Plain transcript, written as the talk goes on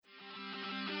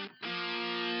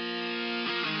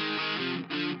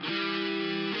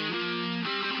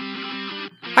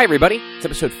Hi, everybody. It's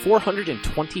episode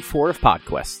 424 of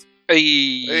PodQuest.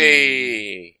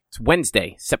 Hey. It's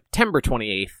Wednesday, September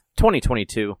 28th,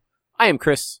 2022. I am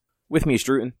Chris. With me is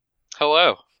Druten.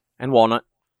 Hello. And Walnut.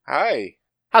 Hi.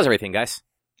 How's everything, guys?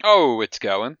 Oh, it's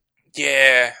going.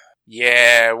 Yeah,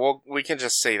 well, we can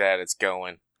just say that it's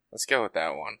going. Let's go with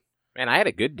that one. Man, I had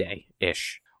a good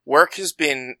day-ish. Work has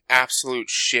been absolute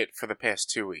shit for the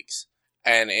past 2 weeks,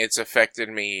 and it's affected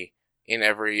me in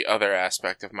every other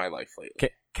aspect of my life lately.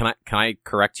 Can I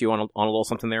correct you on a little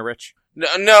something there, Rich?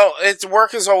 No,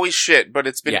 work is always shit, but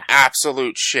it's been Yeah.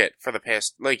 absolute shit for the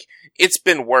past, it's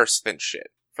been worse than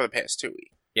shit for the past 2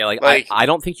 weeks. Yeah, I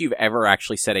don't think you've ever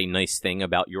actually said a nice thing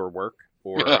about your work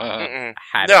or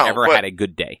had a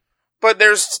good day. But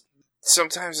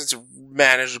sometimes it's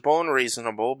manageable and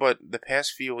reasonable, but the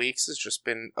past few weeks has just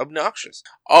been obnoxious.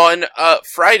 On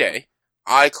Friday,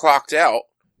 I clocked out,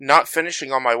 not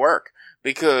finishing all my work,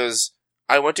 because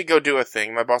I went to go do a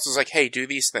thing. My boss was like, hey, do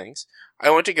these things. I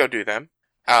went to go do them,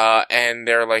 and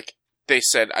they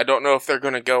said, I don't know if they're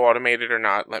going to go automated or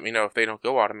not. Let me know if they don't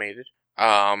go automated.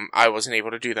 I wasn't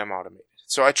able to do them automated.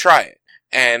 So I try it.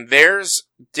 And theirs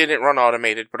didn't run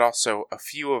automated, but also a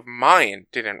few of mine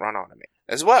didn't run automated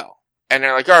as well. And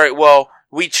they're like, all right, well,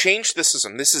 we changed the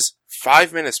system. This is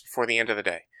 5 minutes before the end of the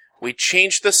day. We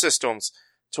changed the systems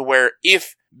to where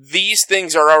if these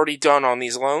things are already done on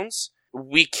these loans,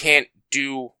 we can't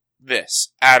do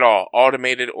this at all,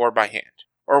 automated or by hand.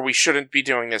 Or we shouldn't be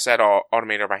doing this at all,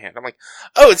 automated or by hand. I'm like,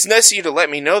 oh, it's nice of you to let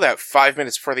me know that 5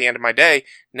 minutes before the end of my day.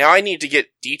 Now I need to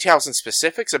get details and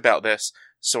specifics about this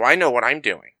so I know what I'm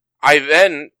doing. I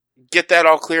then get that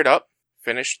all cleared up,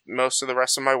 finished most of the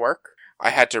rest of my work.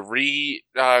 I had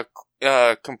to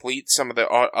complete some of the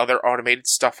other automated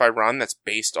stuff I run that's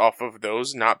based off of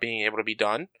those not being able to be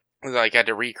done. Like, I had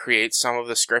to recreate some of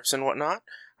the scripts and whatnot.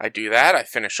 I do that. I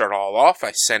finish it all off.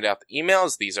 I send out the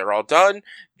emails. These are all done.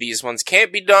 These ones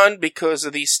can't be done because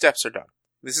of these steps are done.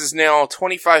 This is now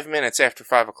 25 minutes after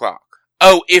 5 o'clock.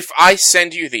 Oh, if I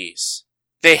send you these,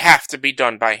 they have to be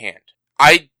done by hand.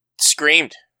 I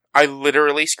screamed. I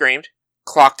literally screamed,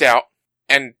 clocked out,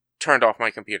 and turned off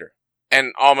my computer.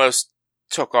 And almost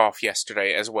took off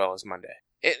yesterday as well as Monday.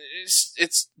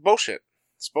 It's bullshit.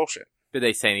 It's bullshit. Did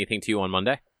they say anything to you on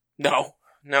Monday? No,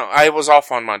 I was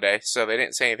off on Monday, so they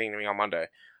didn't say anything to me on Monday.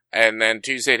 And then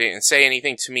Tuesday they didn't say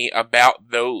anything to me about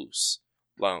those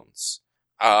loans.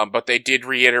 But they did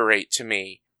reiterate to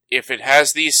me, if it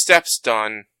has these steps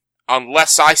done,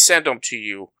 unless I send them to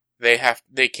you, they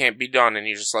can't be done, and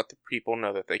you just let the people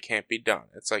know that they can't be done.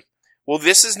 It's like, well,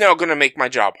 this is now going to make my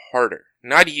job harder,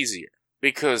 not easier.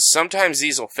 Because sometimes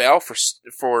these will fail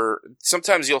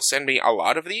sometimes you'll send me a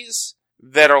lot of these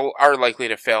that are likely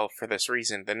to fail for this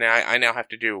reason. Then I now have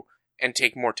to do and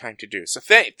take more time to do. So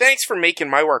thanks for making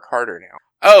my work harder now.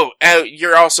 Oh,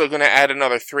 you're also going to add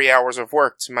another 3 hours of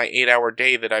work to my 8-hour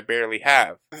day that I barely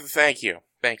have. Thank you.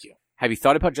 Have you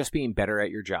thought about just being better at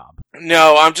your job?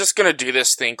 No, I'm just going to do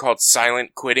this thing called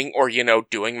silent quitting or,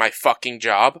 doing my fucking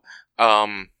job.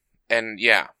 And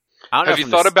yeah. Have you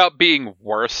thought about being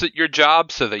worse at your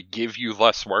job so they give you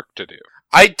less work to do?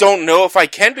 I don't know if I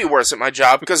can be worse at my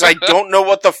job because I don't know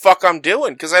what the fuck I'm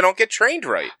doing because I don't get trained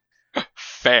right.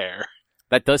 Fair.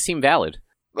 That does seem valid.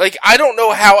 I don't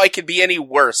know how I could be any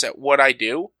worse at what I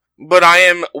do, but I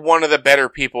am one of the better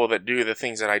people that do the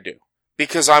things that I do.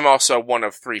 Because I'm also one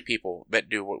of 3 people that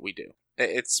do what we do.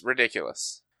 It's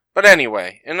ridiculous. But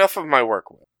anyway, enough of my work.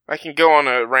 I can go on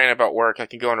a rant about work, I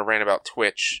can go on a rant about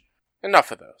Twitch.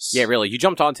 Enough of those. Yeah, really. You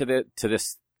jumped onto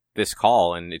this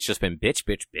call, and it's just been bitch.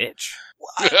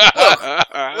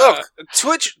 Look,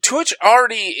 Twitch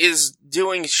already is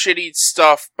doing shitty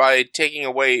stuff by taking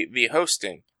away the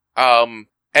hosting. And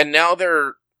now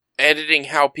they're editing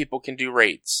how people can do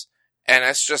raids. And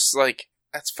that's just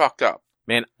that's fucked up.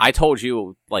 Man, I told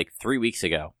you 3 weeks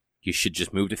ago, you should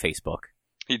just move to Facebook.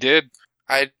 He did.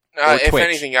 If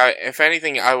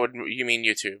anything, I would. You mean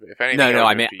YouTube? If anything, No,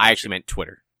 I actually meant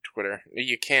Twitter. Twitter.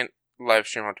 You can't live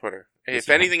stream on Twitter. If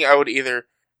anything, it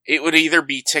would either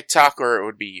be TikTok or it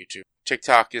would be YouTube.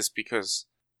 TikTok is because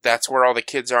that's where all the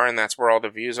kids are and that's where all the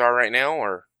views are right now,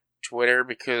 or Twitter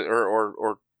because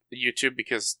or YouTube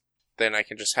because then I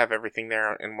can just have everything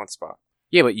there in one spot.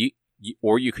 Yeah, but you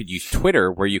could use Twitter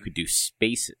where you could do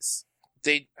spaces.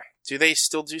 Do they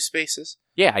still do spaces?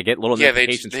 Yeah, I get little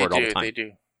notifications for it all the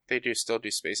time. They do still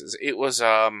do spaces. It was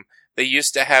they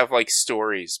used to have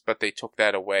stories, but they took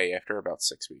that away after about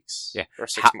 6 weeks. Yeah. Or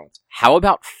 6 months. How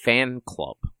about Fan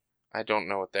Club? I don't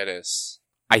know what that is.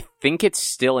 I think it's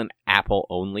still an Apple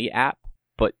only app,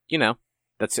 but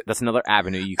that's another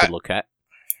avenue you could look at.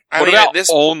 What about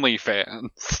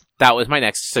OnlyFans? That was my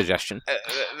next suggestion.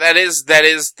 That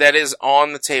is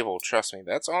on the table. Trust me,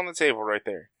 that's on the table right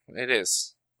there. It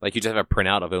is. Like you just have a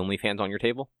printout of OnlyFans on your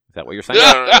table? Is that what you're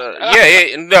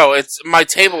saying? No. It's my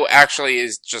table. Actually,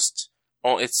 is just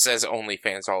it says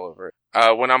OnlyFans all over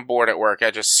it. When I'm bored at work, I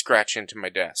just scratch into my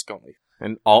desk only.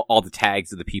 And all the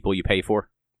tags of the people you pay for?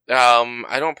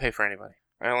 I don't pay for anybody.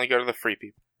 I only go to the free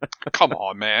people. Come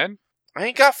on, man. I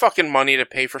ain't got fucking money to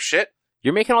pay for shit.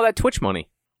 You're making all that Twitch money.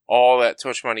 All that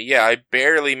Twitch money. Yeah, I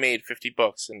barely made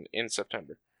 $50 in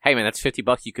September. Hey man, that's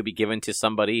 $50 you could be given to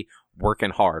somebody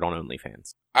working hard on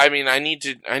OnlyFans. I mean, I need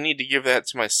to give that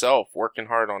to myself, working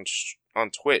hard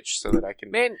on Twitch so that I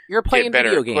can. Man, you're playing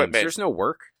video games. There's no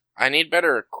work. I need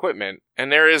better equipment,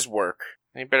 and there is work.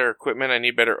 I need better equipment. I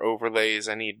need better overlays.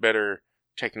 I need better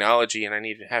technology, and I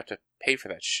need to have to pay for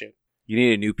that shit. You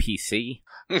need a new PC?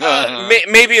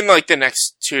 Maybe in like the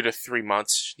next 2 to 3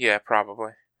 months. Yeah,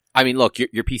 probably. I mean, look,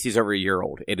 your PC's over a year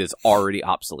old. It is already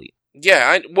obsolete.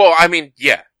 Yeah,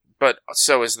 yeah. But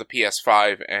so is the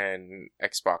PS5 and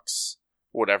Xbox,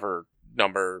 whatever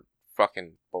number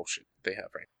fucking bullshit they have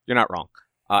right now. You're not wrong.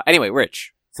 Anyway,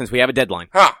 Rich, since we have a deadline,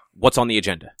 what's on the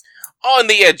agenda? On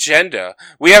the agenda,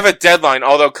 we have a deadline,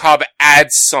 although Cobb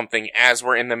adds something as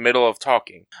we're in the middle of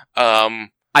talking.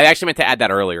 I actually meant to add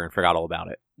that earlier and forgot all about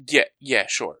it. Yeah,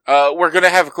 sure. We're gonna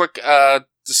have a quick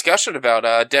discussion about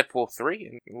Deadpool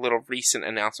 3 and a little recent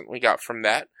announcement we got from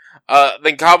that.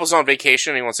 Then Cobb was on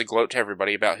vacation and he wants to gloat to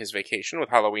everybody about his vacation with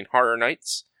Halloween Horror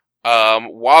Nights.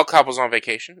 While Cobb was on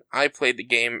vacation, I played the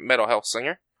game Metal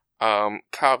Hellsinger.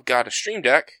 Cobb got a Stream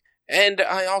Deck, and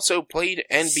I also played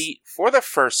and beat for the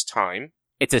first time.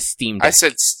 It's a Steam Deck. I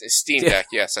said Steam Deck,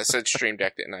 yes. I said Stream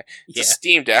Deck, didn't I? It's a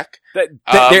Steam Deck.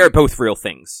 They are both real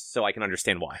things, so I can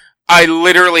understand why. I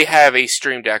literally have a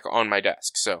Stream Deck on my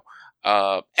desk, so...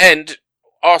 and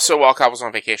also while Cobb was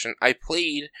on vacation, I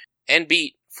played and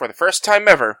beat, for the first time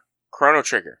ever, Chrono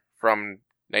Trigger from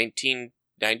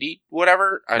 1990,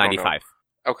 whatever? I don't know. 95.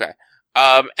 Okay.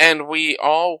 And we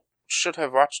all should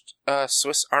have watched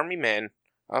Swiss Army Man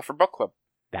for Book Club.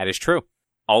 That is true.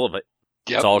 All of it.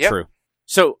 Yep. It's all true.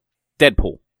 So,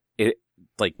 Deadpool.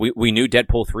 We knew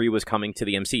Deadpool 3 was coming to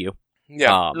the MCU.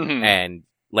 Yeah. And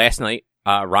last night,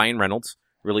 Ryan Reynolds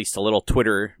released a little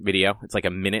Twitter video. It's like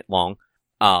a minute long,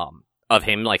 of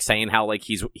him like saying how like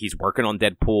he's working on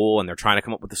Deadpool and they're trying to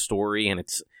come up with a story, and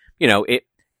it's, you know,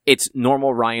 it's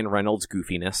normal Ryan Reynolds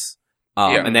goofiness.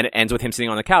 And then it ends with him sitting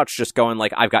on the couch just going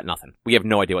like, I've got nothing. We have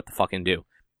no idea what to fucking do.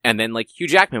 And then like Hugh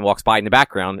Jackman walks by in the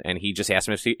background and he just asks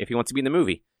him if he wants to be in the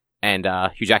movie. And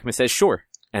Hugh Jackman says sure.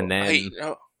 And then... Hey,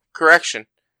 correction.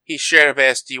 He straight up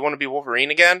asked, do you want to be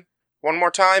Wolverine again? One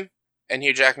more time? And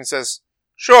Hugh Jackman says,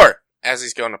 sure, as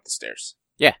he's going up the stairs.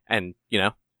 Yeah, and, you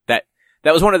know,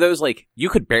 that was one of those, like, you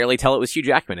could barely tell it was Hugh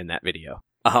Jackman in that video.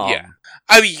 Yeah.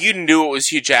 I mean, you knew it was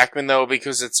Hugh Jackman, though,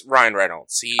 because it's Ryan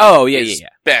Reynolds. He is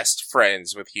best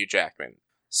friends with Hugh Jackman.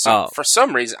 So, for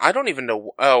some reason, I don't even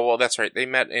know... Oh, well, that's right. They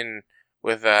met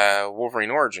with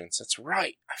Wolverine Origins. That's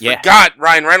right. I forgot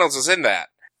Ryan Reynolds was in that.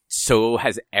 So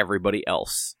has everybody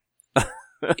else.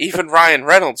 Even Ryan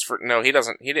Reynolds, he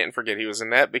didn't forget he was in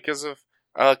that because of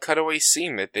a cutaway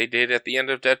scene that they did at the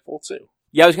end of Deadpool 2.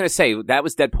 Yeah, I was going to say, that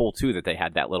was Deadpool 2 that they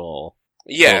had that little...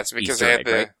 Yeah, it's because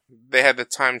they had the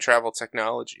time travel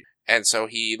technology. And so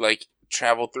he, like,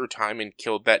 traveled through time and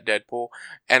killed that Deadpool.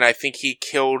 And I think he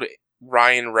killed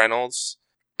Ryan Reynolds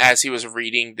as he was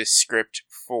reading the script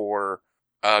for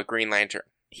Green Lantern.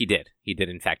 He did,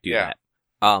 in fact, do that.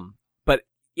 But,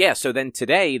 yeah, so then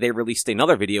today they released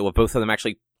another video of both of them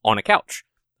actually on a couch.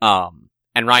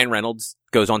 And Ryan Reynolds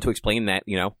goes on to explain that,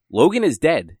 you know, Logan is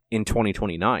dead in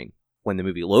 2029 when the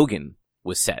movie Logan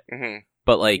was set. Mm-hmm.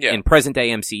 But, like, in present-day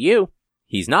MCU,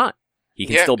 he's not. He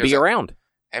can still be around.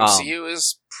 MCU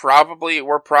is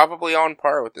we're probably on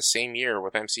par with the same year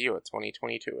with MCU at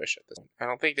 2022-ish at this point. I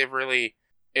don't think they've really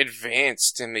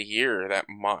advanced in the year that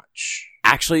much.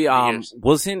 Actually,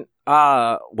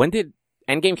 when did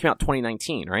Endgame came out?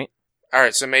 2019, right?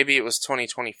 Alright, so maybe it was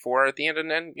 2024 at the end of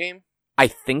Endgame? I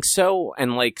think so,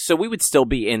 and, like, so we would still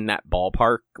be in that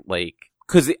ballpark, like,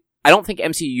 because I don't think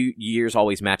MCU years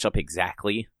always match up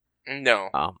exactly. No.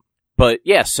 But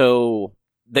yeah, so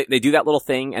they do that little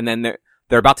thing, and then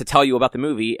they're about to tell you about the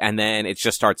movie, and then it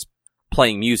just starts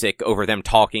playing music over them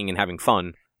talking and having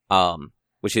fun,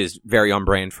 which is very on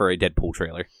brand for a Deadpool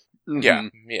trailer. Mm-hmm.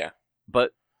 Yeah.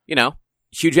 But, you know,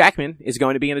 Hugh Jackman is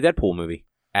going to be in a Deadpool movie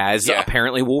as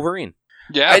apparently Wolverine.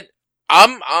 Yeah.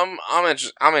 I'm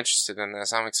interested in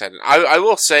this. I'm excited. I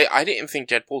will say I didn't think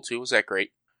Deadpool 2 was that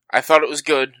great. I thought it was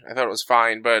good. I thought it was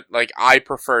fine, but like I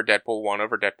prefer Deadpool 1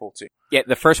 over Deadpool 2. Yeah,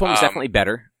 the first one was definitely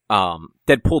better.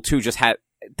 Deadpool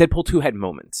 2 had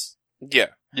moments. Yeah.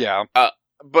 Yeah.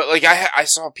 But like I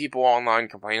saw people online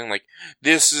complaining like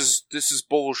this is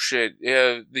bullshit.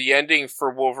 The ending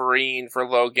for Wolverine for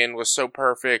Logan was so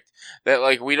perfect that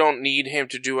like we don't need him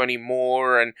to do any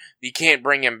more, and you can't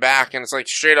bring him back. And it's like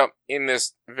straight up in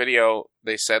this video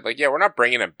they said like, yeah, we're not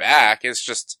bringing him back. It's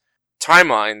just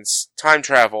timelines, time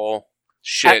travel,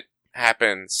 shit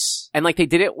happens. And like they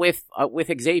did it with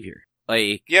Xavier.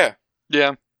 Like Yeah.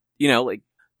 Yeah. you know, like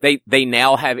they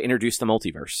now have introduced the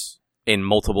multiverse in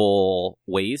multiple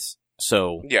ways.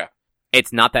 So Yeah.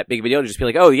 it's not that big of a deal to just be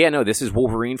like, oh yeah, no, this is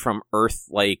Wolverine from Earth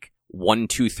like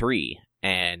 123,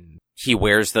 and he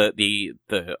wears the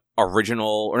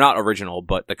original, or not original,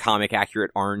 but the comic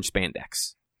accurate orange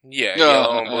spandex. Yeah,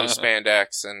 yellow and blue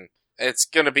spandex, and it's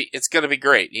gonna be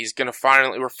great.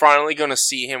 We're finally gonna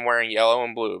see him wearing yellow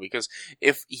and blue, because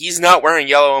if he's not wearing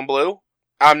yellow and blue,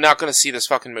 I'm not gonna see this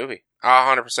fucking movie.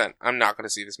 100%. I'm not gonna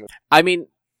see this movie. I mean,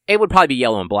 it would probably be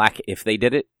yellow and black if they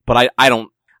did it, but I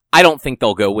don't think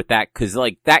they'll go with that, because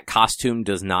like that costume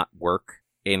does not work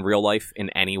in real life in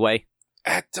any way.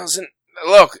 That doesn't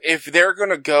look. If they're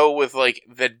gonna go with like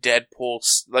the Deadpool,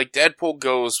 like Deadpool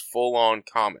goes full on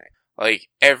comic. Like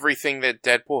everything that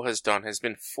Deadpool has done has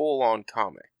been full on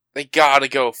comic. They gotta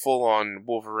go full on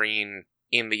Wolverine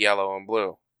in the yellow and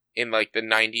blue, in like the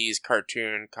 90s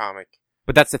cartoon comic.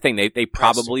 But that's the thing, they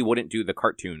probably wouldn't do the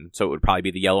cartoon, so it would probably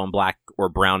be the yellow and black or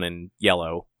brown and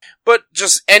yellow. But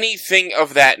just anything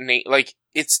of that like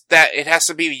it's that it has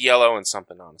to be yellow and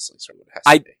something, honestly. So it has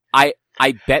to be.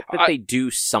 I bet that they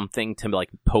do something to like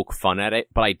poke fun at it,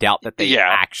 but I doubt that they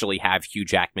actually have Hugh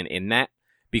Jackman in that,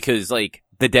 because like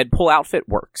the Deadpool outfit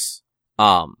works.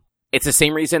 It's the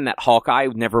same reason that Hawkeye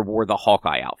never wore the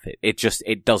Hawkeye outfit.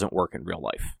 It doesn't work in real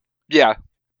life. Yeah.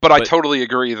 But I totally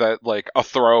agree that, like, a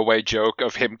throwaway joke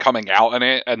of him coming out in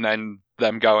it and then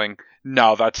them going,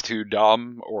 no, that's too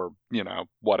dumb, or, you know,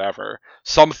 whatever.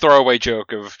 Some throwaway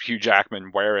joke of Hugh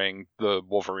Jackman wearing the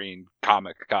Wolverine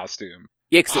comic costume.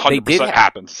 Yeah, 'cause 100%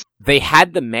 happens. They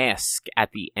had the mask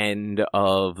at the end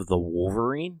of the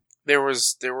Wolverine. It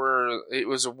was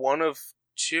one of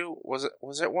two. Was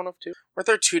it one of two? Were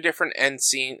there two different end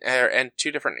scene and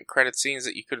two different credit scenes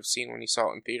that you could have seen when you saw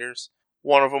it in theaters?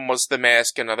 One of them was the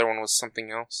mask, another one was something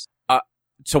else.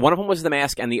 So one of them was the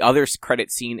mask, and the other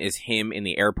credit scene is him in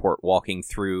the airport walking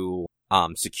through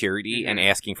security and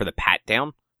asking for the pat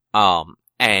down.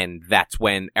 And that's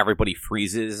when everybody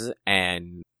freezes,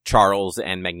 and Charles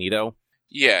and Magneto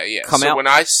come out. When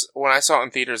I saw it in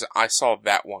theaters, I saw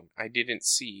that one. I didn't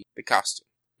see the costume.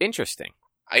 Interesting.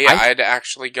 I had to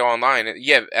actually go online.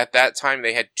 Yeah, at that time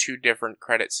they had two different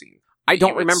credit scenes. I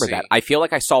don't remember that. I feel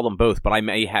like I saw them both, but I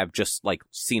may have just like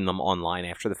seen them online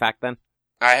after the fact then.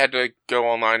 I had to go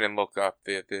online and look up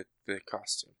the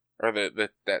costume or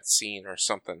that scene or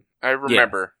something. I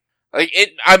remember. Yeah. Like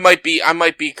I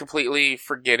might be completely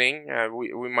forgetting.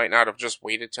 We might not have just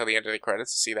waited till the end of the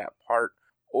credits to see that part.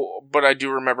 But I do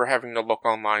remember having to look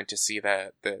online to see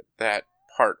that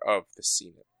part of the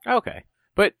scene. Okay.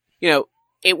 But, you know,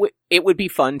 it would be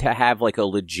fun to have like a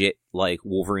legit like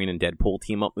Wolverine and Deadpool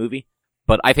team up movie.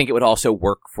 But I think it would also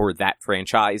work for that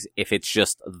franchise if it's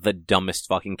just the dumbest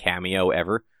fucking cameo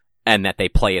ever, and that they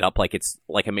play it up like it's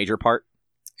like a major part.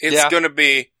 It's gonna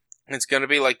be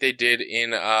like they did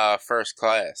in First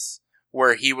Class,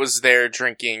 where he was there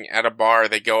drinking at a bar.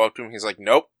 They go up to him, he's like,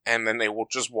 "Nope," and then they will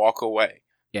just walk away.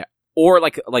 Yeah, or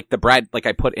like the Brad, like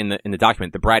I put in the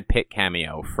document, the Brad Pitt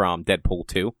cameo from Deadpool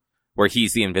 2, where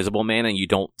he's the Invisible Man and you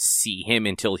don't see him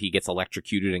until he gets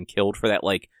electrocuted and killed for that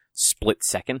like split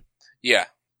second. Yeah.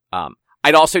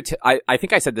 I'd also, I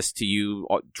think I said this to you,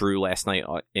 Drew, last night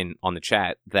on the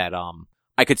chat, that,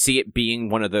 I could see it being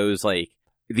one of those, like,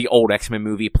 the old X-Men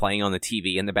movie playing on the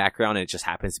TV in the background, and it just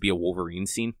happens to be a Wolverine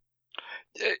scene.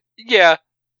 Yeah,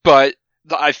 but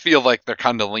I feel like they're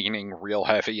kind of leaning real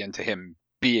heavy into him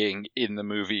being in the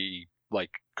movie,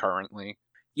 like, currently.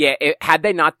 Yeah, had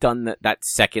they not done that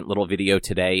second little video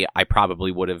today, I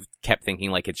probably would have kept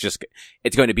thinking, like,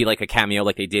 it's going to be like a cameo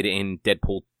like they did in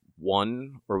Deadpool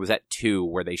 1, or was that 2,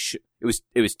 where they it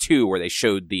was 2 where they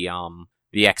showed the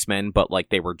X-Men, but like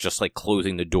they were just like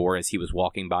closing the door as he was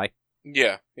walking by.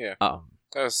 Yeah. I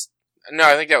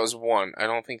think that was 1. I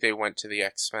don't think they went to the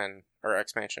X-Men or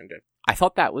X-Mansion did. I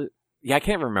thought that was, I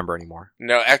can't remember anymore.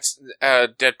 No,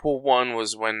 Deadpool 1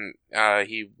 was when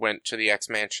he went to the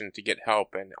X-Mansion to get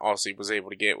help, and all he was able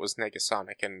to get was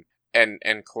Negasonic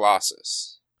and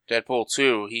Colossus. Deadpool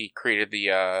 2, he created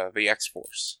the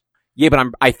X-Force. Yeah, but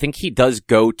I think he does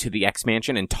go to the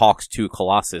X-Mansion and talks to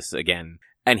Colossus again.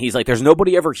 And he's like, there's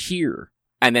nobody ever here.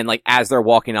 And then, like, as they're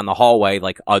walking down the hallway,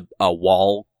 like, a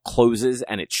wall closes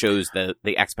and it shows the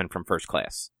X-Men from First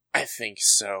Class. I think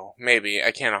so. Maybe.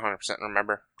 I can't 100%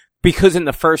 remember. Because in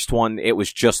the first one, it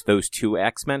was just those two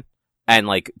X-Men, and,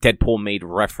 like, Deadpool made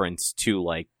reference to,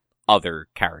 like, other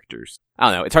characters. I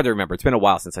don't know, it's hard to remember. It's been a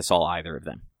while since I saw either of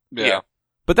them. Yeah.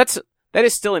 But that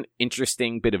is still an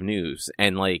interesting bit of news,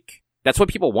 and, like, that's what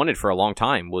people wanted for a long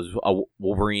time, was a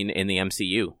Wolverine in the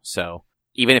MCU. So,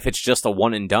 even if it's just a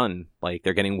one and done, like,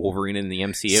 they're getting Wolverine in the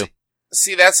MCU.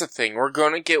 See, that's the thing. We're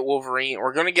going to get Wolverine.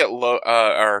 We're going to get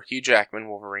our Hugh Jackman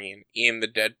Wolverine in the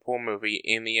Deadpool movie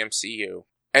in the MCU.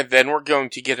 And then we're going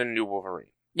to get a new Wolverine.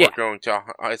 Yeah. We're going to,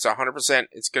 it's 100%,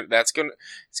 it's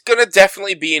gonna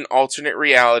definitely be an alternate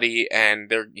reality, and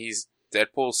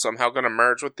Deadpool's somehow gonna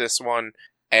merge with this one,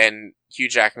 and Hugh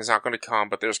Jackman's not gonna come,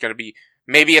 but there's gonna be,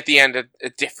 maybe at the end, a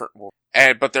different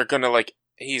Wolverine. But they're gonna, like,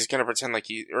 he's gonna pretend like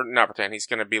or not pretend, he's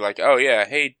gonna be like, oh yeah,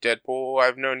 hey Deadpool,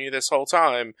 I've known you this whole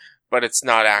time, but it's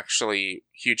not actually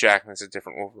Hugh Jackman's a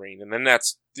different Wolverine, and then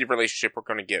that's the relationship we're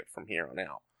gonna get from here on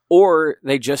out. Or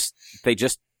they just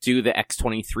do the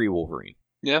X-23 Wolverine.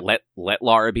 Yeah. Let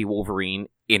Lara be Wolverine,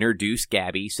 introduce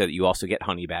Gabby so that you also get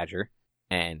Honey Badger,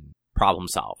 and problem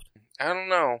solved. I don't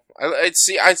know. I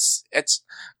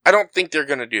don't think they're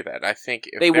gonna do that. I think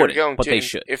if they wouldn't, going but to, they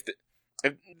should.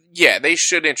 Yeah, they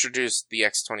should introduce the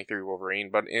X-23 Wolverine,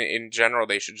 but in general,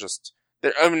 they should just.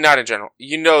 I mean, not in general.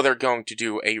 You know, they're going to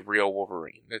do a real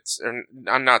Wolverine.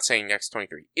 I'm not saying X-23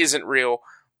 isn't real,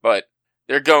 but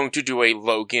they're going to do a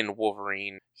Logan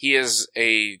Wolverine. He is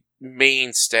a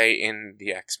mainstay in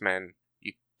the X-Men.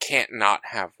 You can't not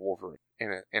have Wolverine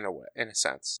in a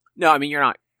sense. No, I mean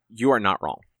you are not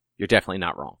wrong. You're definitely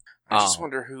not wrong. I just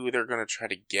wonder who they're going to try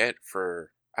to get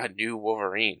for a new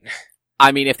Wolverine.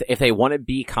 I mean, if they want to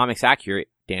be comics accurate,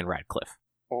 Dan Radcliffe.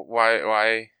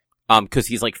 Why? Because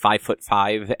he's like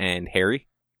 5'5" and hairy.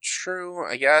 True,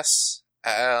 I guess.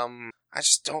 I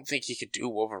just don't think he could do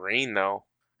Wolverine though.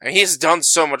 I mean, he's done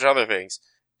so much other things.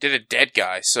 Did a dead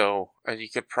guy, so he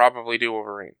could probably do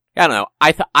Wolverine. I don't know.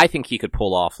 I think he could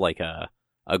pull off like a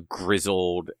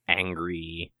grizzled,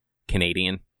 angry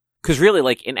Canadian. Because really,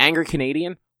 like, an angry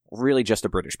Canadian, really just a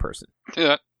British person.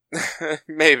 Yeah.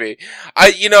 Maybe.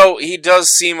 He does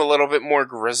seem a little bit more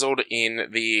grizzled in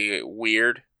the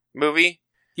Weird movie.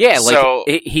 Yeah, like, so,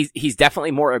 he's definitely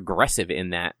more aggressive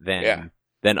in that than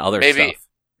other stuff.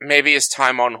 Maybe his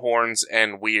time on Horns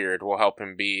and Weird will help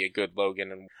him be a good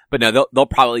Logan. But no, they'll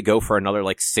probably go for another,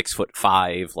 like,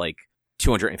 6'5", like,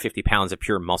 250 pounds of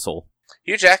pure muscle.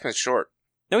 Hugh Jackman's short.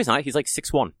 No, he's not. He's like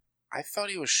 6'1". I thought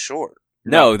he was short.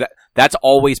 No, that's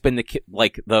always been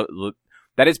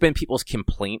that has been people's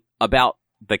complaint about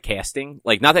the casting.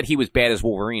 Like, not that he was bad as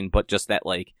Wolverine, but just that,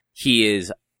 like, he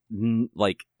is,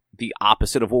 like, the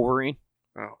opposite of Wolverine.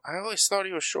 Oh, I always thought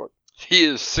he was short. He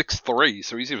is 6'3",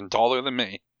 so he's even taller than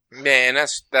me. Man,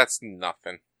 that's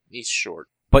nothing. He's short.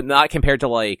 But not compared to,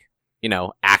 like,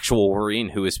 actual Wolverine,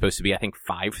 who is supposed to be, I think,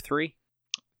 5'3".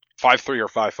 5'3" or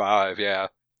 5'5", yeah.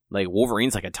 Like,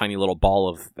 Wolverine's like a tiny little ball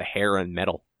of hair and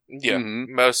metal. Yeah,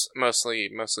 mostly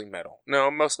metal. No,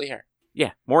 mostly hair.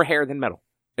 Yeah, more hair than metal.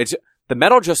 It's the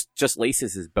metal just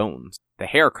laces his bones. The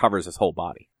hair covers his whole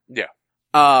body. Yeah.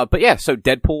 But yeah, so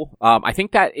Deadpool. I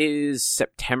think that is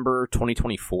September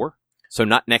 2024. So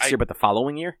not next year, but the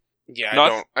following year.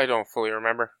 Yeah, I don't fully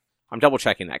remember. I'm double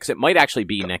checking that because it might actually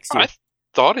be next year. I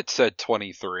thought it said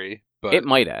 23, but it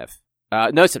might have.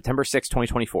 No, September 6th,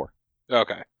 2024.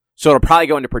 Okay. So it'll probably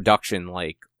go into production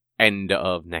like end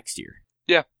of next year.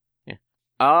 Yeah.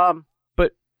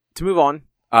 But to move on,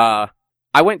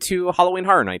 I went to Halloween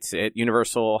Horror Nights at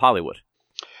Universal Hollywood.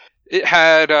 It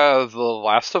had The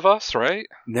Last of Us, right?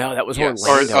 No, that was Yes.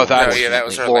 Orlando. That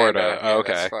was Florida. Orlando. Oh,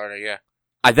 okay. That's Florida,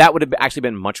 yeah. That would have actually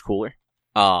been much cooler.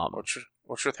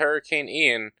 Which with Hurricane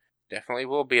Ian, definitely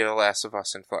will be The Last of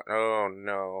Us in Florida. Oh,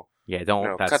 no. Yeah, don't.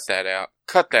 No, cut that out.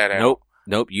 Cut that out.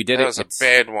 Nope, you did it. That was a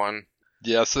bad one.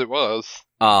 Yes, it was.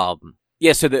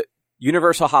 Yeah, so the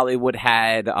Universal Hollywood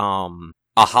had,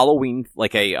 a Halloween,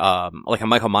 like a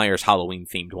Michael Myers Halloween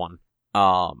themed one.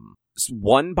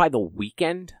 One by The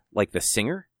Weeknd, like the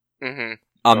singer.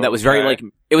 Mm-hmm. That was very, like,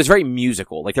 it was very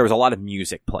musical. Like, there was a lot of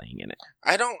music playing in it.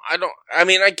 I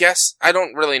guess, I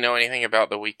don't really know anything about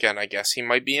The Weeknd. I guess he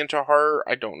might be into horror.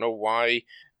 I don't know why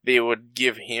they would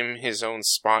give him his own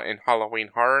spot in Halloween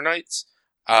Horror Nights.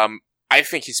 I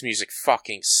think his music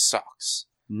fucking sucks.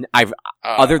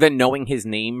 Other than knowing his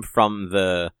name from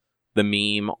the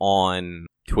meme on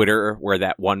Twitter where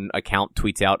that one account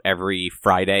tweets out every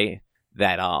Friday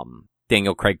that,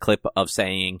 Daniel Craig clip of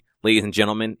saying, "Ladies and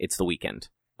gentlemen, it's The Weeknd."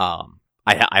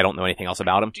 I don't know anything else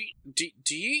about him. Do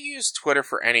you use Twitter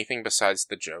for anything besides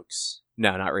the jokes?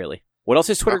 No, not really. What else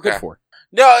is Twitter good for?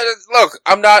 No, look,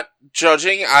 I'm not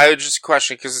judging. I would just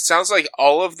question because it sounds like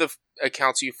all of the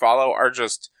accounts you follow are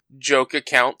just joke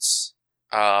accounts.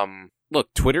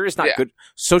 Look, Twitter is not good.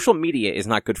 Social media is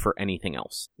not good for anything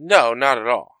else. No, not at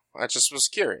all. I just was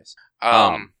curious.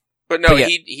 But no,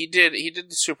 he did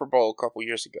the Super Bowl a couple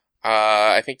years ago.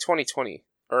 I think 2020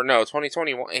 or no,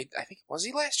 2021. I think was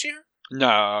he last year?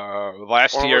 No,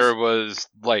 last year was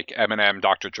like Eminem,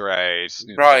 Dr. Dre,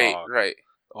 Snoop Dogg, right.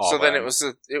 So then it was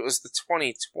the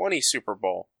 2020 Super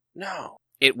Bowl. No,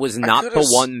 it was not the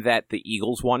one that the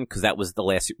Eagles won because that was the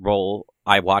last Super Bowl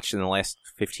I watched in the last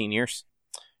 15 years.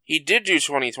 He did do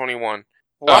 2021.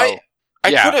 Why? I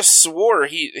could have swore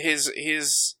he did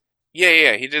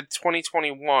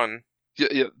 2021.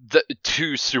 Yeah,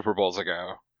 2 Super Bowls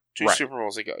ago. Super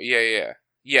Bowls ago. Yeah.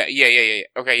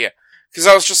 Okay, yeah. Because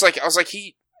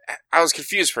I was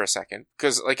confused for a second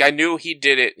because like I knew he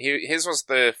did it. His was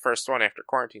the first one after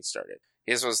quarantine started.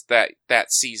 His was that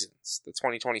seasons, the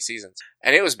 2020 seasons,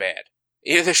 and it was bad.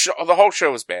 The whole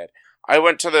show was bad. I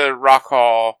went to the Rock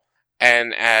Hall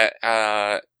and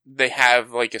they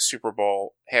have like a Super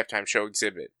Bowl halftime show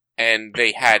exhibit, and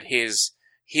they had his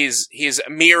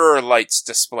mirror lights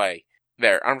display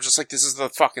there. I'm just like, this is the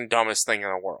fucking dumbest thing in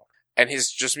the world. And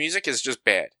his music is just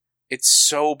bad. It's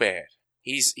so bad.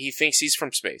 He thinks he's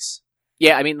from space.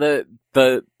 Yeah, I mean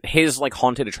his like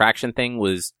haunted attraction thing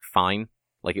was fine.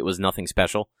 Like it was nothing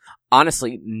special.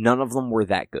 Honestly, none of them were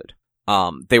that good.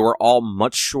 They were all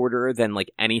much shorter than like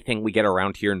anything we get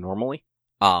around here normally.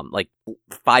 Like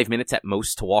 5 minutes at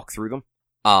most to walk through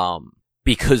them.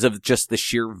 Because of just the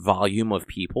sheer volume of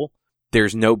people,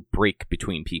 there's no break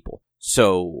between people.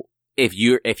 So if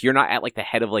you're not at like the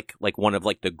head of like one of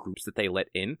like the groups that they let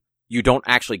in, you don't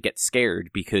actually get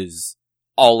scared because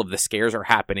all of the scares are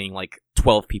happening like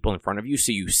 12 people in front of you,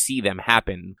 so you see them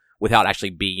happen without actually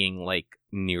being like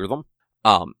near them.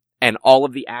 And all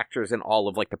of the actors and all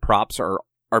of like the props are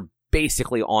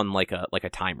basically on like a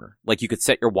timer. Like you could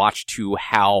set your watch to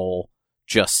how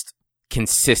just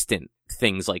consistent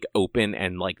things like open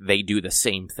and like they do the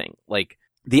same thing. Like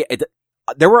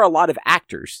there were a lot of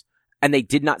actors and they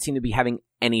did not seem to be having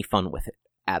any fun with it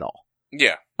at all.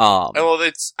 Yeah. Well,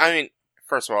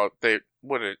 first of all,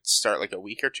 would it start like a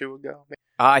week or two ago?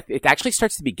 It actually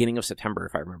starts the beginning of September,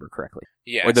 if I remember correctly.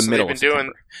 Yeah, or the middle of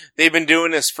September. They've been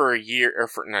doing this for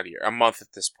a month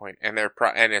at this point, and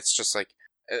and it's just like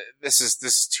this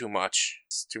is too much.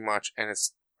 It's too much, and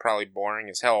it's probably boring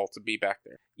as hell to be back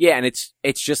there. Yeah, and it's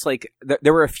just like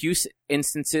there were a few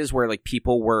instances where like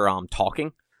people were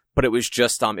talking, but it was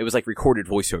just it was like recorded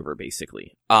voiceover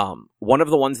basically. One of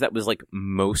the ones that was like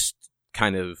most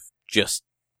kind of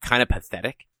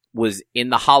pathetic was in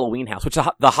the Halloween house, which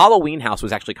the Halloween house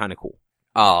was actually kind of cool.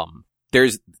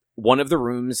 There's one of the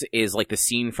rooms is like the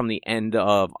scene from the end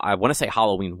of, I want to say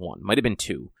Halloween 1, might have been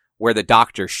 2, where the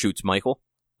doctor shoots Michael.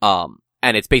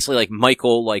 And it's basically like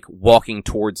Michael like walking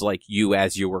towards like you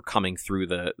as you were coming through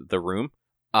the room.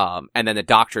 And then the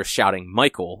doctor shouting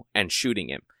Michael and shooting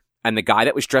him. And the guy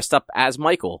that was dressed up as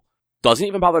Michael doesn't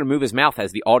even bother to move his mouth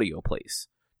as the audio plays.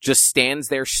 Just stands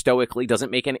there stoically, doesn't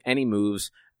make any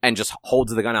moves, and just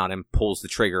holds the gun out and pulls the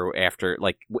trigger after,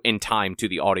 like, in time to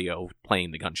the audio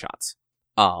playing the gunshots.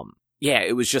 Yeah,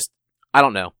 it was just, I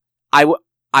don't know.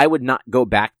 I would not go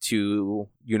back to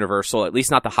Universal, at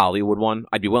least not the Hollywood one.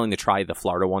 I'd be willing to try the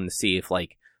Florida one to see if,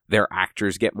 like, their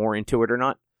actors get more into it or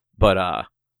not. But,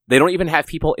 they don't even have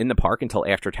people in the park until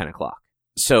after 10 o'clock.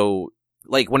 So,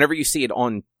 like, whenever you see it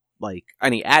on, like,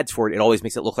 any ads for it, it always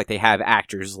makes it look like they have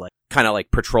actors, like, kind of,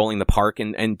 like, patrolling the park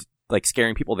and, like,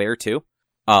 scaring people there, too.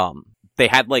 They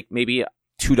had, like, maybe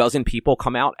 24 people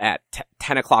come out at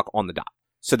 10 o'clock on the dot.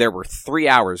 So there were 3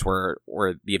 hours where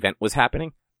the event was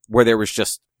happening, where there was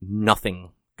just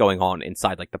nothing going on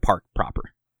inside, like, the park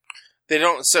proper.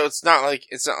 So it's not like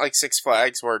Six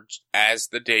Flags where as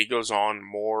the day goes on,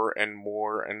 more and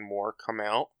more and more come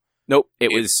out. Nope.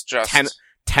 It was just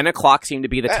 10 o'clock seemed to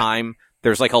be the time.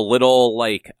 There's like a little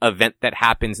like event that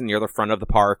happens near the front of the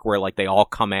park where like they all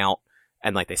come out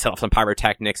and like they set off some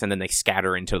pyrotechnics and then they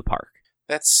scatter into the park.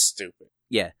 That's stupid.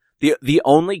 Yeah. The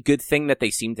only good thing that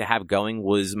they seemed to have going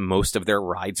was most of their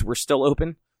rides were still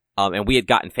open. And we had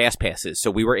gotten fast passes, so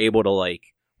we were able to like,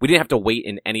 we didn't have to wait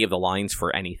in any of the lines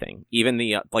for anything. Even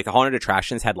the haunted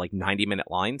attractions had like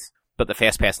 90-minute lines, but the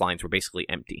fast pass lines were basically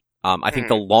empty. I think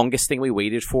the longest thing we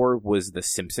waited for was the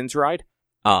Simpsons ride.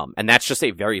 And that's just a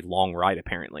very long ride,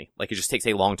 apparently. Like, it just takes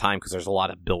a long time because there's a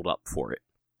lot of build up for it.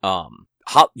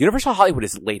 Universal Hollywood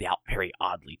is laid out very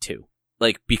oddly, too.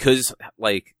 Like, because,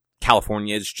 like,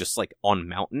 California is just, like, on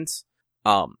mountains,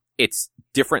 it's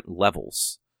different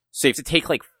levels. So you have to take,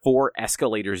 like, 4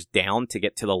 escalators down to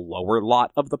get to the lower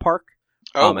lot of the park.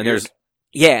 Oh, and there's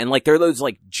and like there are those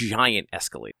like giant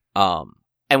escalators.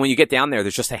 And when you get down there,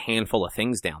 there's just a handful of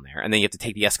things down there, and then you have to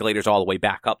take the escalators all the way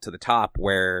back up to the top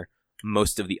where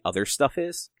most of the other stuff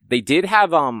is. They did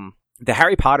have the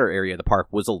Harry Potter area of the park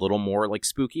was a little more like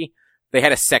spooky. They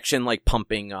had a section like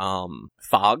pumping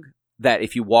fog that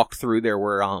if you walked through, there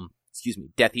were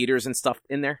Death Eaters and stuff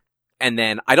in there. And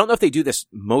then I don't know if they do this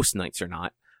most nights or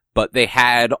not, but they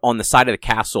had on the side of the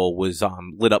castle was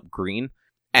lit up green,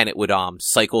 and it would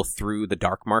cycle through the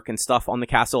dark mark and stuff on the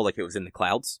castle like it was in the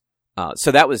clouds.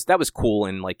 So that was cool,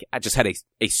 and like I just had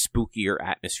a spookier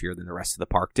atmosphere than the rest of the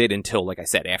park did until, like I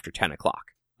said, after 10 o'clock.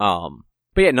 But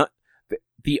yeah,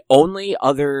 the only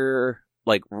other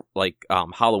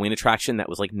Halloween attraction that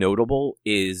was like notable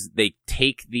is they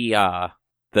take the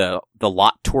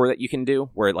lot tour that you can do,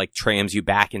 where it like trams you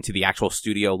back into the actual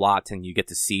studio lot, and you get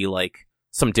to see like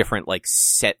some different like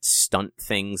set stunt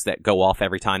things that go off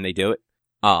every time they do it.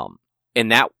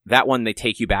 And that one, they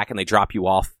take you back and they drop you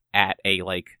off at a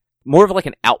like more of like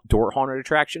an outdoor haunted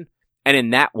attraction. And in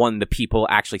that one, the people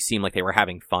actually seemed like they were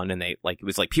having fun, and they like it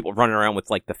was like people running around with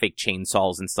like the fake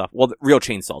chainsaws and stuff. Well, the real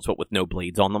chainsaws, but with no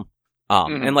blades on them.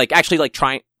 And like actually like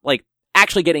trying like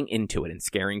actually getting into it and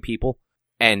scaring people.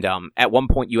 And at one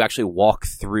point, you actually walk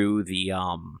through the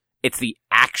it's the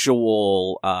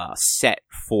actual set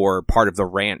for part of the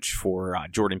ranch for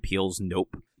Jordan Peele's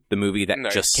Nope, the movie that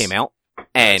just came out.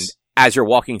 And as you're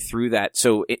walking through that,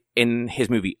 so in his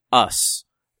movie Us,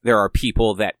 there are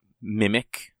people that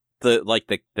mimic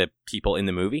the people in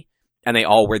the movie, and they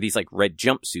all wear these like red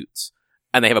jumpsuits,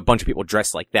 and they have a bunch of people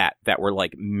dressed like that were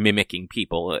like mimicking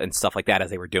people and stuff like that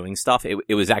as they were doing stuff.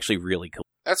 It was actually really cool.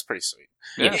 That's pretty sweet.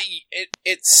 Yeah.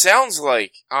 It sounds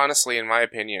like, honestly, in my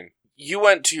opinion, you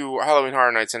went to Halloween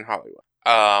Horror Nights in Hollywood.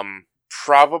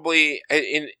 Probably,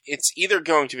 it's either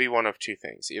going to be one of two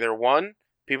things. Either one,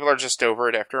 people are just over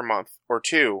it after a month, or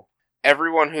two,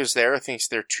 everyone who's there thinks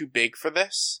they're too big for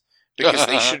this because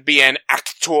they should be an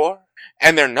actor,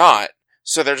 and they're not.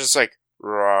 So they're just like,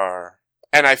 rawr.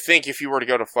 And I think if you were to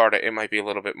go to Florida, it might be a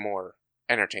little bit more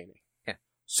entertaining. Yeah.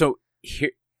 So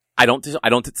here, I don't think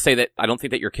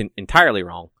that you're entirely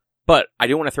wrong, but I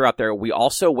do want to throw out there, we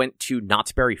also went to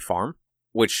Knott's Berry Farm,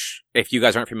 which, if you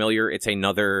guys aren't familiar, it's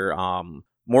another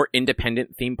more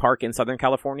independent theme park in Southern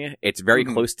California. It's very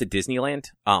close to Disneyland.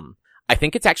 I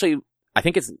think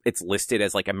it's listed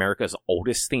as like America's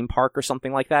oldest theme park or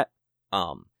something like that.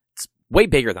 It's way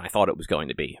bigger than I thought it was going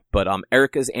to be. But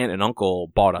Erica's aunt and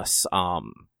uncle bought us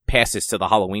passes to the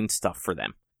Halloween stuff for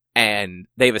them. And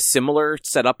they have a similar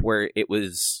setup where it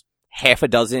was half a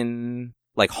dozen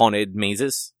like haunted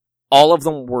mazes. All of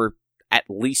them were at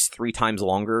least 3 times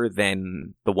longer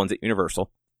than the ones at Universal.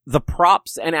 The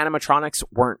props and animatronics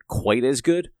weren't quite as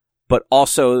good, but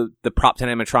also the props and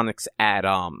animatronics at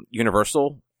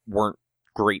Universal weren't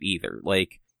great either.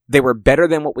 Like, they were better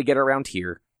than what we get around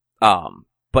here,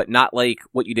 but not like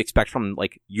what you'd expect from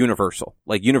like Universal.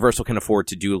 Like, Universal can afford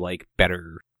to do like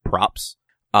better props.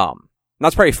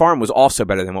 Knott's Berry Farm was also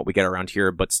better than what we get around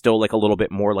here, but still like a little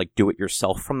bit more like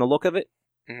do-it-yourself from the look of it.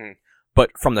 Mm-hmm.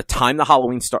 But from the time the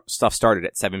Halloween stuff started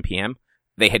at 7 p.m.,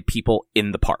 they had people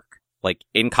in the park, like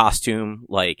in costume,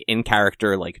 like in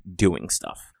character, like doing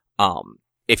stuff.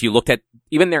 If you looked at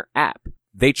even their app,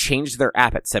 they changed their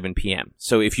app at 7 p.m.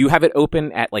 So if you have it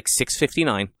open at like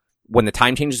 6:59, when the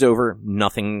time changes over,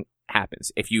 nothing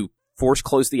happens. If you force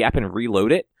close the app and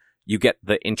reload it, you get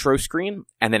the intro screen,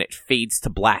 and then it fades to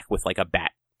black with like a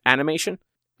bat animation,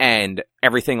 and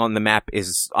everything on the map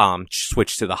is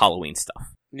switched to the Halloween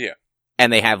stuff. Yeah.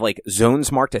 And they have like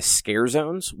zones marked as scare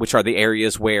zones, which are the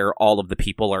areas where all of the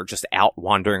people are just out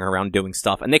wandering around doing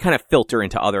stuff. And they kind of filter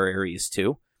into other areas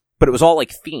too. But it was all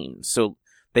like themed. So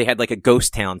they had like a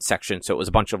ghost town section. So it was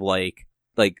a bunch of like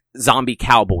zombie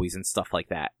cowboys and stuff like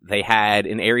that. They had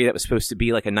an area that was supposed to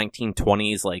be like a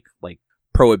 1920s, like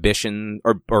prohibition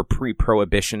or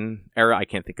pre-prohibition era. I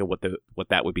can't think of what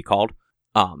that would be called.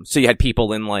 So you had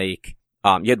people in like,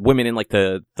 you had women in like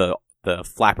the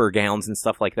flapper gowns and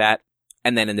stuff like that.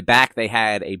 And then in the back, they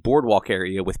had a boardwalk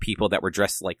area with people that were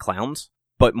dressed like clowns,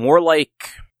 but more like,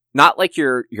 not like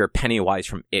your Pennywise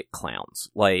from It clowns.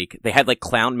 Like, they had like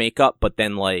clown makeup, but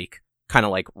then like, kind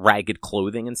of like ragged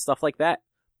clothing and stuff like that.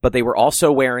 But they were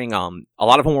also wearing, a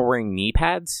lot of them were wearing knee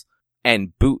pads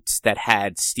and boots that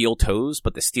had steel toes,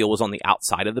 but the steel was on the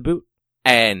outside of the boot.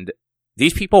 And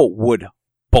these people would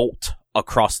bolt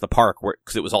across the park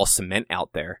because it was all cement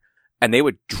out there. And they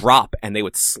would drop and they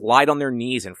would slide on their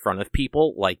knees in front of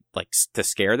people, like to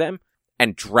scare them,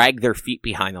 and drag their feet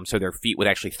behind them so their feet would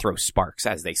actually throw sparks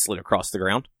as they slid across the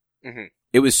ground. Mm-hmm.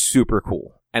 It was super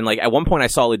cool. And like at one point I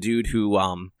saw a dude who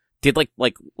did like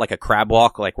a crab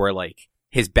walk, like where like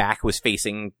his back was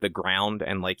facing the ground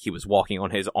and like he was walking on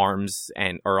his arms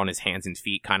or on his hands and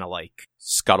feet, kind of like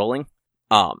scuttling.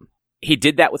 He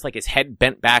did that with like his head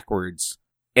bent backwards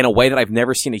in a way that I've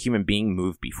never seen a human being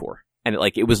move before. And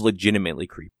like, it was legitimately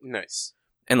creepy. Nice.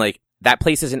 And like, that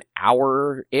place is an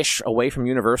hour-ish away from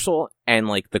Universal, and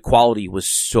like, the quality was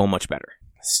so much better.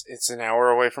 It's an hour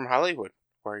away from Hollywood,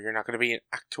 where you're not going to be an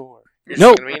actor. You're No.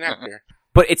 just going to be an actor.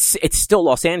 But it's still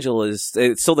Los Angeles.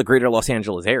 It's still the greater Los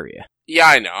Angeles area. Yeah,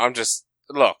 I know. I'm just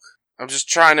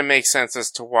trying to make sense as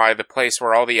to why the place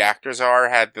where all the actors are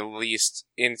had the least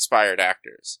inspired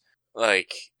actors.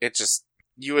 Like,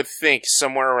 you would think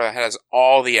somewhere where it has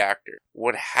all the actors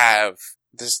would have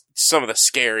some of the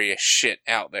scariest shit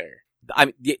out there. I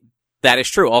mean, that is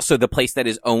true. Also, the place that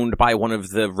is owned by one of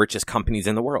the richest companies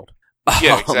in the world.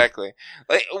 Yeah, exactly.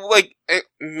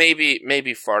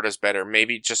 Maybe Florida's better.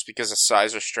 Maybe just because of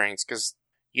size restraints, because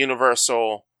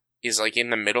Universal is like in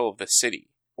the middle of the city,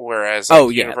 whereas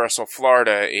Universal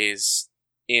Florida is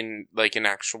in like an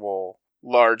actual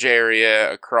large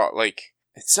area across. Like,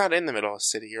 it's not in the middle of the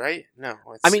city, right? No,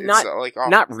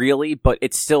 not really, but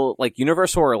it's still like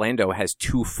Universal Orlando has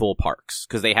 2 full parks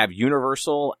because they have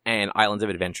Universal and Islands of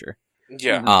Adventure.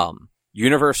 Yeah.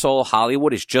 Universal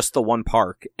Hollywood is just the one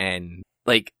park, and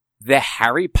like the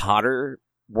Harry Potter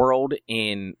world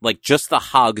in like just the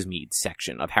Hogsmeade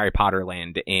section of Harry Potter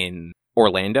Land in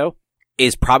Orlando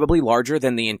is probably larger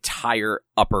than the entire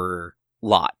upper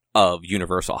lot of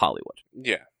Universal Hollywood.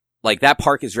 Yeah. Like that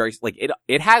park is very like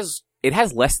it has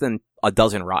less than a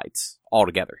dozen rides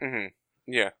altogether. Mm-hmm.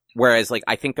 Yeah. Whereas like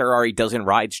I think there are a dozen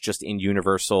rides just in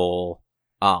Universal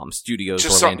Studios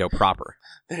just Orlando proper.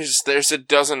 There's a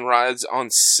dozen rides on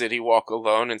City Walk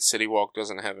alone, and City Walk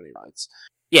doesn't have any rides.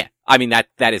 Yeah, I mean that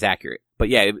is accurate. But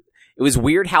yeah, it was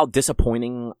weird how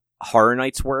disappointing Horror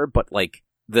Nights were, but like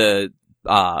the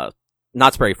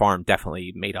Knott's Berry Farm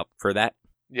definitely made up for that.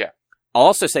 Yeah. I'll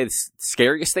also say the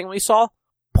scariest thing we saw,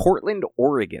 Portland,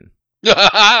 Oregon.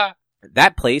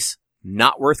 That place,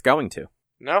 not worth going to.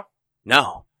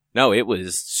 No, it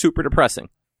was super depressing.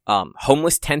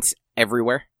 Homeless tents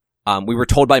everywhere. We were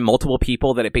told by multiple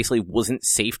people that it basically wasn't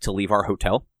safe to leave our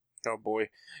hotel. Oh boy.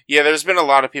 Yeah, there's been a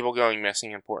lot of people going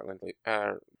missing in Portland.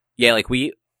 Yeah, like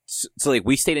we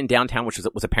stayed in downtown, which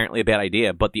was apparently a bad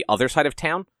idea, but the other side of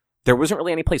town, there wasn't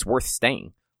really any place worth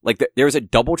staying. Like there was a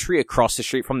DoubleTree across the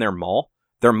street from their mall.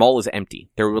 Their mall is empty.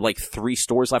 There were like 3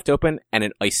 stores left open and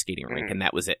an ice skating rink, and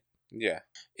that was it. Yeah.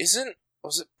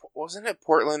 Wasn't it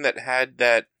Portland that had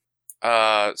that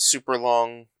super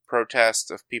long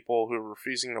protest of people who were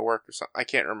refusing to work or something? I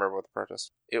can't remember what the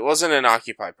protest. It wasn't an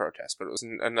Occupy protest, but it was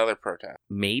another protest.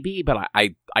 Maybe, but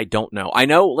I don't know. I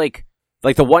know like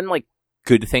the one like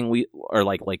good thing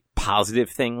like positive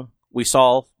thing we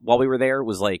saw while we were there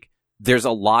was like there's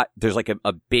like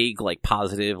a big like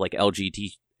positive like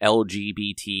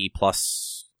LGBT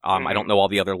plus I don't know all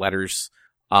the other letters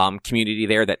community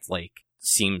there that like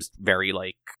seems very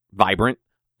like vibrant.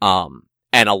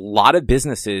 And a lot of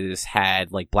businesses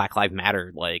had like Black Lives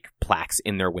Matter like plaques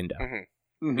in their window.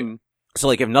 Mm-hmm. Mm-hmm. So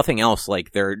like if nothing else,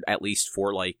 like they're at least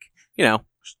for like, you know,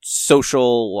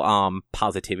 social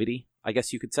positivity, I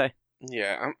guess you could say.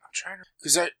 Yeah, I'm trying to,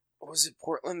 because was it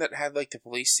Portland that had like the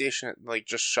police station that, like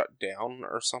just shut down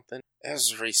or something? It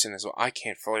was recent as well. I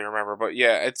can't fully remember, but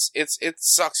yeah, it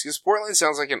sucks because Portland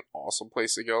sounds like an awesome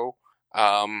place to go.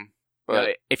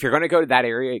 But if you're going to go to that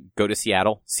area, go to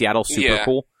Seattle. Seattle's super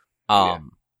cool.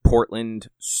 Portland,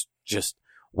 just,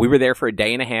 we were there for a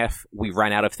day and a half. We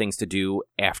ran out of things to do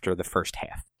after the first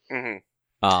half.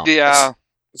 Mm-hmm. Yeah.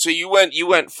 So you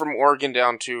went from Oregon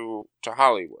down to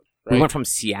Hollywood, right? We went from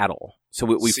Seattle. So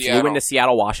we flew into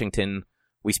Seattle, Washington.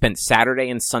 We spent Saturday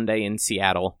and Sunday in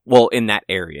Seattle. Well, in that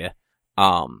area.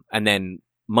 And then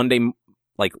Monday,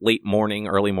 like late morning,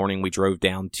 early morning, we drove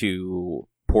down to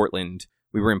Portland.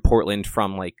 We were in Portland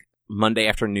from like Monday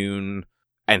afternoon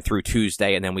and through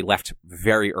Tuesday, and then we left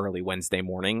very early Wednesday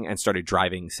morning and started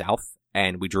driving south.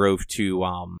 And we drove to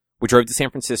San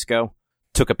Francisco,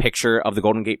 took a picture of the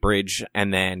Golden Gate Bridge,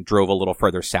 and then drove a little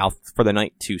further south for the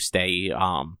night to stay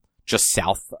just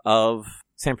south of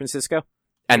San Francisco.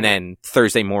 And then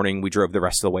Thursday morning, we drove the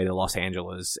rest of the way to Los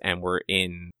Angeles, and we're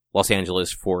in Los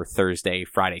Angeles for Thursday,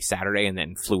 Friday, Saturday, and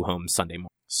then flew home Sunday morning.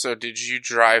 So did you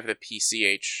drive the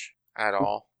PCH at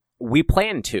all? We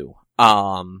planned to.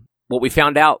 What we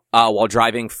found out while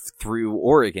driving through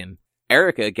Oregon,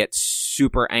 Erica gets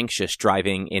super anxious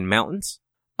driving in mountains.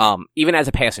 Even as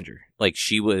a passenger, like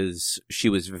she was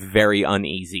very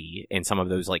uneasy in some of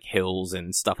those like hills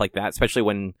and stuff like that, especially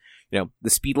when, you know, the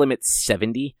speed limit's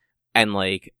 70 and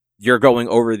like you're going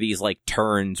over these like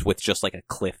turns with just like a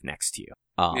cliff next to you.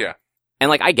 Yeah. And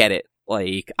like, I get it.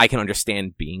 like, I can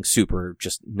understand being super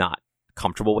just not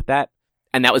comfortable with that.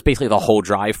 And that was basically the whole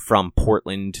drive from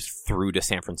Portland through to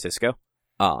San Francisco.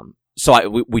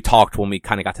 So we talked when we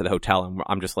kind of got to the hotel, and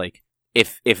I'm just like,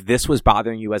 if this was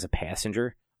bothering you as a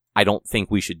passenger, I don't think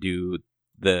we should do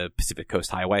the Pacific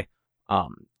Coast Highway.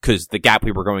 Cause the gap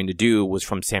we were going to do was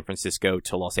from San Francisco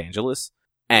to Los Angeles.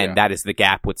 And that is the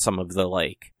gap with some of the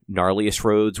like gnarliest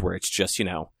roads where it's just, you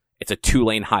know, it's a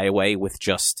 2-lane highway with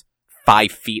just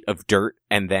 5 feet of dirt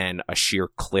and then a sheer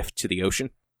cliff to the ocean.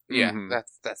 Yeah,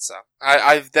 that's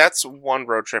that's one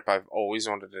road trip I've always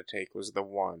wanted to take, was the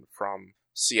one from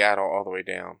Seattle all the way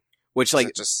down. Which,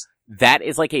 like, that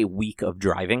is like a week of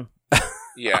driving.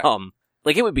 Yeah.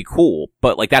 Like, it would be cool,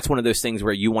 but like, that's one of those things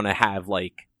where you want to have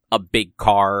like a big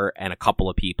car and a couple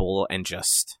of people and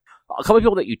just a couple of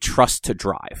people that you trust to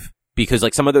drive. Because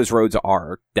like, some of those roads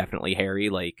are definitely hairy.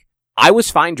 Like, I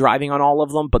was fine driving on all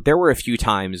of them, but there were a few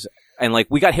times, and like,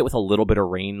 we got hit with a little bit of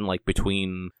rain, like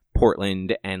between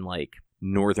Portland and like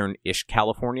northern-ish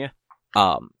California,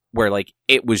 where like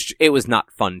it was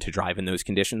not fun to drive in those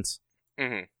conditions.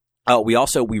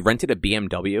 Mm-hmm. We rented a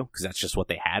BMW because that's just what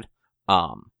they had.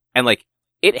 And like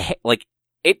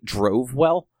it drove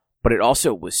well, but it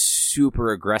also was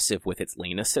super aggressive with its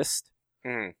lane assist.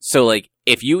 Mm. So like,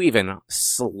 if you even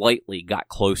slightly got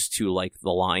close to like the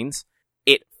lines,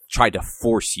 it tried to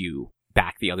force you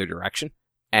back the other direction.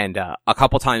 And a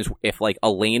couple times, if like a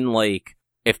lane, like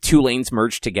if 2 lanes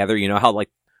merge together, you know how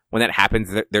like when that happens,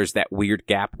 there's that weird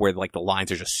gap where like the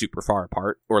lines are just super far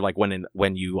apart, or like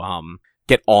when you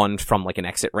get on from like an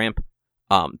exit ramp,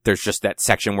 there's just that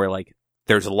section where like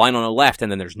there's a line on the left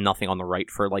and then there's nothing on the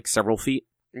right for like several feet.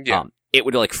 Yeah. It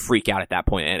would like freak out at that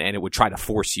point, and it would try to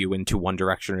force you into one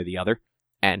direction or the other.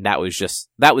 And that was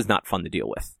not fun to deal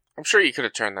with. I'm sure you could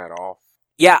have turned that off.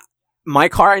 Yeah. My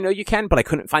car, I know you can, but I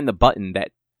couldn't find the button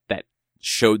that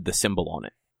showed the symbol on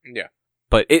it. Yeah.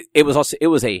 But it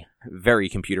was a very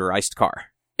computerized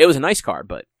car. It was a nice car,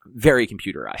 but very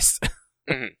computerized.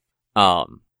 Mm-hmm.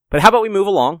 But how about we move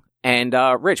along? And,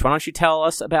 Rich, why don't you tell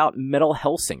us about Metal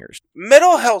Hellsingers?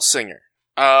 Metal Hellsinger.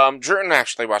 Jordan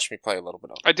actually watched me play a little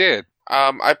bit of it. I did.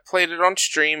 I played it on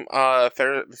stream,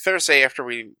 Thursday after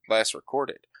we last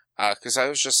recorded. Cause I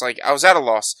was just like, I was at a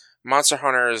loss. Monster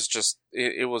Hunter is just,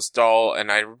 it was dull,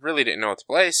 and I really didn't know what to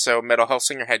play, so Metal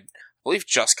Hellsinger had, I believe,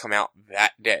 just come out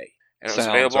that day. And it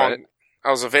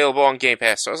was available on Game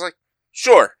Pass, so I was like,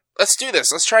 sure, let's do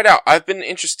this, let's try it out. I've been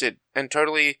interested, and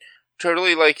totally,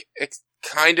 like,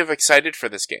 kind of excited for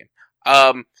this game.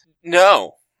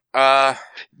 No. Yeah,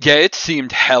 it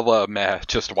seemed hella meh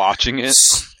just watching it.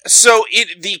 So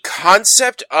the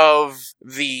concept of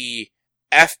the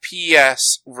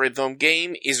FPS rhythm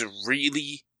game is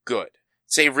really good.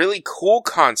 It's a really cool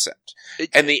concept.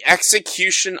 And the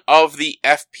execution of the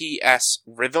FPS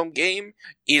rhythm game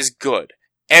is good.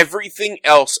 Everything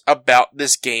else about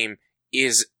this game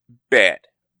is bad.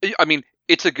 I mean,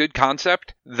 it's a good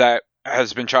concept that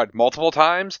has been tried multiple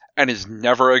times and is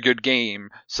never a good game,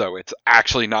 so it's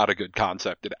actually not a good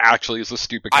concept. It actually is a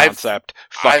stupid concept.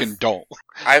 Don't.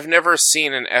 I've never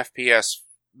seen an FPS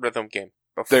rhythm game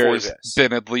before There's this.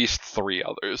 Been at least 3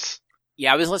 others.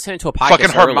 Yeah, I was listening to a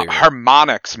podcast earlier.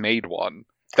 Harmonix made one.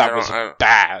 That was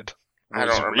bad. It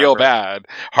was real bad.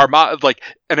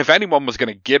 And if anyone was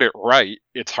going to get it right,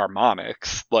 it's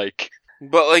Harmonix.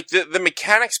 But like the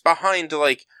mechanics behind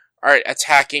like, alright,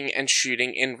 attacking and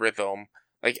shooting in rhythm.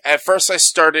 Like, at first I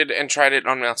started and tried it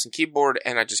on mouse and keyboard,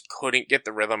 and I just couldn't get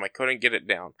the rhythm. I couldn't get it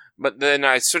down. But then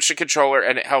I switched the controller,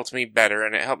 and it helped me better,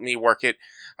 and it helped me work it.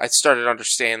 I started to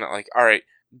understand that, like, alright,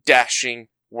 dashing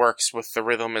works with the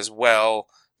rhythm as well.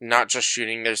 Not just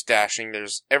shooting, there's dashing.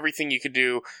 There's everything you could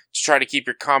do to try to keep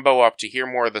your combo up, to hear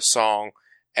more of the song.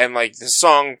 And, like, the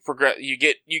song you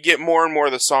get more and more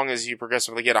of the song as you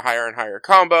progressively get a higher and higher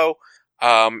combo.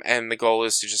 And the goal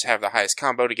is to just have the highest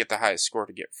combo to get the highest score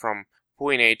to get from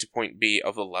point A to point B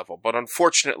of the level. But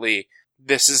unfortunately,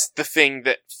 this is the thing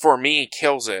that, for me,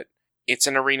 kills it. It's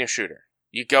an arena shooter.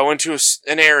 You go into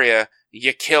an area,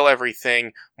 you kill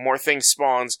everything, more things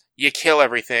spawns, you kill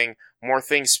everything, more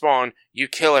things spawn, you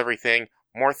kill everything,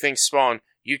 more things spawn,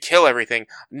 you kill everything.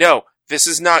 No, this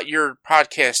is not your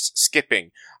podcast skipping.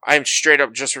 I'm straight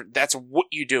up that's what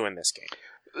you do in this game.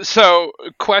 So,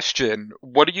 question,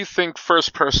 what do you think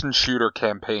first-person shooter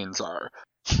campaigns are?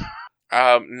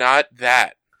 Not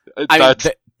that.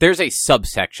 There's a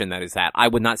subsection that is that. I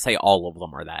would not say all of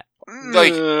them are that.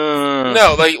 Like,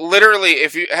 no, like, literally,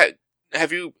 if you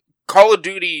have you Call of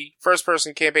Duty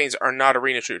first-person campaigns are not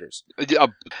arena shooters.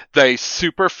 They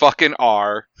super fucking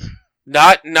are.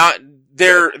 They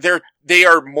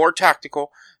are more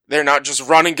tactical. They're not just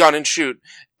run and gun and shoot.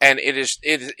 And it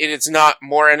is not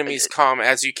more enemies come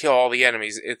as you kill all the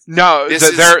enemies.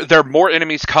 There are more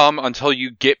enemies come until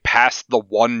you get past the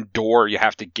one door you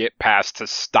have to get past to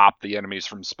stop the enemies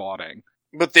from spawning.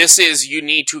 But this is, you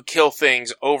need to kill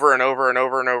things over and over and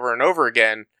over and over and over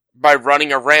again by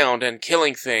running around and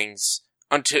killing things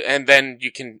and then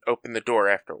you can open the door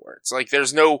afterwards. Like,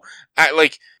 there's no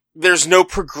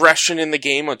progression in the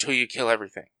game until you kill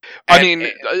everything.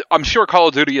 I'm sure Call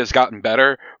of Duty has gotten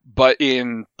better, but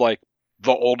in, like,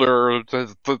 the older,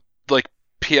 like,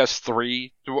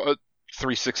 PS3,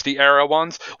 360 era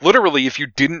ones, literally, if you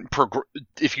didn't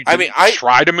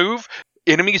try to move,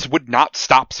 enemies would not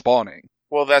stop spawning.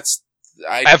 Well, that's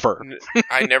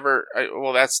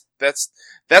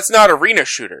not arena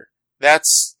shooter.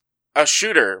 That's a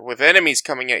shooter with enemies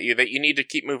coming at you that you need to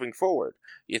keep moving forward.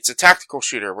 It's a tactical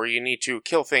shooter where you need to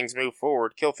kill things, move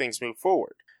forward, kill things, move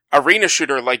forward. Arena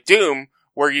shooter like Doom,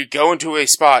 where you go into a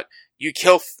spot, you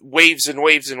kill waves and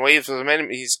waves and waves of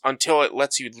enemies until it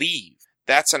lets you leave.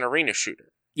 That's an arena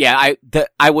shooter. Yeah,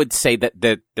 I would say that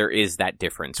there is that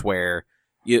difference where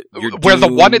where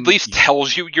the one at least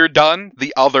tells you you're done,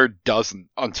 the other doesn't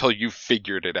until you've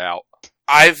figured it out.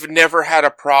 I've never had a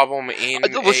problem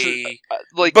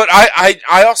but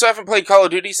I also haven't played Call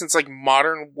of Duty since, like,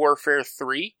 Modern Warfare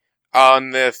 3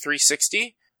 on the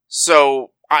 360,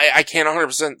 so I can't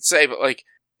 100% say, but, like,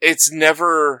 it's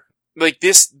never, like,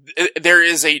 this, there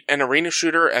is an arena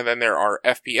shooter, and then there are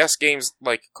FPS games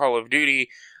like Call of Duty.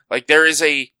 Like, there is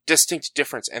a distinct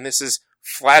difference, and this is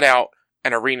flat out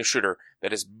an arena shooter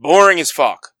that is boring as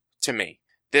fuck to me.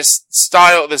 This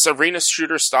arena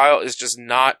shooter style is just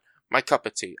not my cup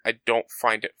of tea. I don't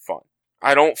find it fun.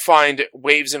 I don't find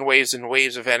waves and waves and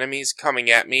waves of enemies coming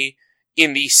at me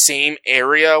in the same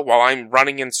area while I'm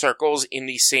running in circles in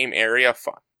the same area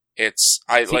fun. It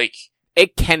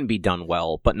can be done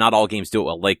well, but not all games do it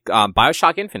well. Like,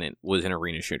 BioShock Infinite was an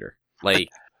arena shooter. Like,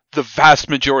 the vast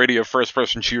majority of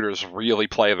first-person shooters really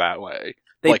play that way.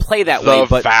 They play that way,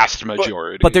 but vast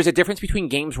majority. But there's a difference between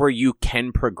games where you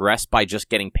can progress by just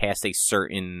getting past a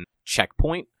certain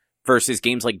checkpoint versus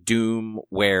games like Doom,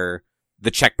 where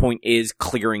the checkpoint is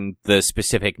clearing the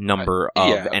specific number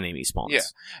of enemy spawns. Yeah,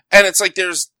 and it's like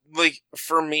there's, like,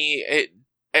 for me,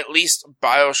 at least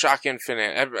BioShock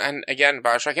Infinite, and again,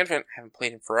 BioShock Infinite, I haven't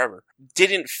played in forever,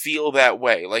 didn't feel that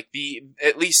way. Like,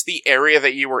 at least the area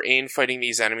that you were in fighting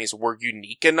these enemies were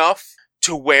unique enough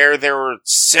to where there were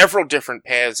several different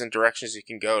paths and directions you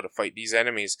can go to fight these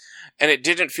enemies. And it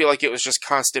didn't feel like it was just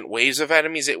constant waves of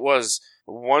enemies. It was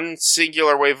one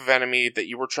singular wave of enemy that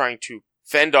you were trying to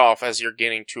fend off as you're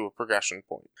getting to a progression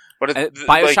point. But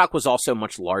BioShock was also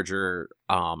much larger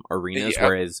arenas,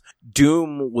 whereas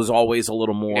Doom was always a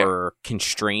little more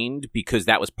constrained because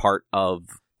that was part of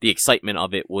the excitement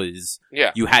of it was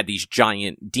you had these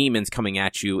giant demons coming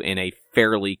at you in a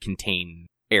fairly contained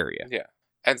area. Yeah.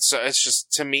 And so it's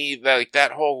just, to me,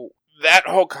 that whole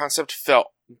concept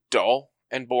felt dull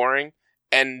and boring,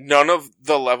 and none of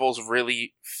the levels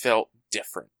really felt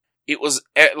different. It was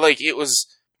the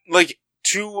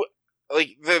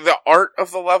art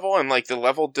of the level and, like, the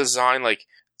level design, like,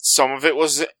 some of it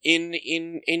was in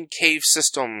cave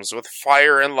systems with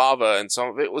fire and lava, and some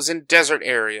of it was in desert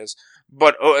areas,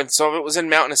 and some of it was in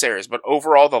mountainous areas, but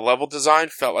overall the level design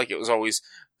felt like it was always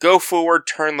go forward,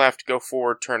 turn left, go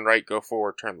forward, turn right, go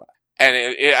forward, turn left. And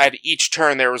at each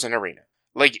turn there was an arena.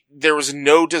 Like, there was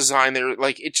no design there.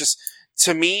 Like, it just,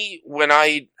 to me, when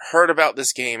I heard about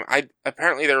this game,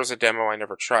 apparently there was a demo I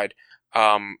never tried.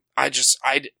 I was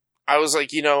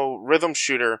like, rhythm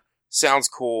shooter sounds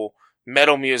cool.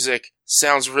 Metal music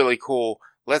sounds really cool.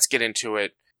 Let's get into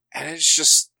it. And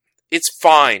it's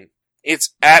fine.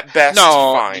 It's at best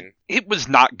fine. It was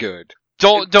not good.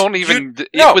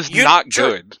 It was not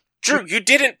good. Drew, you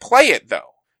didn't play it,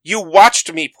 though. You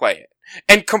watched me play it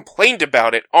and complained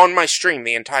about it on my stream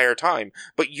the entire time,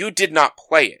 but you did not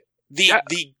play it. The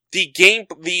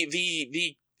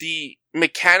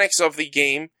mechanics of the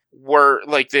game were,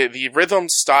 like, the rhythm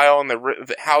style and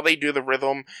how they do the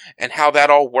rhythm and how that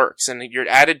all works, and your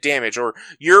added damage, or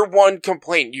your one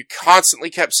complaint you constantly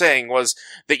kept saying was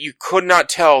that you could not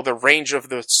tell the range of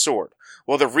the sword.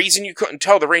 Well, the reason you couldn't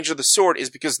tell the range of the sword is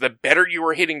because the better you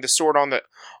were hitting the sword on the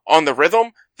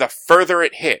rhythm, the further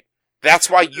it hit. That's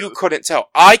why you couldn't tell.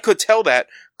 I could tell that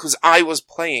because I was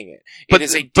playing it. It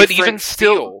is a different but even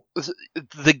still,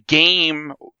 the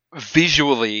game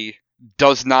visually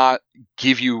does not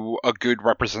give you a good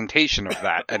representation of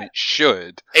that, and it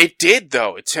should. It did,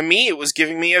 though. To me, it was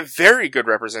giving me a very good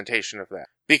representation of that.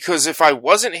 Because if I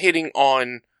wasn't hitting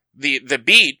on the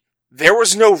beat, there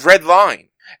was no red line.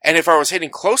 And if I was hitting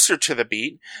closer to the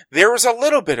beat, there was a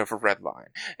little bit of a red line.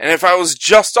 And if I was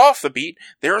just off the beat,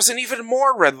 there was an even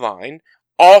more red line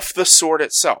off the sword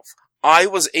itself. I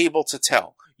was able to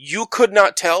tell. You could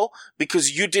not tell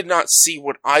because you did not see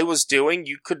what I was doing.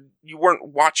 You weren't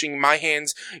watching my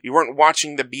hands. You weren't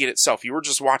watching the beat itself. You were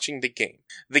just watching the game.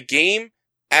 The game,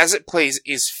 as it plays,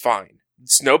 is fine.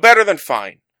 It's no better than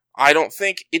fine. I don't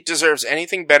think it deserves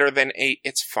anything better than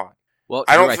it's fine. Well,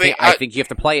 I think you have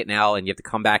to play it now, and you have to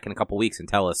come back in a couple weeks and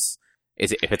tell us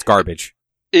if it's garbage.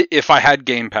 If I had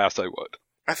Game Pass, I would.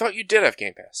 I thought you did have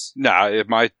Game Pass. Nah,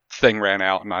 my thing ran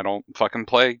out, and I don't fucking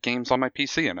play games on my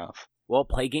PC enough. Well,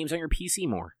 play games on your PC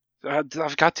more.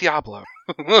 I've got Diablo.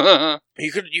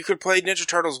 You could play Ninja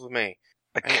Turtles with me.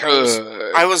 I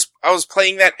could. I was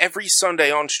playing that every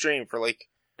Sunday on stream for like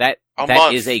that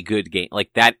month. Is a good game.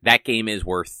 Like that game is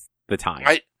worth the time.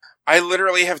 I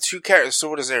literally have 2 characters.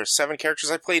 So what is there? 7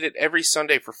 characters. I played it every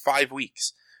Sunday for 5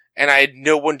 weeks, and I had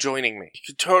no one joining me. You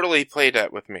could totally play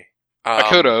that with me. I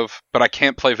could have, but I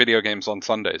can't play video games on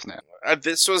Sundays now.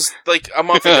 This was like a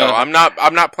month ago. I'm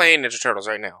not playing Ninja Turtles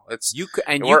right now. You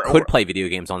could play video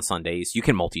games on Sundays. You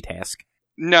can multitask.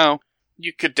 No.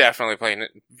 You could definitely play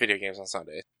video games on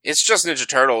Sundays. It's just Ninja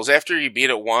Turtles. After you beat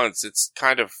it once, it's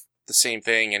kind of the same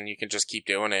thing, and you can just keep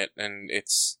doing it, and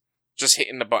it's just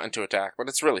hitting the button to attack, but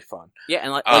it's really fun. Yeah,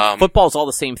 and like football's all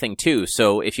the same thing too.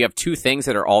 So if you have 2 things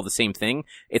that are all the same thing,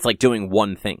 it's like doing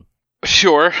one thing.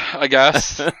 Sure, I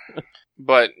guess.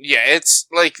 But yeah, it's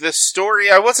like the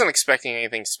story. I wasn't expecting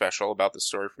anything special about the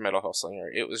story for Metal Hellslinger.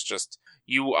 It was just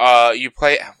you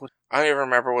play. I don't even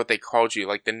remember what they called you,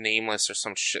 like the Nameless or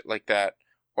some shit like that,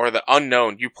 or the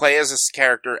Unknown. You play as this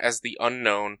character as the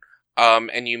Unknown,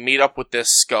 and you meet up with this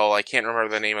skull. I can't remember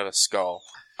the name of the skull.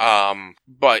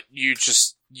 But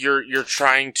you're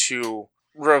trying to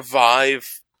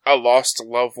revive a lost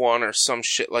loved one or some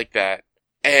shit like that.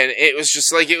 And it was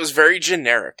just like, it was very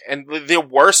generic. And the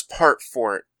worst part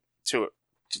for it,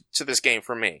 to this game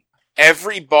for me,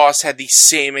 every boss had the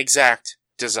same exact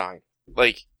design.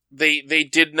 Like, they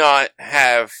did not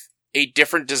have a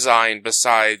different design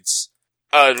besides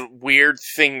a weird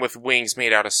thing with wings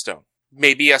made out of stone.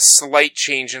 Maybe a slight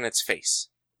change in its face.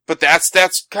 But that's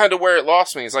kind of where it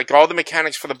lost me. It's like all the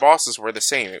mechanics for the bosses were the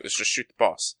same. It was just shoot the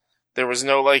boss. There was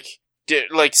no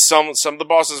some of the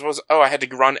bosses was, I had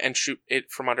to run and shoot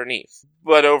it from underneath.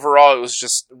 But overall, it was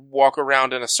just walk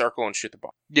around in a circle and shoot the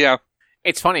boss. Yeah.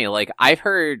 It's funny, like, I've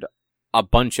heard a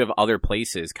bunch of other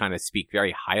places kind of speak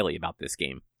very highly about this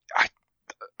game.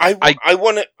 I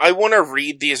want to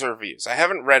read these reviews. I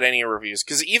haven't read any reviews,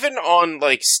 because even on,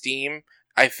 like, Steam,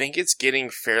 I think it's getting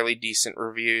fairly decent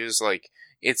reviews. Like,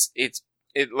 it's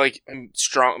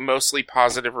strong, mostly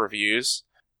positive reviews.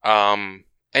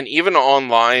 And even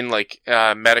online, like,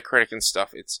 Metacritic and stuff,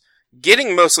 it's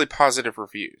getting mostly positive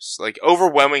reviews. Like,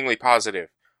 overwhelmingly positive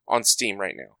on Steam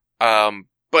right now.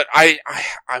 But I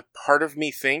part of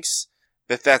me thinks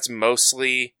that that's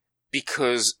mostly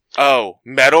because,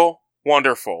 metal,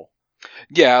 wonderful.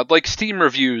 Yeah, like, Steam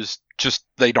reviews, just,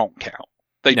 they don't count.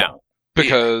 They don't.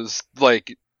 Because,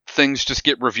 like, things just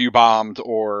get review bombed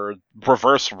or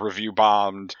reverse review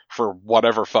bombed for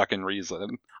whatever fucking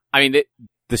reason. I mean,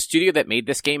 the studio that made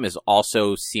this game is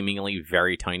also seemingly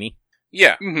very tiny.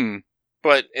 Yeah. Mm-hmm.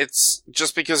 But it's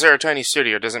just because they're a tiny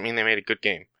studio doesn't mean they made a good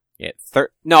game. Yeah.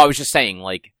 No, I was just saying,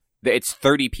 like, it's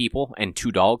 30 people and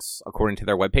 2 dogs, according to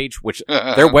their webpage, which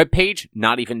their webpage,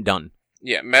 not even done.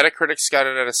 Yeah, Metacritic's got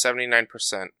it at a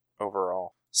 79%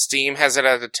 overall. Steam has it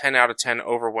at a 10 out of 10,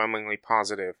 overwhelmingly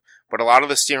positive. But a lot of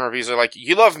the Steam reviews are like,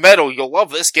 you love metal, you'll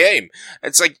love this game.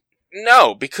 It's like,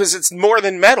 no, because it's more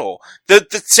than metal. The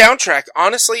soundtrack,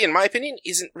 honestly, in my opinion,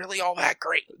 isn't really all that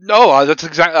great. No, that's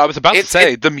exactly, I was about to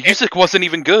say, the music wasn't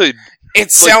even good.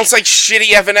 It sounds like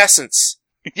shitty Evanescence.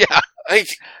 Yeah. Like,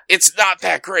 it's not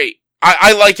that great.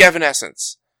 I like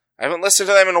Evanescence. I haven't listened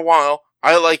to them in a while.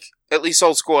 I like at least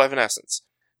old school Evanescence.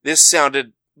 This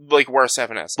sounded like worse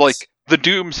Evanescence. Like, the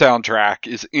Doom soundtrack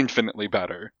is infinitely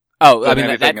better. Oh, I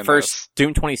mean, that first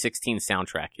Doom 2016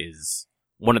 soundtrack is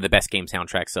one of the best game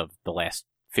soundtracks of the last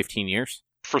 15 years.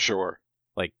 For sure.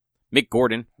 Like, Mick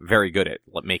Gordon, very good at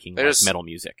making metal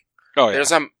music. Oh, yeah.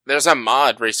 There's a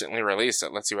mod recently released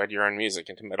that lets you add your own music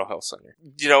into Metal Hellslinger.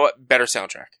 You know what? Better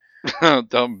soundtrack.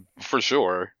 For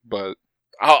sure, but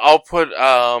I'll put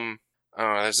I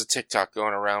don't know, there's a TikTok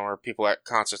going around where people at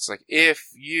concerts like, if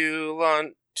you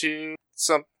want to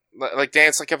like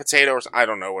dance like a potato, or I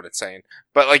don't know what it's saying,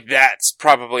 but like that's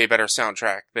probably a better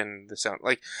soundtrack than the sound.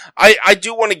 Like I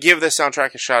do want to give this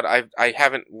soundtrack a shot. I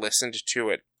haven't listened to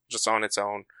it just on its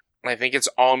own. I think it's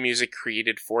all music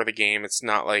created for the game. It's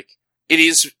not like, it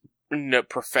is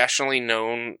professionally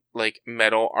known like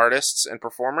metal artists and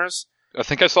performers. I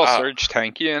think I saw Serge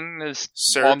Tankian is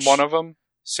on Serge- one of them.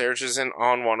 Serge is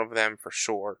on one of them for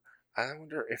sure. I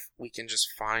wonder if we can just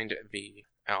find the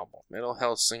album. Metal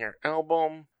Hellsinger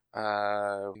album.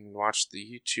 Watch the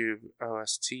YouTube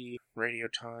OST, Radio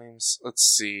Times. Let's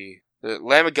see. The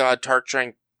Lamb of God, Dark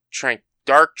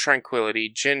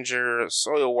Tranquility, Ginger,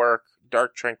 Soilwork,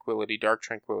 Dark Tranquility,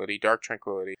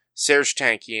 Serge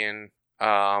Tankian.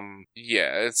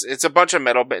 Yeah, it's a bunch of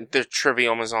metal, but the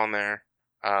Trivium is on there.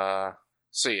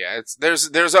 So yeah,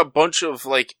 there's a bunch of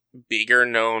like bigger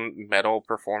known metal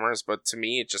performers, but to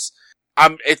me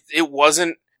it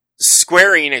wasn't.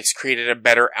 Square Enix created a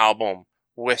better album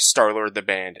with Star-Lord the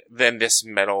Band than this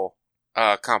metal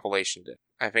compilation did.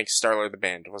 I think Star-Lord the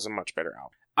Band was a much better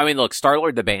album. I mean, look,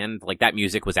 Star-Lord the Band, like, that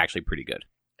music was actually pretty good.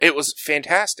 It was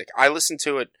fantastic. I listened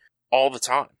to it all the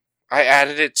time. I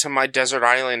added it to my desert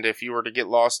island. If you were to get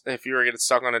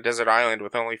stuck on a desert island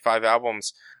with only 5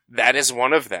 albums, that is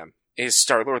one of them, is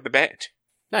Star-Lord the Band.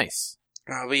 Nice.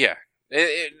 But yeah,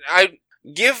 I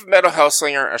give Metal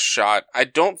Hellsinger a shot. I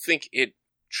don't think it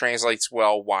translates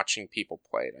well watching people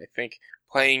play it. I think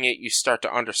playing it, you start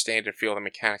to understand and feel the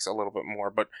mechanics a little bit more,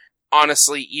 but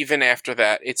honestly, even after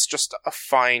that, it's just a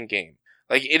fine game.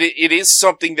 Like, it is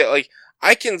something that, like,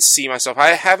 I can see myself, I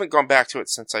haven't gone back to it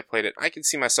since I played it, I can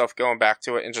see myself going back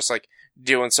to it and just, like,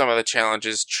 doing some of the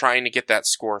challenges, trying to get that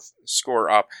score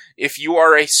up. If you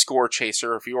are a score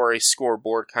chaser, if you are a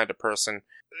scoreboard kind of person,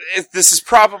 this is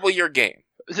probably your game.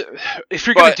 If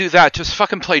you're gonna do that, just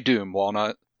fucking play Doom,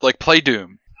 Walnut. Like, play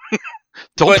Doom.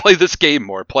 Don't play this game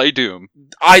more. Play Doom.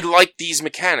 I like these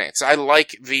mechanics. I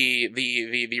like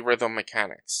the rhythm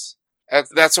mechanics.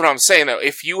 That's what I'm saying, though.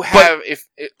 If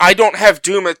I don't have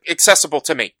Doom accessible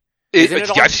to me.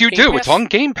 Yes, you do. It's on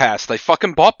Game Pass. They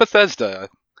fucking bought Bethesda.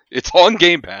 It's on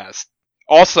Game Pass.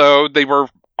 Also,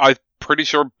 I'm pretty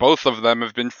sure both of them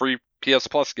have been free PS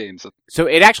Plus games. So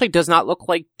it actually does not look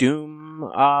like Doom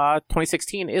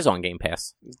 2016 is on Game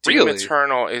Pass. Doom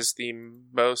Eternal is the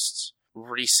most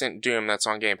recent Doom that's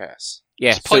on Game Pass.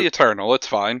 Yeah, just play Eternal, it's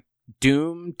fine.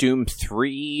 Doom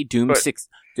 3, Doom 6.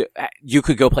 You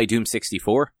could go play Doom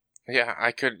 64. Yeah,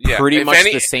 I could. Yeah, pretty much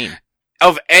the same.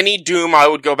 Of any Doom I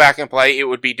would go back and play, it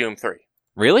would be Doom 3.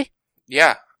 Really?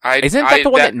 Yeah. Isn't that the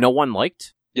one that no one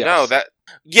liked? Yes. No,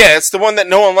 it's the one that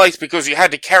no one liked because you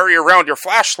had to carry around your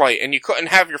flashlight and you couldn't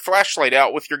have your flashlight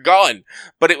out with your gun.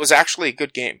 But it was actually a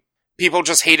good game. People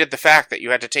just hated the fact that you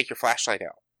had to take your flashlight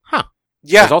out. Huh.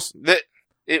 Yeah.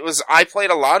 I played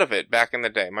a lot of it back in the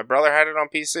day. My brother had it on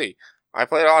PC. I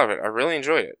played a lot of it. I really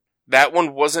enjoyed it. That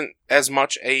one wasn't as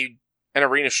much an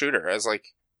arena shooter as like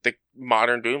the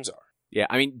modern Dooms are. Yeah,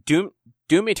 I mean, Doom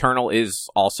Eternal is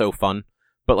also fun,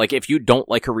 but like if you don't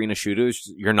like arena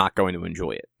shooters, you're not going to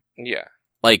enjoy it. Yeah.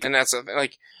 Like, and that's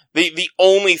like the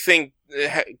only thing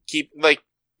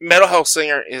Metal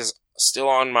Hellsinger is still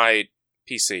on my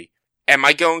PC. Am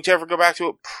I going to ever go back to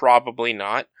it? Probably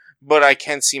not. But I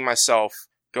can see myself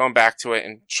going back to it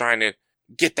and trying to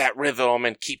get that rhythm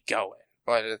and keep going.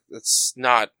 But it's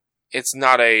not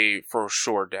a for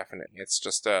sure definite. It's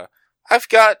just I've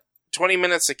got 20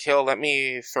 minutes to kill. Let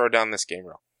me throw down this game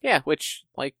real. Yeah, which,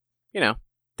 like, you know,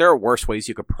 there are worse ways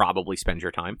you could probably spend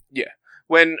your time. Yeah.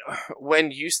 When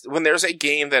there's a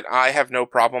game that I have no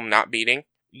problem not beating,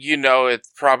 you know it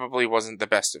probably wasn't the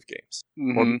best of games.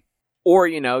 Mm-hmm. Or,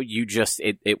 you know,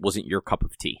 it wasn't your cup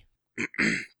of tea.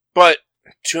 But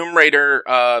Tomb Raider,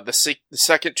 the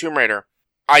second Tomb Raider,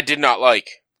 I did not like.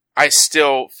 I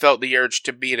still felt the urge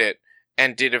to beat it,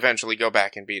 and did eventually go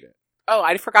back and beat it. Oh,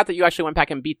 I forgot that you actually went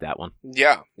back and beat that one.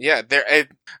 Yeah.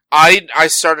 I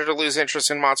started to lose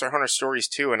interest in Monster Hunter Stories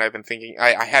 2, and I've been thinking,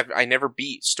 I never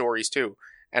beat Stories 2,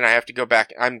 and I have to go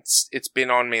back. It's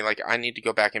been on me, like, I need to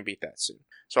go back and beat that soon.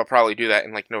 So I'll probably do that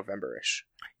in, like, November-ish.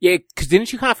 Yeah, because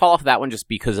didn't you kind of fall off of that one just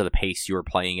because of the pace you were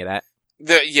playing it at?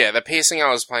 The pacing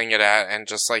I was playing it at, and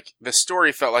just, like, the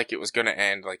story felt like it was gonna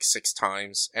end, like, 6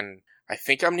 times, and I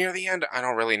think I'm near the end. I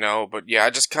don't really know, but yeah, I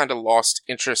just kind of lost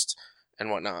interest and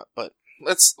whatnot. But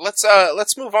let's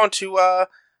move on to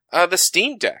the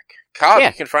Steam Deck. Cobb,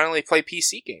 you can finally play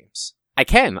PC games. I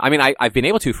can. I mean, I've been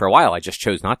able to for a while. I just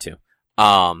chose not to.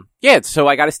 So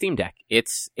I got a Steam Deck.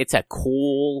 It's a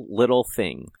cool little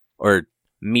thing, or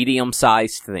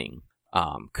medium-sized thing,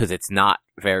 because it's not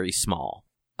very small.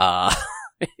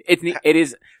 It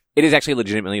is actually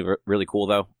legitimately really cool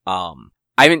though.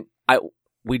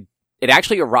 It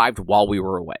actually arrived while we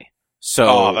were away.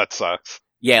 So that sucks.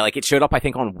 Yeah, like it showed up I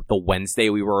think on the Wednesday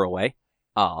we were away.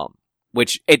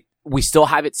 We still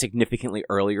have it significantly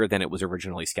earlier than it was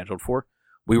originally scheduled for.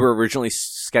 We were originally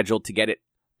scheduled to get it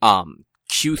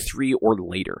Q3 or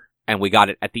later. and we got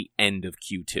it at the end of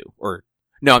Q2. Or,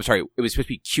 no, I'm sorry, it was supposed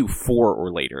to be Q4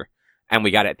 or later, and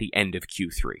we got it at the end of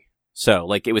Q3. So,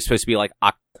 like, it was supposed to be, like,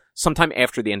 sometime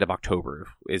after the end of October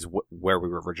is where we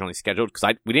were originally scheduled,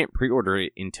 because we didn't pre-order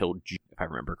it until June, if I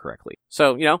remember correctly.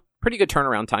 So, pretty good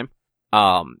turnaround time.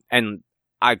 And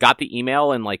I got the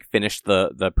email and, like, finished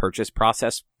the purchase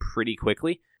process pretty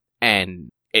quickly,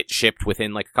 and it shipped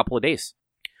within, like, a couple of days.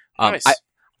 Nice.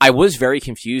 I was very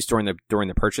confused during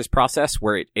the purchase process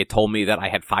where it told me that I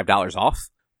had $5 off.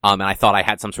 And I thought I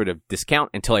had some sort of discount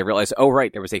until I realized, oh,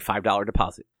 right, there was a $5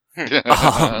 deposit.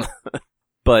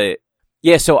 But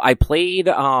yeah, so I played,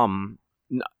 I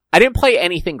didn't play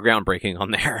anything groundbreaking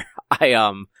on there.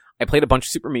 I played a bunch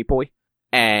of Super Meat Boy,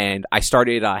 and I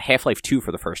started, Half-Life 2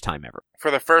 for the first time ever.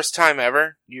 For the first time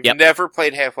ever? You've Yep. never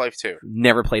played Half-Life 2?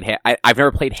 Never played, I've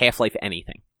never played Half-Life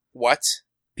anything. What?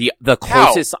 The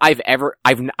closest I've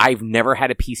never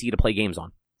had a PC to play games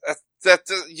on.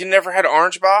 You never had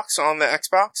Orange Box on the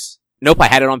Xbox? Nope, I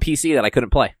had it on PC that I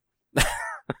couldn't play.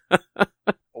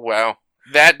 Wow.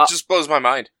 That just blows my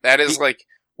mind. That is like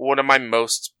one of my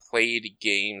most played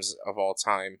games of all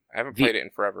time. I haven't played it in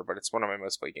forever, but it's one of my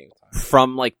most played games of all time.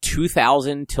 From like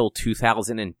 2000 till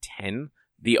 2010,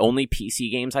 the only PC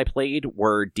games I played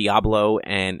were Diablo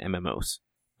and MMOs.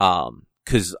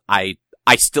 Cause I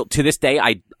still, to this day,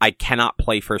 I cannot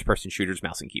play first-person shooters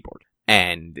mouse and keyboard.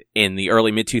 And in the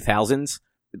early mid-2000s,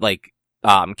 like,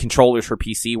 controllers for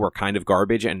PC were kind of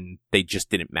garbage and they just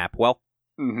didn't map well.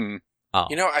 Mm-hmm.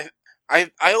 I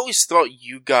always thought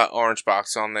you got Orange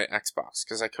Box on the Xbox,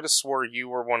 because I could have swore you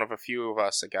were one of a few of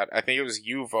us that got, I think it was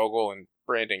you, Vogel, and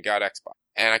Brandon got Xbox.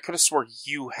 And I could have swore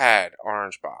you had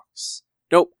Orange Box.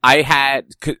 Nope, I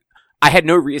had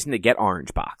no reason to get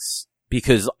Orange Box,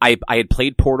 because I had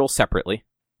played Portal separately.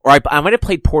 Or I might have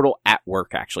played Portal at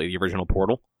work, actually, the original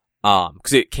Portal.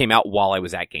 Because it came out while I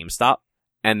was at GameStop.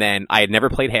 And then I had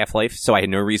never played Half-Life, so I had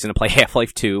no reason to play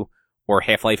Half-Life 2 or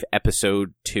Half-Life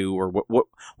Episode 2 or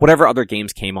whatever other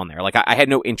games came on there. Like, I had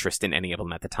no interest in any of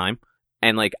them at the time.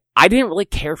 And, like, I didn't really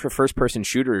care for first-person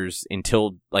shooters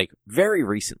until, like, very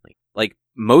recently. Like,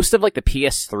 most of, like, the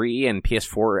PS3 and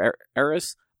PS4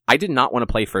 eras, I did not want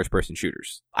to play first-person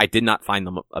shooters. I did not find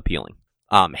them appealing.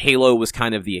 Halo was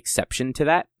kind of the exception to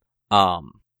that.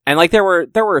 And like there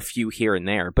were a few here and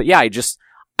there, but yeah,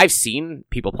 I've seen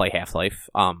people play Half-Life.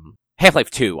 Half-Life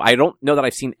 2. I don't know that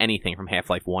I've seen anything from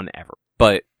Half-Life 1 ever,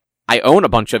 but I own a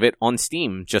bunch of it on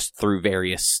Steam just through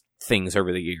various things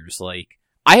over the years. Like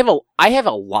I have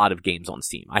a lot of games on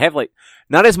Steam. I have like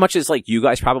not as much as like you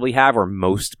guys probably have or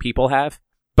most people have,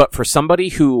 but for somebody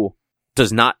who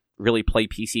does not really play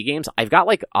PC games, I've got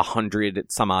like 100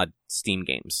 some odd Steam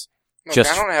games. Look,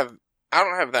 I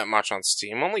don't have that much on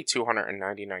Steam. Only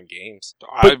 299 games.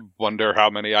 I wonder how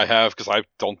many I have, because I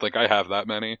don't think I have that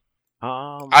many.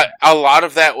 A lot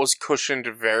of that was cushioned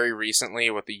very recently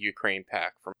with the Ukraine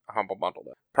pack from Humble Bundle.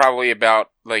 Probably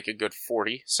about like a good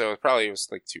 40, so it probably was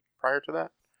like 2 prior to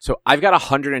that. So I've got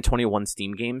 121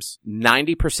 Steam games.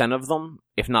 90% of them,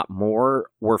 if not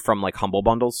more, were from like Humble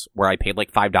Bundles, where I paid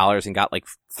like $5 and got like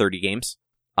 30 games.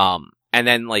 And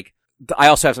then like, I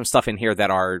also have some stuff in here that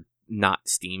are not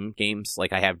Steam games.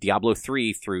 Like I have Diablo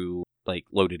 3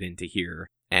 loaded into here,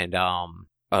 and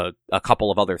a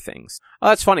couple of other things. Oh,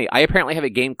 that's funny. I apparently have a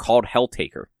game called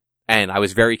Helltaker, and I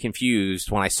was very confused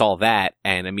when I saw that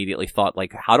and immediately thought,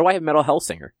 like, how do I have Metal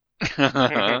Hellsinger?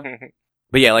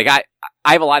 But yeah, like I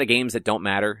have a lot of games that don't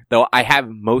matter, though I have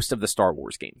most of the Star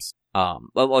Wars games.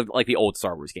 Like the old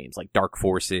Star Wars games, like Dark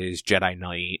Forces, Jedi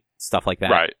Knight, stuff like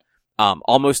that. Right.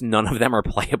 Almost none of them are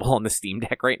playable on the Steam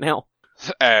Deck right now.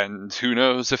 And who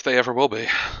knows if they ever will be.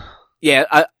 Yeah,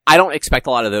 I don't expect a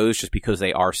lot of those just because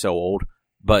they are so old.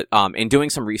 But in doing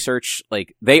some research,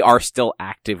 like they are still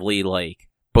actively like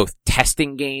both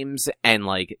testing games and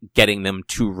like getting them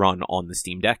to run on the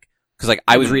Steam Deck. Because like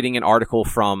I was reading an article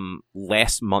from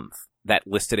last month that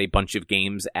listed a bunch of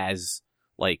games as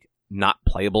like not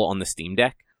playable on the Steam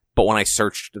Deck, but when I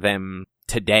searched them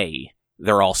today,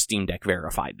 they're all Steam Deck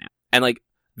verified now. And like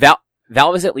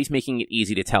Valve is at least making it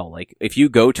easy to tell. Like, if you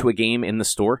go to a game in the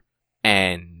store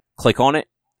and click on it,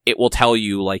 it will tell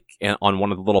you, like, on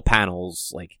one of the little panels,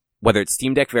 like, whether it's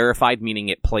Steam Deck verified, meaning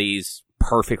it plays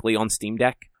perfectly on Steam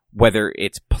Deck, whether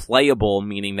it's playable,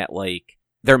 meaning that, like,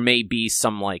 there may be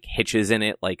some, like, hitches in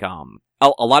it, like, a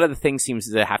lot of the things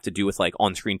seems to have to do with, like,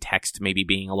 on-screen text maybe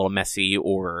being a little messy,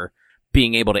 or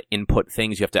being able to input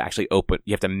things. You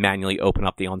have to manually open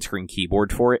up the on-screen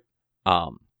keyboard for it.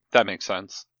 That makes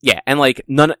sense. Yeah, and like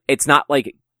it's not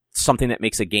like something that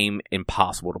makes a game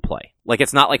impossible to play. Like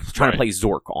it's not like trying to play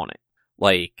Zork on it,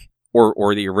 like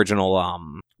or the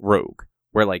original Rogue,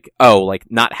 where like, oh, like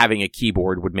not having a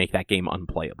keyboard would make that game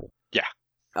unplayable. Yeah.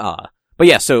 But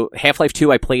yeah, so Half-Life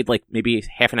 2, I played like maybe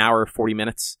half an hour, 40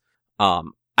 minutes.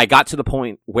 I got to the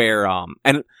point where,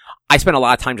 and I spent a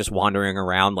lot of time just wandering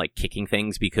around, like kicking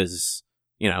things because,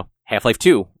 you know, Half-Life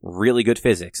 2, really good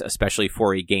physics, especially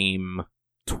for a game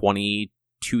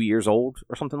 22 years old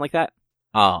or something like that.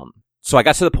 So I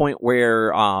got to the point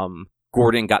where,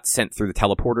 Gordon got sent through the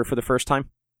teleporter for the first time.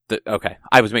 Okay.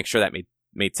 I was making sure that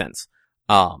made sense.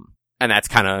 And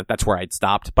that's where I'd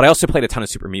stopped. But I also played a ton of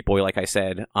Super Meat Boy, like I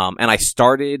said. And I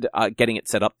started, getting it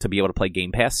set up to be able to play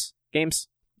Game Pass games,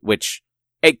 which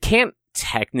it can't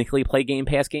technically play Game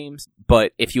Pass games,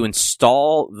 but if you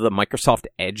install the Microsoft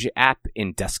Edge app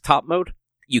in desktop mode,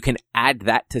 you can add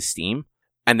that to Steam,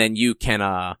 and then you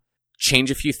can,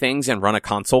 change a few things and run a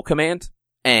console command,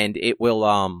 and it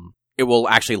will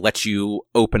actually let you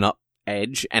open up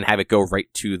Edge and have it go right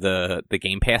to the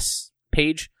Game Pass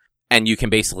page, and you can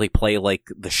basically play like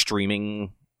the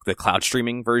cloud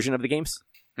streaming version of the games.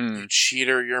 You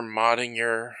cheater, you're modding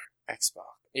your Xbox.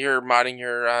 You're modding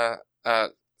your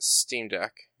Steam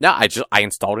Deck. No, I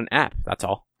installed an app, that's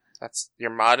all. You're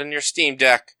modding your Steam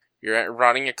Deck. You're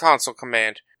running a console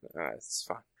command. It's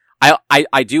fine.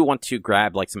 I do want to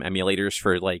grab like some emulators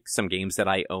for like some games that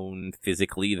I own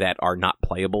physically that are not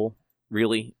playable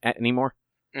really anymore.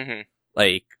 Mm-hmm.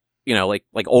 Like, you know, like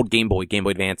old Game Boy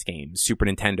Advance games, Super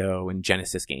Nintendo and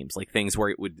Genesis games, like things where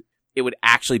it would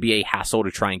actually be a hassle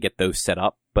to try and get those set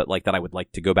up, but like that I would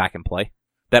like to go back and play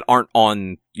that aren't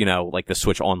on, you know, like the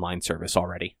Switch Online service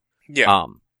already. Yeah.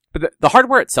 But the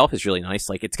hardware itself is really nice.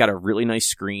 Like it's got a really nice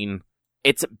screen.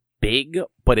 It's big,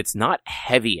 but it's not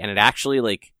heavy, and it actually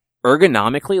like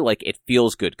ergonomically, like it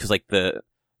feels good because like the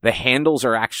handles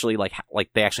are actually like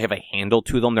they actually have a handle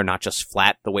to them. They're not just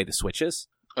flat the way the Switch is.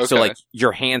 Okay. So like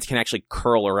your hands can actually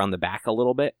curl around the back a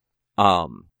little bit.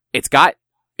 It's got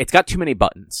too many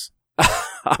buttons.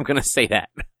 I'm gonna say that.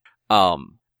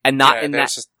 And not in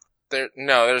that.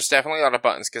 There's definitely a lot of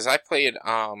buttons because I played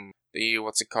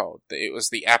what's it called? It was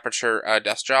the Aperture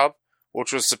Desk Job,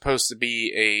 which was supposed to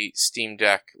be a Steam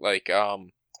Deck like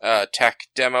tech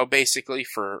demo basically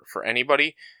for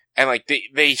anybody, and like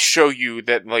they show you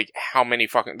that like how many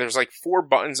there's like 4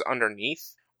 buttons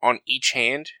underneath on each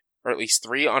hand, or at least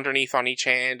 3 underneath on each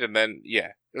hand, and then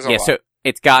there's a lot. So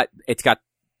it's got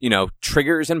you know,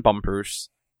 triggers and bumpers.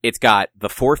 It's got the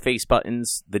 4 face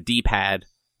buttons, the D-pad,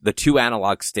 the 2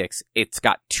 analog sticks. It's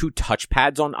got 2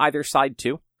 touchpads on either side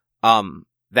too.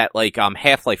 That like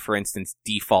Half-Life, for instance,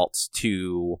 defaults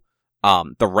to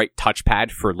the right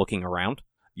touchpad for looking around.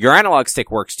 Your analog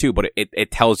stick works too, but it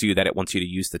tells you that it wants you to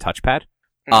use the touchpad.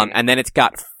 Mm-hmm. And then it's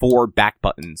got 4 back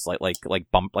buttons, like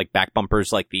back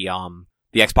bumpers, like the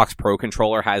Xbox Pro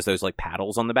controller has those like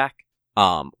paddles on the back.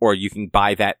 Or you can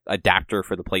buy that adapter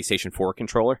for the PlayStation 4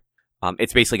 controller.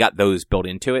 It's basically got those built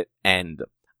into it, and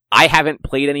I haven't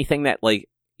played anything that like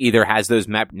either has those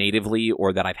mapped natively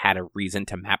or that I've had a reason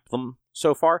to map them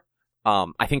so far.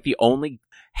 I think the only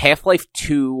Half-Life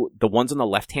 2, the ones on the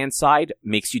left-hand side,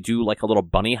 makes you do like a little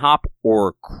bunny hop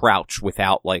or crouch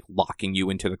without like locking you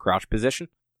into the crouch position.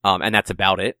 And that's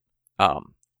about it.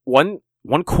 One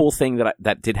cool thing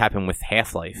that did happen with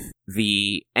Half-Life,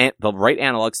 the right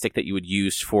analog stick that you would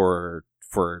use for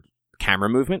camera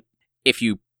movement,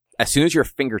 as soon as your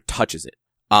finger touches it,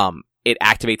 it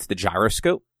activates the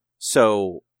gyroscope.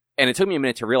 So, and it took me a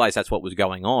minute to realize that's what was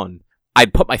going on.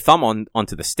 I'd put my thumb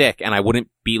onto the stick and I wouldn't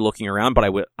be looking around, but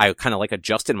I kind of like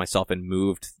adjusted myself and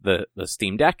moved the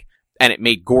Steam Deck, and it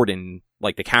made Gordon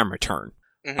like the camera turn.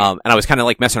 Mm-hmm. And I was kind of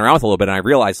like messing around with it a little bit, and I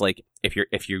realized like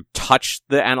if you touch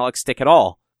the analog stick at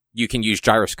all, you can use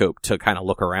gyroscope to kind of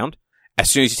look around. As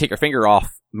soon as you take your finger off,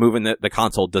 moving the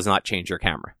console does not change your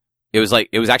camera. It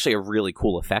was actually a really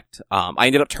cool effect. I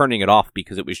ended up turning it off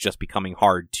because it was just becoming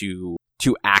hard to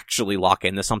actually lock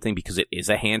into something because it is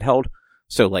a handheld.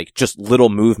 So like just little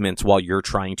movements while you're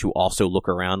trying to also look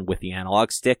around with the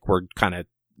analog stick were kind of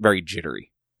very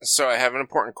jittery. So I have an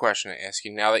important question to ask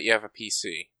you now that you have a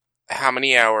PC. How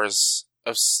many hours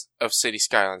of City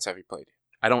Skylines have you played?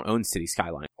 I don't own City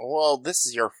Skyline. Well, this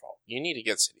is your fault. You need to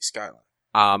get City Skyline.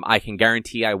 I can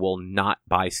guarantee I will not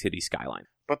buy City Skyline.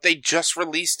 But they just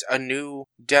released a new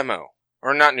demo,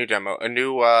 or not new demo, a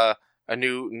new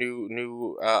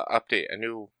update, a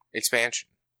new expansion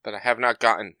that I have not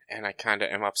gotten, and I kind of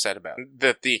am upset about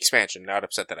the expansion. Not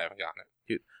upset that I haven't gotten it.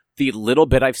 Dude, the little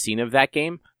bit I've seen of that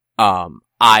game,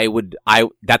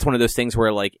 that's one of those things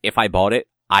where like if I bought it,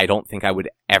 I don't think I would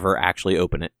ever actually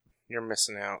open it. You're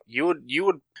missing out. You would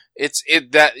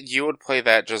play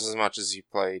that just as much as you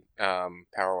played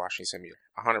Power Washing Simulator.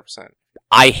 100%.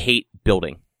 I hate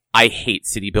building. I hate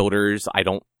city builders. I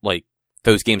don't like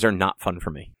those games are not fun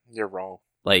for me. You're wrong.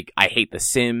 Like, I hate The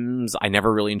Sims. I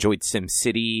never really enjoyed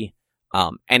SimCity.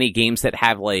 Any games that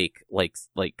have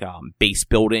base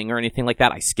building or anything like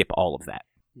that, I skip all of that.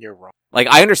 You're wrong. Like,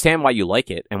 I understand why you like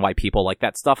it and why people like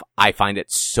that stuff. I find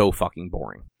it so fucking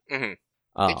boring. Mm-hmm.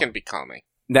 It can be calming.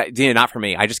 Not for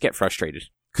me. I just get frustrated.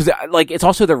 Cause, it's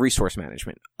also the resource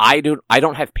management. I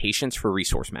don't have patience for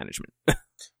resource management.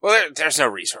 Well, there's no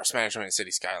resource management in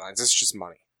City Skylines. It's just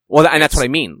money. Well, and that's what I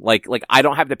mean. Like, I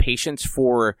don't have the patience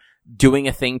for doing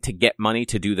a thing to get money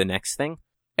to do the next thing.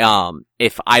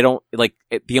 If I don't, the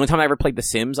only time I ever played The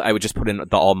Sims, I would just put in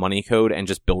the all money code and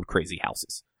just build crazy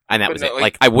houses. And that was it.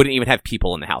 Like, I wouldn't even have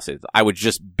people in the houses. I would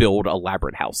just build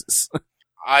elaborate houses.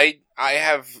 I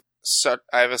have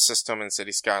a system in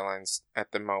City Skylines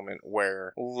at the moment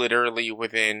where literally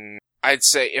within, I'd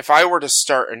say, if I were to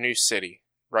start a new city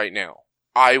right now,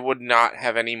 I would not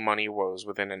have any money woes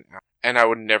within an hour. And I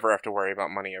would never have to worry about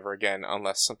money ever again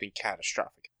unless something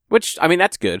catastrophic. Which, I mean,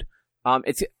 that's good.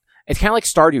 It's kind of like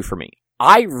Stardew for me.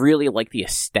 I really like the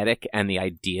aesthetic and the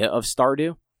idea of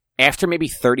Stardew. After maybe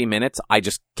 30 minutes, I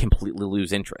just completely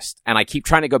lose interest. And I keep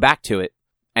trying to go back to it.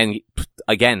 And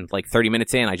again, 30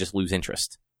 minutes in, I just lose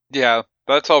interest. Yeah,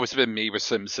 that's always been me with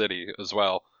SimCity as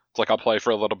well. It's like I'll play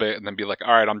for a little bit and then be like,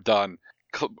 alright, I'm done.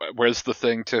 Where's the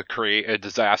thing to create a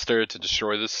disaster to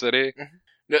destroy this city?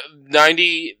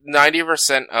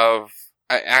 90% of,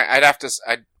 I'll have to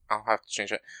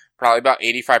change it. Probably about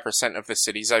 85% of the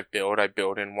cities I build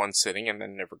in one sitting and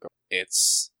then never go.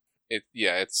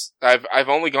 I've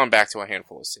only gone back to a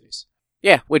handful of cities.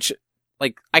 Yeah, which,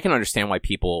 I can understand why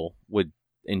people would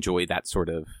enjoy that sort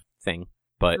of thing.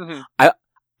 But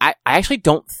I actually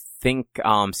don't think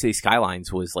City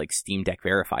Skylines was Steam Deck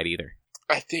verified either.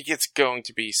 I think it's going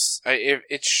to be.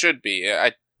 It should be.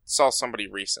 I saw somebody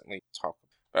recently talk,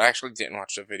 but I actually didn't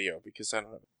watch the video because I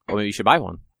don't know. Well, maybe you should buy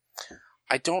one.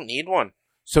 I don't need one.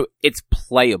 So it's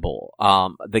playable.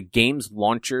 The game's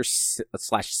launcher /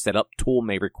 setup tool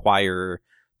may require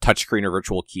touchscreen or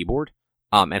virtual keyboard,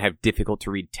 and have difficult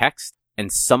to read text.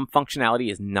 And some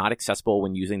functionality is not accessible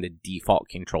when using the default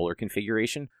controller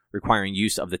configuration, requiring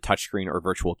use of the touchscreen or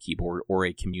virtual keyboard or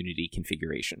a community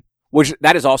configuration. Which,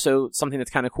 that is also something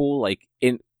that's kind of cool.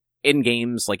 In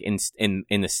games, in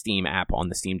the Steam app on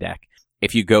the Steam Deck,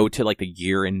 if you go to the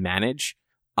gear and manage,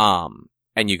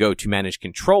 and you go to manage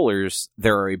controllers,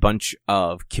 there are a bunch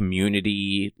of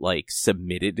community,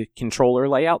 submitted controller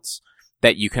layouts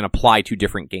that you can apply to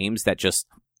different games that just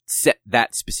set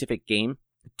that specific game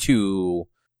to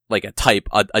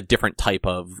a different type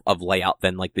of layout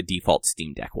than the default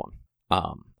Steam Deck one.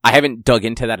 I haven't dug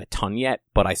into that a ton yet,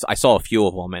 but I saw a few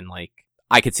of them and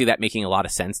I could see that making a lot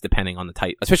of sense depending on the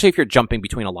type, especially if you're jumping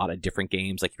between a lot of different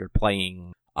games, if you're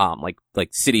playing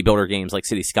city builder games like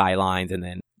City Skylines and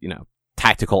then,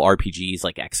 tactical RPGs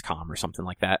like XCOM or something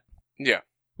like that. Yeah.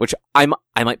 Which I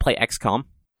might play XCOM.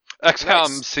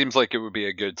 XCOM seems like it would be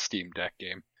a good Steam Deck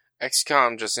game.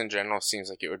 XCOM just in general seems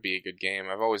like it would be a good game.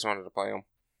 I've always wanted to play them.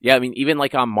 Yeah, I mean, even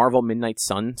Marvel Midnight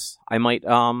Suns, I might,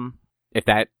 if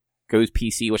that goes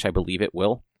PC, which I believe it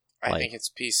will. I think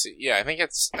it's PC. Yeah, I think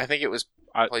it was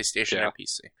PlayStation and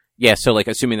PC. Yeah, so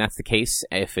assuming that's the case,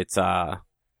 if it's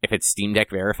Steam Deck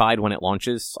verified when it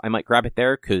launches, I might grab it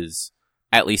there, because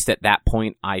at least at that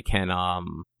point I can,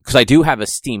 because I do have a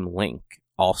Steam Link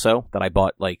also that I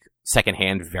bought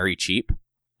secondhand very cheap.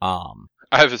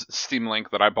 I have a Steam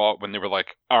Link that I bought when they were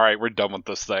alright, we're done with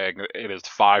this thing. It is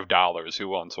 $5. Who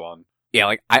wants one?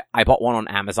 Yeah, I bought one on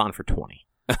Amazon for $20.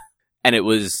 And it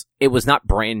was not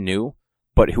brand new,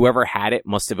 but whoever had it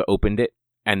must have opened it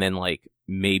and then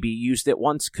maybe used it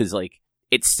once, because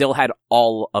it still had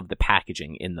all of the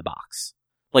packaging in the box.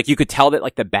 You could tell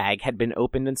that the bag had been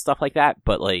opened and stuff like that,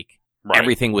 but right.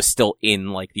 Everything was still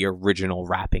in the original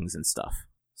wrappings and stuff.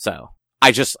 So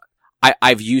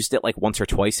I've used it once or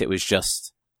twice. It was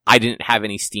just I didn't have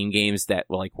any Steam games that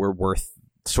were worth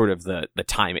sort of the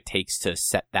time it takes to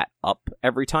set that up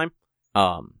every time.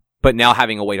 But now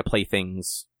having a way to play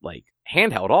things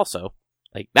handheld also,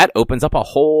 that opens up a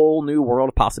whole new world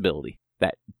of possibility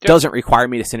that doesn't require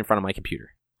me to sit in front of my computer.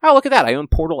 Oh, look at that. I own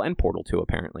Portal and Portal 2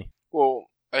 apparently. Well,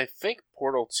 I think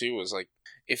Portal 2 was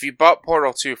if you bought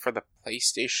Portal 2 for the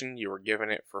PlayStation, you were given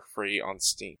it for free on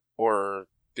Steam. Or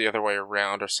the other way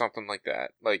around or something like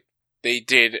that. They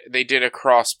did a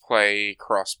cross-play,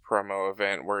 cross-promo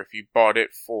event where if you bought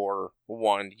it for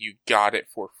one, you got it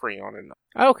for free on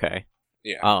another. Okay.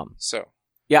 Yeah.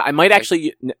 Yeah, I might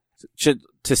actually, to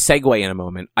segue in a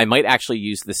moment, I might actually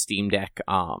use the Steam Deck,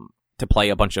 to play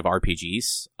a bunch of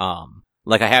RPGs. I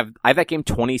have that game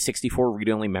 2064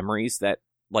 read-only memories that,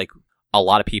 a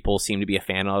lot of people seem to be a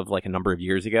fan of, a number of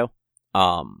years ago.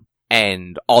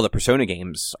 and all the Persona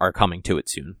games are coming to it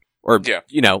soon. Or,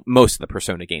 most of the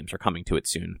Persona games are coming to it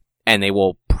soon. And they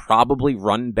will probably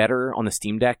run better on the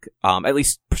Steam Deck. At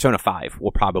least Persona 5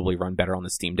 will probably run better on the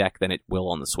Steam Deck than it will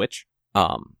on the Switch.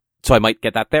 So I might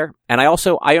get that there. And I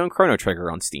own Chrono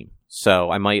Trigger on Steam. So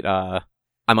I might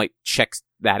check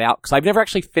that out. Because I've never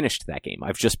actually finished that game.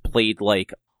 I've just played,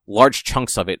 large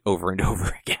chunks of it over and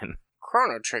over again.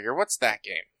 Chrono Trigger, what's that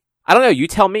game? I don't know. You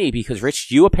tell me, because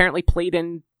Rich, you apparently played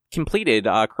and completed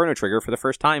Chrono Trigger for the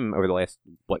first time over the last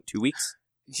 2 weeks?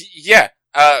 Yeah.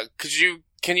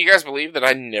 Can you guys believe that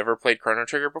I never played Chrono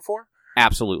Trigger before?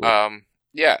 Absolutely.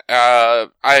 Yeah.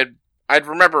 I'd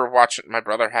remember watching. My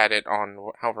brother had it on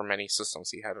however many systems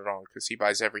he had it on, because he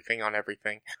buys everything on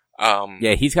everything.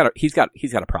 Yeah, he's got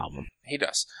a problem. He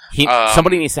does.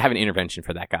 Somebody needs to have an intervention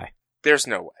for that guy. There's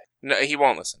no way. No, he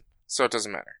won't listen. So it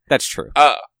doesn't matter. That's true.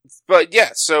 But yeah,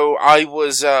 so I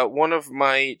was, one of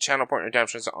my channel point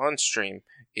redemptions on stream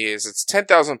it's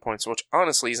 10,000 points, which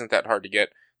honestly isn't that hard to get.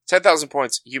 10,000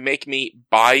 points, you make me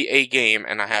buy a game,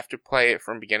 and I have to play it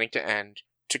from beginning to end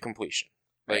to completion.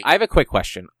 I have a quick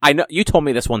question. I know you told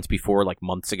me this once before,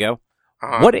 months ago.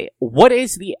 Uh-huh. What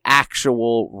is the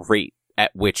actual rate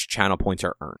at which channel points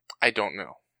are earned? I don't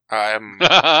know. I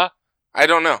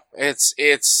don't know. It's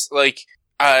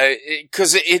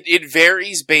because it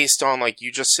varies based on,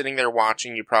 you just sitting there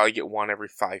watching, you probably get one every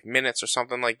 5 minutes or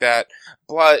something like that.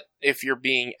 But if you're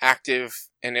being active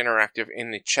and interactive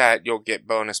in the chat, you'll get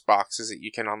bonus boxes that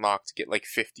you can unlock to get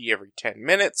 50 every 10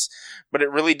 minutes. But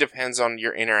it really depends on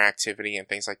your interactivity and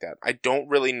things like that. I don't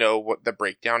really know what the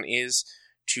breakdown is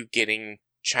to getting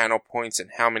channel points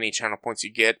and how many channel points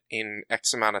you get in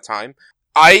X amount of time.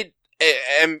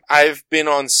 I've been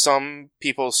on some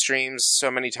people's streams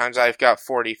so many times I've got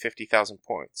 40, 50,000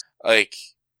 points. And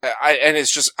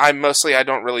it's just, I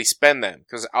don't really spend them,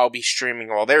 because I'll be streaming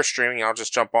while they're streaming. I'll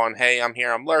just jump on, hey, I'm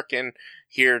here, I'm lurking,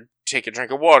 here, take a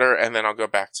drink of water, and then I'll go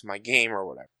back to my game or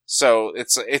whatever. So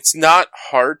it's not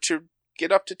hard to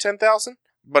get up to 10,000,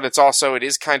 but it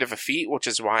is kind of a feat, which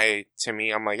is why, to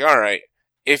me, I'm alright,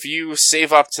 if you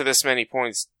save up to this many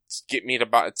points to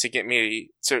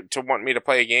want me to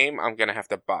play a game, I'm gonna have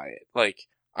to buy it.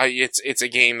 It's a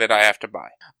game that I have to buy.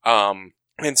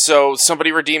 And so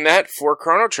somebody redeemed that for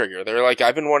Chrono Trigger. They're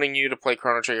I've been wanting you to play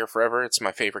Chrono Trigger forever. It's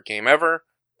my favorite game ever,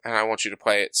 and I want you to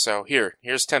play it. So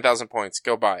here's 10,000 points.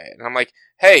 Go buy it. And I'm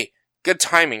hey, good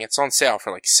timing. It's on sale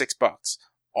for $6.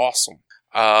 Awesome.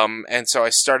 And so I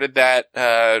started that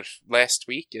last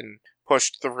week and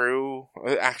pushed through,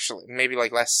 actually, maybe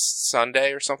last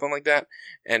Sunday or something like that,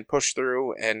 and pushed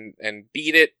through and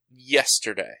beat it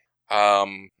yesterday.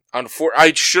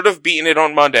 I should have beaten it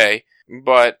on Monday,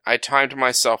 but I timed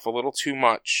myself a little too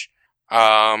much. Or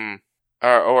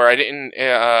I didn't,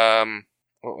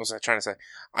 what was I trying to say?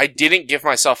 I didn't give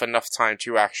myself enough time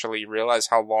to actually realize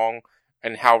how long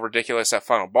and how ridiculous that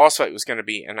final boss fight was going to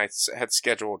be, and I had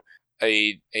scheduled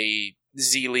a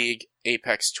Z-League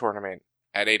Apex tournament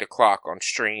at 8 o'clock on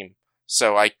stream,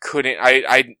 so I couldn't,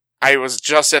 I was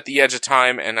just at the edge of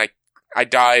time, and I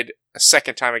died a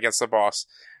second time against the boss,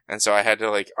 and so I had to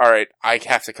alright, I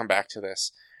have to come back to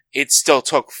this. It still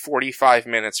took 45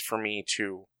 minutes for me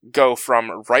to go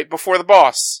from right before the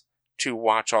boss to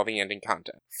watch all the ending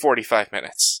content. 45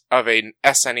 minutes of an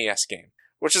SNES game,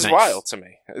 which is wild to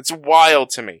me. It's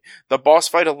wild to me. The boss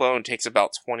fight alone takes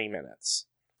about 20 minutes.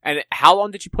 And how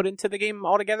long did you put into the game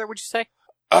altogether, would you say?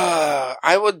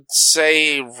 I would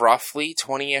say roughly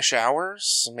 20-ish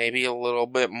hours, maybe a little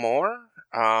bit more.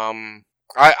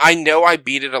 I know I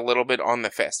beat it a little bit on the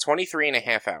fast, 23 and a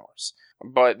half hours.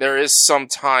 But there is some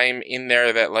time in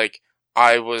there that,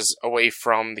 I was away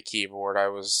from the keyboard. I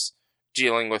was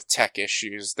dealing with tech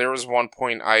issues. There was one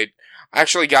point I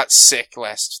actually got sick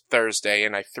last Thursday,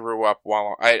 and I threw up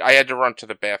while I had to run to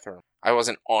the bathroom. I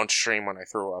wasn't on stream when I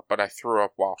threw up, but I threw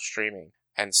up while streaming.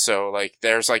 And so,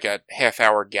 there's a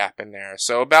half-hour gap in there.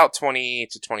 So about 20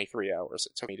 to 23 hours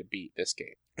it took me to beat this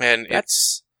game. And go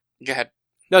ahead.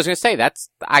 No, I was going to say, that's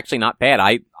actually not bad.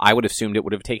 I would have assumed it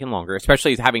would have taken longer,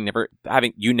 especially never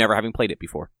having played it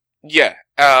before. Yeah.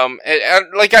 And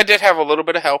I did have a little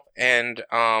bit of help, and,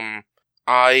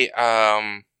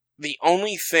 the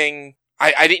only thing,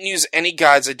 I didn't use any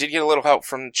guides. I did get a little help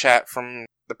from chat from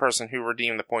the person who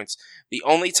redeemed the points. The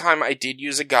only time I did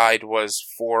use a guide was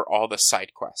for all the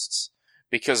side quests,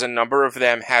 because a number of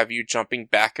them have you jumping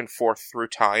back and forth through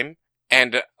time,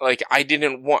 and I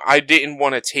didn't want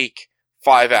to take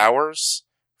 5 hours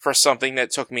for something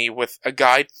that took me with a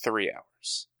guide 3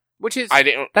 hours. Which is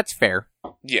that's fair.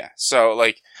 Yeah, so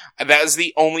that was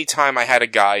the only time I had a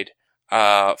guide.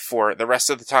 For the rest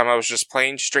of the time I was just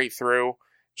playing straight through,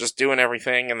 just doing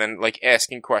everything and then like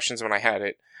asking questions when I had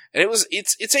it. And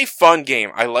it's a fun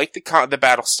game. I like the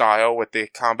battle style with the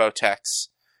combo techs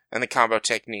and the combo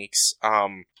techniques.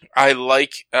 I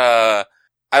like the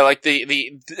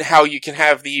how you can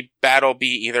have the battle be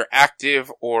either active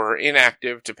or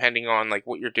inactive depending on like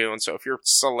what you're doing. So if you're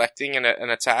selecting an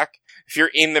attack, if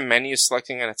you're in the menu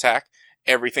selecting an attack,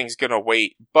 everything's gonna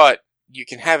wait. But you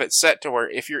can have it set to where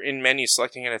if you're in menu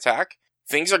selecting an attack,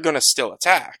 things are gonna still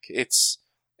attack. It's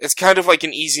kind of like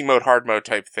an easy mode, hard mode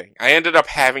type thing. I ended up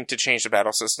having to change the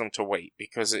battle system to wait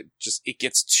because it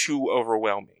gets too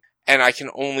overwhelming. And I can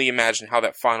only imagine how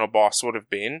that final boss would have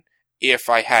been if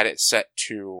I had it set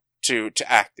to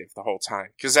active the whole time.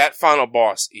 Because that final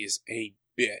boss is a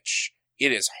bitch.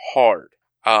 It is hard.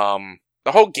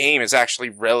 The whole game is actually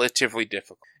relatively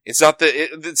difficult. It's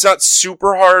not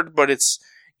super hard, but it's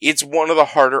one of the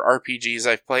harder RPGs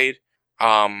I've played.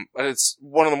 It's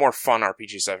one of the more fun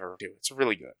RPGs I've ever do. It's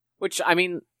really good. Which, I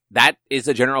mean, that is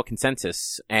a general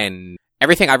consensus, and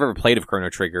everything I've ever played of Chrono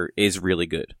Trigger is really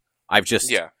good.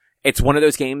 It's one of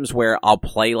those games where I'll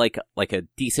play like a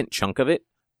decent chunk of it,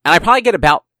 and I probably get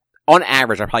on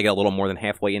average, I probably get a little more than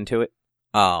halfway into it.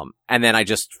 And then I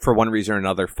just, for one reason or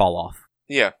another, fall off.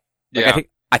 Yeah. Like,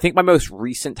 I think my most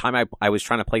recent time I was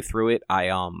trying to play through it, I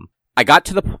got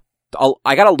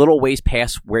a little ways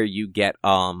past where you get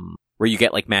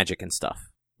like magic and stuff,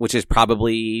 which is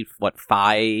probably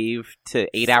 5 to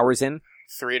 8 hours in.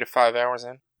 3 to 5 hours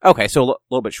in. Okay, so a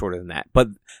little bit shorter than that, but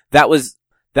that was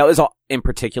all in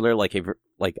particular like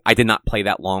I did not play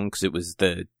that long because it was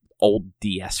the old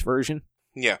DS version.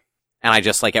 Yeah. And I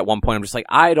just, like, at one point, I'm just like,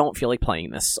 I don't feel like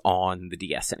playing this on the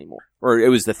DS anymore. Or it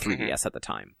was the 3DS at the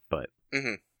time. But,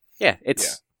 yeah,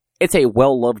 it's a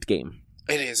well-loved game.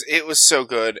 It is. It was so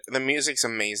good. The music's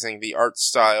amazing. The art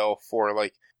style for,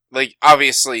 like,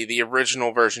 obviously, the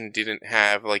original version didn't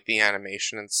have, like, the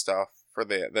animation and stuff for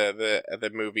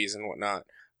the movies and whatnot.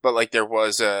 But, like, there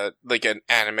was an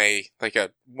anime, like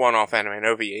a one-off anime, an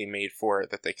OVA made for it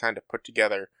that they kind of put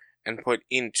together and put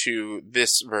into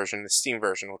this version, the Steam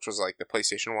version, which was like the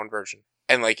PlayStation 1 version.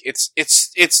 And like, it's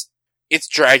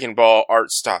Dragon Ball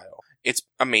art style. It's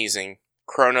amazing.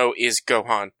 Chrono is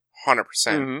Gohan, 100%.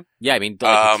 Mm-hmm. Yeah, I mean,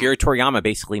 Akira Toriyama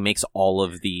basically makes all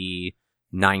of the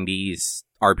 90s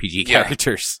RPG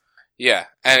characters. Yeah,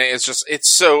 and it was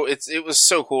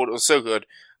so cool. It was so good.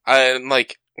 And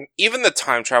like, even the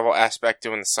time travel aspect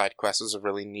doing the side quests was a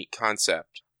really neat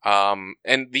concept.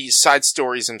 And the side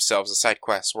stories themselves, the side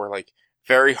quests, were like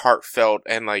very heartfelt,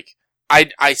 and like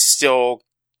I still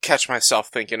catch myself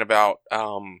thinking about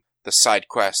the side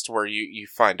quest where you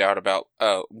find out about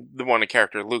the one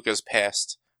character Luca's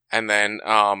past, and then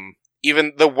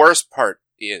even the worst part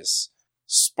is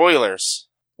spoilers.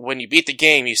 When you beat the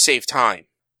game, you save time.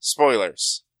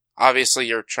 Spoilers. Obviously,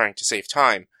 you're trying to save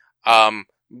time.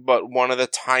 But one of the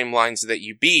timelines that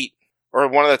you beat, or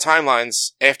one of the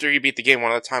timelines, after you beat the game,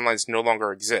 one of the timelines no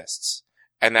longer exists.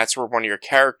 And that's where one of your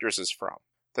characters is from.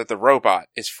 That the robot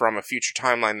is from a future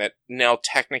timeline that now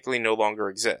technically no longer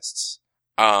exists.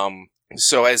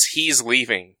 So as he's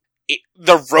leaving,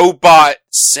 the robot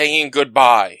saying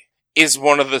goodbye is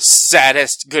one of the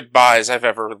saddest goodbyes I've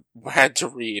ever had to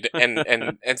read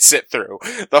and sit through.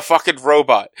 The fucking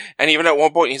robot. And even at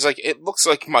one point he's like, it looks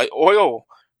like my oil,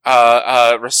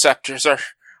 receptors are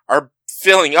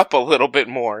filling up a little bit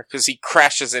more, because he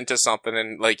crashes into something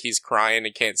and like he's crying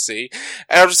and can't see.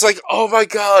 And I'm just like, oh my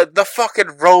god, the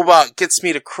fucking robot gets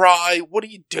me to cry. What are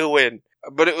you doing?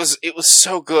 But it was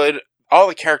so good. All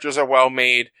the characters are well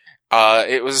made.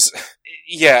 It was,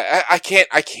 yeah, I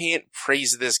can't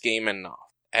praise this game enough.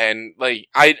 And like,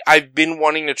 I've been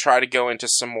wanting to try to go into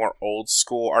some more old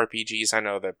school RPGs. I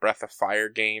know the Breath of Fire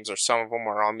games, or some of them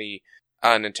are on the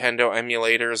Nintendo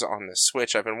emulators on the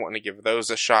Switch. I've been wanting to give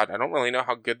those a shot. I don't really know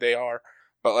how good they are,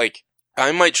 but like,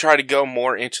 I might try to go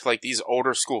more into like these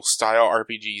older school style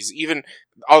RPGs, even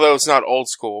although it's not old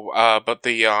school. But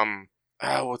the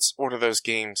what are those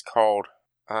games called?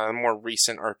 More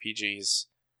recent RPGs,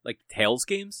 like Tales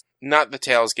games. Not the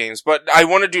Tales games, but I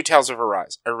want to do Tales of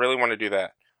Arise. I really want to do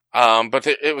that. But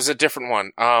it was a different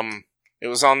one. It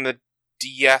was on the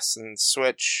DS and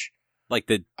Switch. Like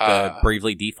the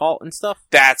Bravely Default and stuff?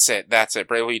 That's it.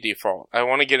 Bravely Default. I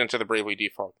want to get into the Bravely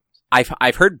Default.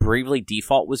 I've heard Bravely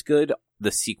Default was good.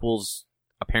 The sequels,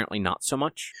 apparently not so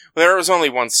much. Well, there was only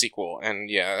one sequel, and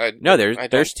yeah.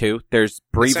 There's two. There's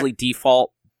Bravely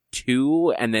Default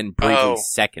 2, and then Bravely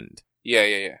Second.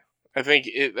 Yeah. I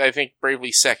think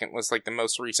Bravely Second was like the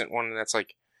most recent one, and that's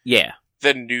like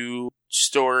the new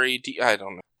story. I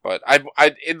don't know, but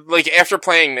like after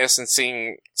playing this and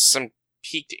seeing some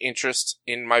piqued interest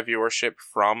in my viewership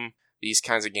from these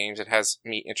kinds of games, it has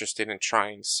me interested in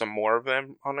trying some more of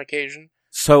them on occasion.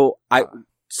 So,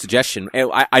 suggestion.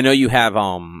 I know you have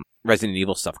Resident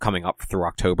Evil stuff coming up through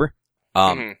October.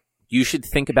 You should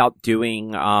think about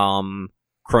doing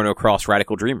Chrono Cross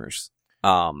Radical Dreamers.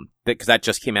 Because that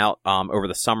just came out over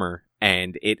the summer,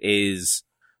 and it's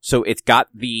got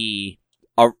the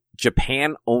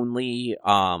Japan only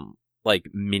like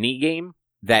mini game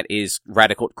that is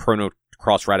Chrono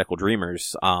Cross Radical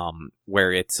Dreamers,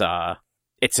 where it's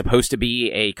supposed to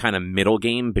be a kind of middle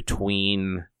game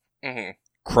between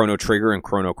Chrono Trigger and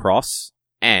Chrono Cross,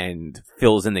 and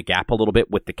fills in the gap a little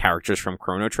bit with the characters from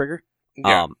Chrono Trigger.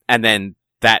 Yeah. And then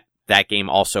that game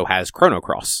also has Chrono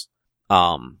Cross,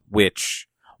 which,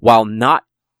 while not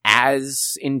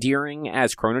as endearing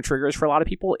as Chrono Trigger is for a lot of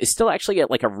people, is still actually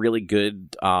like a really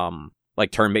good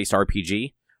like turn-based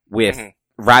RPG with,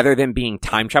 rather than being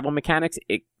time travel mechanics,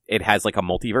 it has like a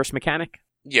multiverse mechanic.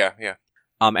 Yeah.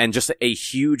 And just a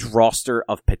huge roster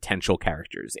of potential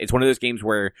characters. It's one of those games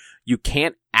where you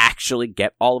can't actually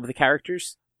get all of the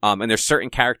characters. And there's certain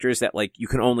characters that like you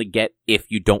can only get if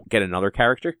you don't get another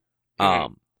character.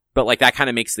 But like that kind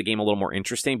of makes the game a little more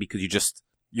interesting because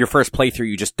your first playthrough,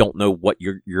 you just don't know what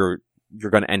you're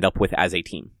going to end up with as a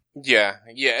team. Yeah.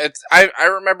 I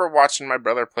remember watching my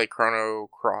brother play Chrono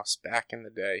Cross back in the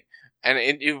day, and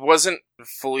it wasn't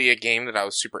fully a game that I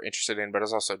was super interested in, but it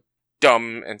was also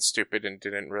dumb and stupid and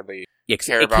didn't really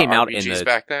care about came out RPGs in the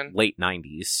back then. Late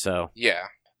 90s, so yeah.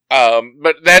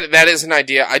 But that is an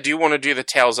idea. I do want to do the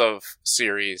Tales of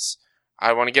series.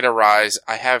 I want to get a Rise.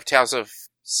 I have Tales of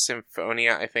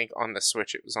Symphonia, I think, on the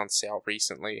Switch. It was on sale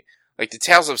recently. Like, the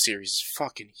Tales of series is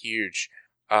fucking huge.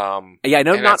 Yeah, I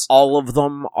know not all of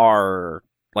them are,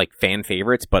 like, fan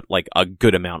favorites, but, like, a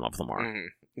good amount of them are.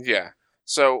 Yeah.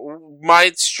 So,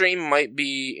 my stream might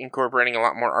be incorporating a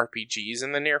lot more RPGs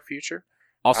in the near future.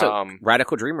 Also,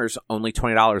 Radical Dreamers, only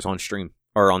 $20 on stream,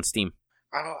 or on Steam.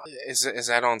 Oh, is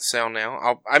that on sale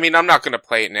now? I'm not going to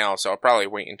play it now, so I'll probably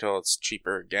wait until it's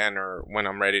cheaper again, or when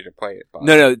I'm ready to play it. But...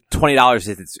 No, $20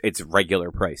 is its regular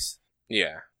price.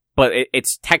 Yeah. But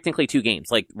it's technically 2 games.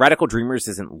 Like, Radical Dreamers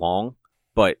isn't long,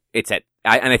 but and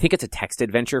I think it's a text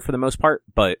adventure for the most part,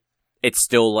 but it's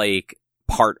still, like,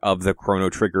 part of the Chrono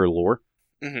Trigger lore.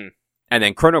 And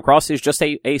then Chrono Cross is just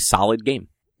a solid game.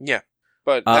 Yeah.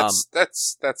 But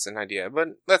that's an idea. But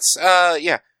let's,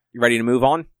 yeah. You ready to move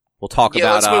on? We'll talk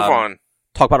about, let's move on.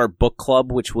 Talk about our book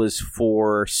club, which was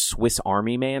for Swiss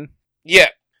Army Man. Yeah.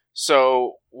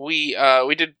 So, we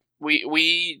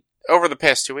over the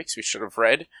past 2 weeks, we should have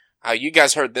read. You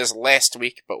guys heard this last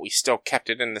week, but we still kept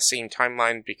it in the same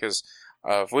timeline because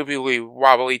of wibbly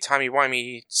wobbly,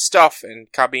 timey-wimey stuff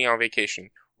and Cobb being on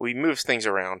vacation. We moved things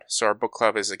around, so our book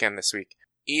club is again this week.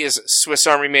 He is Swiss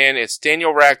Army Man. It's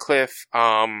Daniel Radcliffe.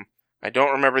 I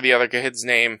don't remember the other kid's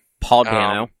name. Paul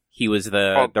Dano. He was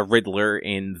the Riddler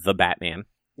in The Batman.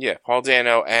 Yeah, Paul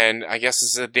Dano, and I guess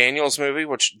it's a Daniels movie,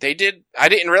 which they did. I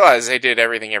didn't realize they did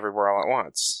Everything Everywhere All at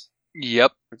Once.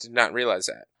 Yep. I did not realize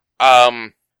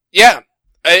that. Yeah,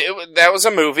 that was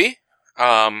a movie.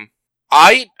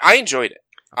 I enjoyed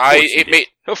it.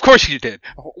 Of course you did.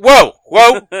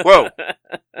 Whoa.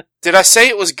 Did I say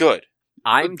it was good?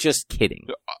 I'm just kidding.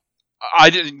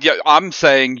 I'm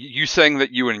saying you saying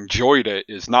that you enjoyed it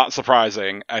is not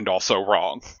surprising and also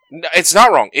wrong. No, it's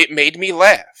not wrong. It made me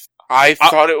laugh. I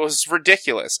thought it was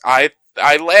ridiculous. I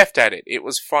laughed at it. It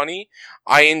was funny.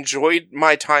 I enjoyed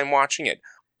my time watching it.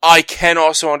 I can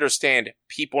also understand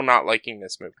people not liking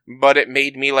this movie, but it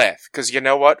made me laugh because you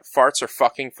know what? Farts are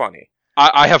fucking funny.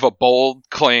 I have a bold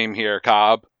claim here,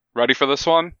 Cobb. Ready for this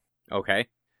one? Okay.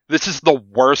 This is the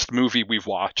worst movie we've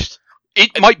watched.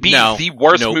 It might be the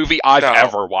worst movie I've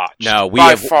ever watched. No, we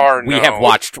have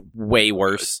watched way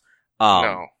worse.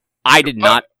 No. I did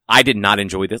not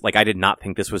enjoy this. Like, I did not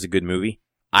think this was a good movie.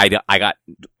 I got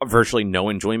virtually no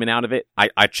enjoyment out of it.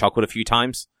 I chuckled a few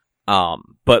times.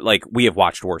 But like, we have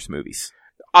watched worse movies.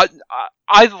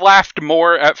 I laughed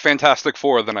more at Fantastic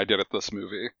Four than I did at this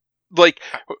movie. Like,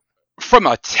 from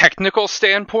a technical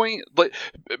standpoint, like,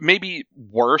 maybe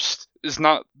worst is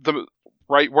not the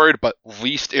right word, but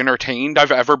least entertained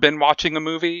I've ever been watching a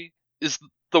movie is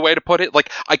the way to put it.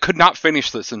 Like, I could not finish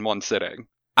this in one sitting.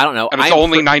 I don't know. And it's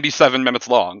only 97 minutes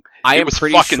long. It was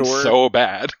fucking so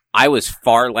bad. I was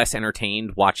far less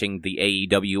entertained watching the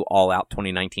AEW All Out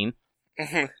 2019.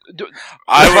 I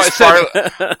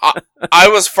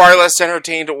was far less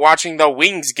entertained watching the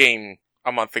Wings game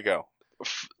a month ago.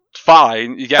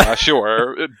 Fine, yeah,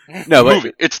 sure. No,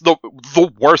 but it's the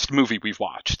worst movie we've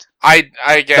watched.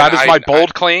 That is my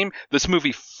bold claim. This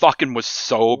movie fucking was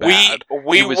so bad.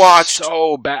 We watched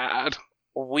so bad.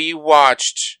 We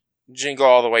watched Jingle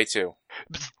All the Way too.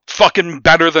 fucking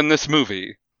better than this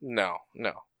movie. No.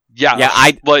 Yeah,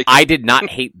 Yeah, like I did not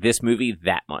hate this movie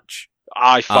that much.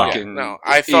 I fucking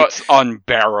I thought it's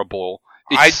unbearable.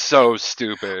 It's so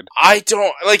stupid. I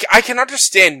don't like. I can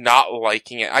understand not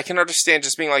liking it. I can understand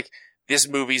just being like, this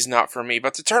movie's not for me.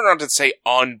 But to turn around and say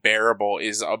unbearable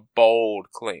is a bold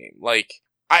claim. Like,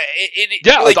 I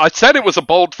said it was a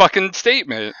bold fucking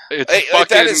statement. It's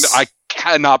fucking. I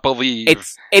cannot believe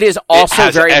it is also it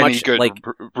has very any much good like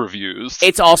reviews.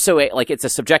 It's also it's a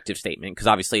subjective statement because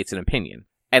obviously it's an opinion,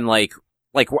 and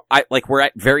we're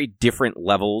at very different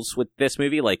levels with this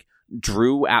movie. Like,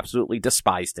 Drew absolutely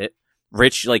despised it.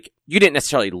 Rich, like, you didn't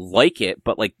necessarily like it,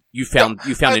 but like you found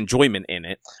enjoyment in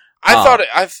it. I thought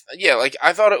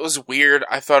it was weird.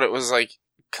 I thought it was like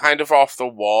kind of off the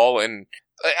wall, and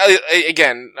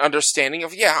again, understanding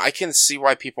of I can see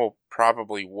why people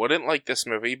probably wouldn't like this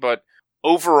movie, but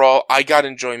overall, I got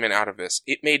enjoyment out of this.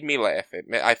 It made me laugh.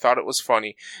 I thought it was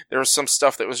funny. There was some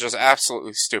stuff that was just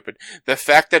absolutely stupid. The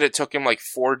fact that it took him like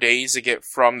 4 days to get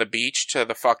from the beach to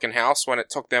the fucking house when it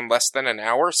took them less than an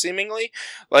hour, seemingly,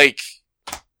 like.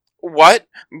 What?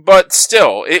 But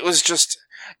still, it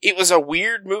was a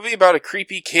weird movie about a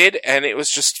creepy kid, and it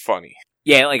was just funny.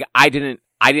 Yeah, like, I didn't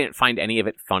find any of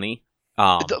it funny.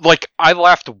 Like, I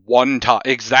laughed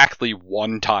exactly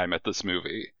one time at this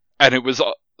movie, and it was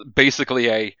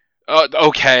basically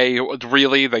okay,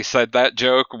 really, they said that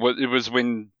joke? It was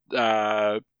when,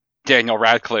 Daniel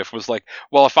Radcliffe was like,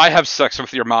 well, if I have sex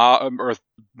with your mom, or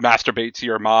masturbate to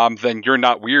your mom, then you're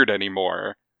not weird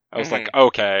anymore. I was like,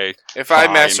 okay. If fine.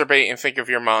 I masturbate and think of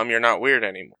your mom, you're not weird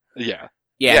anymore. Yeah.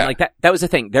 Yeah, like that was the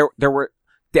thing.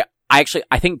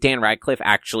 I think Dan Radcliffe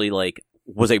actually, like,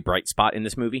 was a bright spot in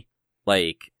this movie.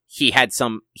 Like, he had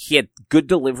good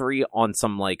delivery on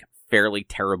some, like, fairly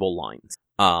terrible lines.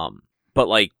 But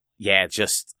like,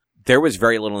 there was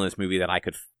very little in this movie that I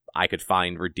could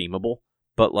find redeemable.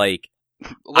 But like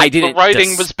I didn't. The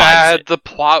writing was bad. The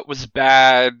plot was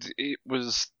bad. It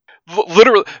was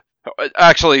literally.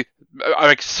 Actually,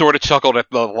 I sort of chuckled at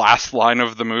the last line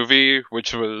of the movie,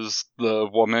 which was the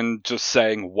woman just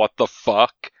saying, "What the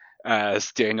fuck?"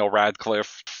 as Daniel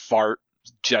Radcliffe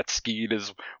jet skied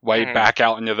his way back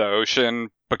out into the ocean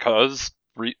because,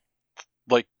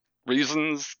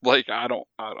 reasons. Like, I don't.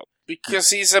 Because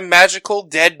he's a magical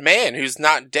dead man who's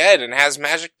not dead and has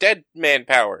magic dead man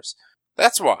powers.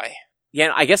 That's why.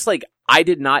 Yeah, I guess, like, I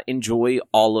did not enjoy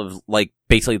all of, like,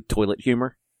 basically toilet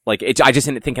humor. Like, I just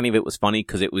didn't think any of it was funny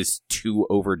because it was too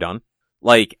overdone.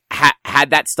 Like,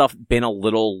 had that stuff been a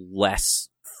little less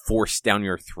forced down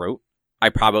your throat, I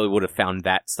probably would have found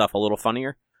that stuff a little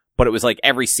funnier. But it was like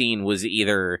every scene was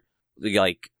either,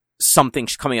 like, something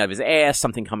coming out of his ass,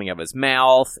 something coming out of his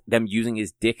mouth, them using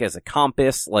his dick as a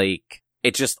compass. Like,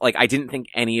 it just, like, I didn't think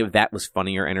any of that was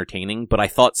funny or entertaining, but I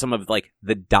thought some of, like,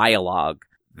 the dialogue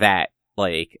that,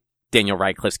 like, Daniel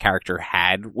Radcliffe's character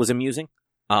had was amusing.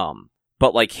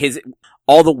 But, like,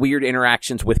 all the weird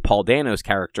interactions with Paul Dano's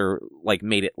character, like,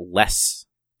 made it less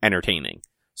entertaining.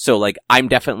 So, like, I'm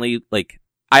definitely, like,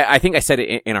 I think I said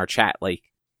it in our chat, like,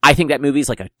 I think that movie's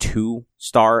like a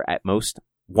 2-star at most.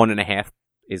 1.5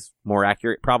 is more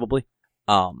accurate, probably.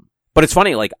 But it's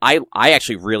funny, like, I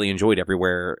actually really enjoyed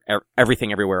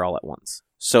Everything Everywhere All at Once.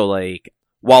 So, like,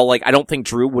 while, like, I don't think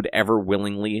Drew would ever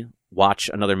willingly watch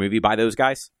another movie by those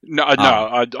guys. No,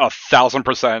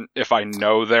 1,000%. If I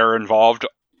know they're involved,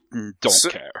 don't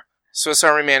care. Swiss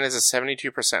Army Man is at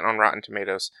 72% on Rotten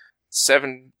Tomatoes,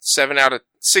 6.9 out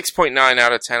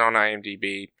of 10 on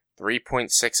IMDb,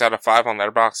 3.6 out of 5 on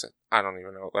Letterboxd. I don't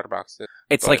even know what Letterboxd is.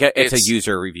 It's like it's a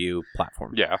user review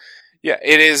platform. Yeah. Yeah,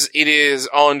 it is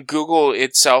on Google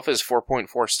itself is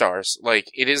 4.4 stars.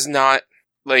 Like, it is not,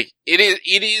 like, it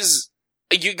is,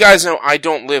 you guys know I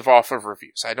don't live off of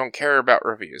reviews. I don't care about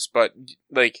reviews, but,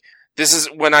 like, this is,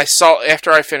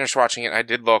 after I finished watching it, I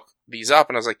did look these up,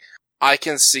 and I was like, I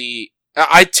can see,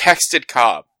 I texted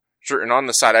Cobb, and on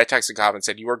the side, I texted Cobb and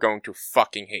said, you are going to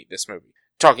fucking hate this movie.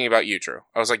 Talking about you, Drew.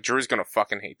 I was like, Drew's gonna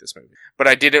fucking hate this movie. But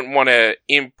I didn't want to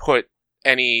input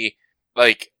any,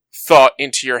 like, thought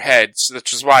into your head, so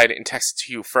which is why I didn't text it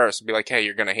to you first and be like, hey,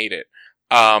 you're gonna hate it.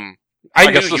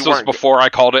 I guess this was before I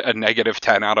called it a negative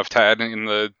 10 out of 10 in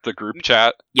the group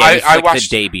chat. Yeah, I watched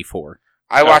the day before.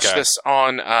 I watched this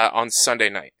on Sunday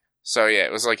night. So yeah,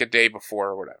 it was like a day before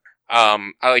or whatever.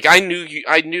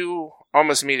 I knew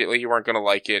almost immediately you weren't gonna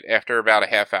like it after about a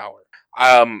half hour.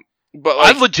 But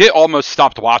like, I legit almost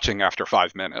stopped watching after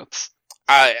 5 minutes.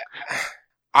 I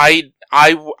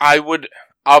would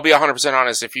I'll be 100%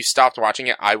 honest. If you stopped watching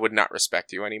it, I would not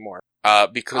respect you anymore.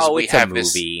 Because we it's have a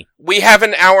movie. we have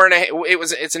an hour and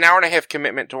it's an hour and a half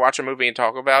commitment to watch a movie and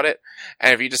talk about it.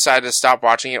 And if you decided to stop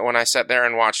watching it when I sat there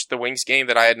and watched the Wings game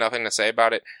that I had nothing to say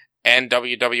about it and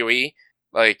WWE,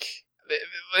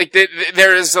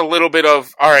 there is a little bit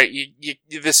of, all right,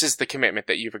 this is the commitment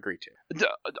that you've agreed to.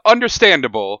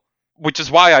 Understandable, which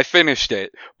is why I finished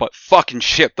it. But fucking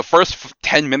shit, the first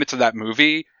 10 minutes of that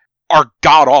movie are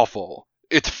god awful.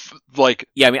 It's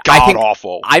god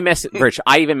awful. Rich,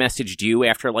 I even messaged you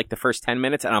after like the first 10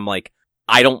 minutes, and I'm like,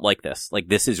 I don't like this. Like,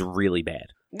 this is really bad.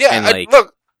 Yeah, and,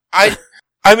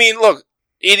 look,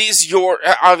 it is your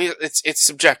it's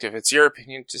subjective. It's your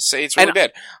opinion to say it's really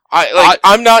bad.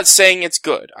 I'm not saying it's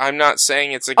good. I'm not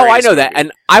saying it's a great. Oh, I know movie. that,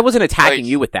 and I wasn't attacking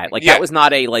you with that. Like, that was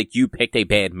not a you picked a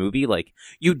bad movie. Like,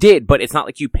 you did, but it's not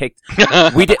like you picked.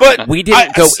 We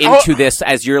didn't go into this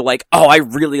as you're like, oh, I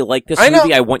really like this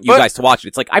movie. I want you guys to watch it.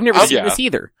 It's like, I've never seen this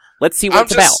either. Let's see what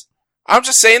it's about. I'm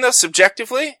just saying though,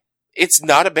 subjectively, it's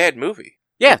not a bad movie.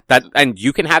 Yeah, and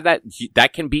you can have that.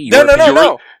 That can be your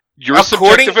no. Your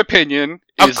subjective opinion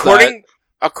is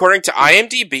according to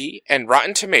IMDb and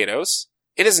Rotten Tomatoes,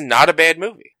 it is not a bad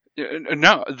movie.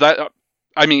 No,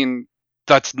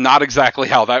 that's not exactly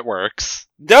how that works.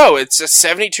 No, it's a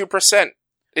 72%.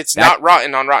 It's not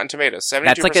rotten on Rotten Tomatoes. 72%.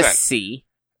 That's like a C.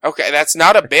 Okay, that's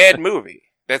not a bad movie.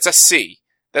 That's a C.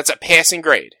 That's a passing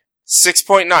grade.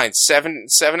 6.9,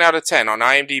 7 out of 10 on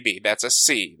IMDb. That's a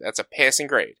C. That's a passing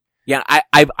grade. Yeah,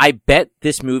 I bet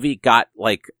this movie got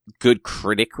like good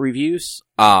critic reviews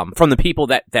from the people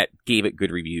that gave it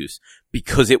good reviews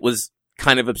because it was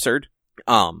kind of absurd.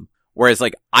 Whereas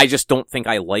like I just don't think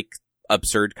I like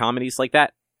absurd comedies like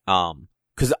that.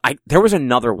 Because there was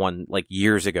another one like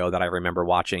years ago that I remember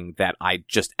watching that I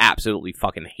just absolutely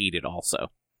fucking hated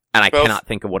also, and I cannot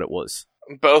think of what it was.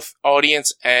 Both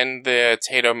audience and the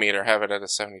Tato-meter have it at a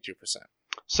 72%.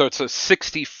 So it's a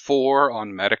 64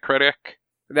 on Metacritic.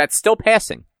 That's still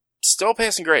passing. Still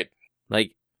passing grade.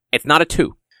 Like, it's not a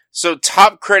 2. So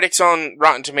top critics on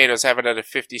Rotten Tomatoes have it at a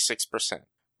 56%.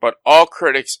 But all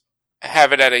critics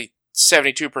have it at a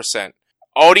 72%.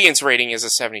 Audience rating is a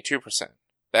 72%.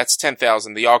 That's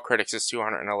 10,000. The all critics is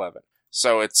 211.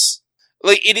 So it's,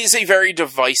 it is a very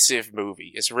divisive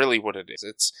movie. It's really what it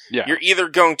is. You're either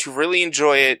going to really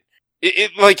enjoy it.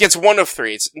 It's one of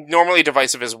three. It's normally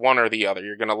divisive as one or the other.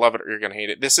 You're gonna love it or you're gonna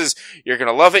hate it. This is, you're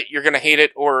gonna love it, you're gonna hate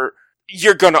it, or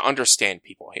you're gonna understand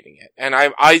people hating it. And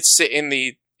I sit in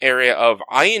the area of,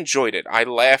 I enjoyed it. I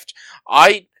laughed.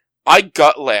 I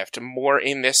gut laughed more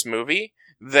in this movie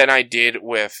than I did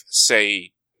with,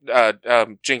 say,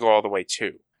 Jingle All the Way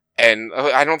 2. And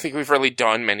I don't think we've really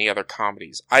done many other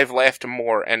comedies. I've laughed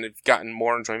more and have gotten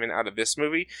more enjoyment out of this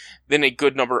movie than a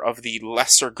good number of the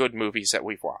lesser good movies that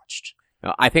we've watched.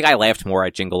 I think I laughed more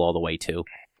at Jingle All the Way too.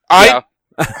 I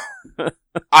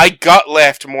gut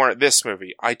laughed more at this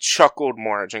movie. I chuckled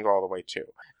more at Jingle All the Way too.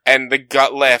 And the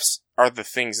gut laughs are the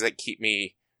things that keep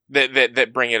me,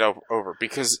 that bring it over.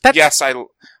 Because yes,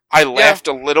 I laughed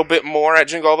a little bit more at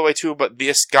Jingle All the Way too, but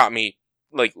this got me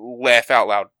like laugh out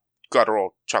loud.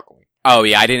 Guttural chuckling. Oh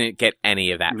yeah, I didn't get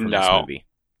any of that from this movie.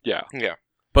 Yeah.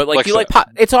 But like you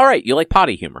it's alright. You like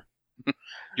potty humor.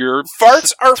 Your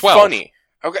farts are 12. Funny.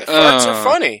 Okay, farts are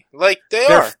funny. Like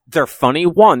they're funny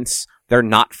once. They're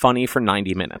not funny for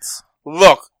 90 minutes.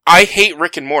 Look, I hate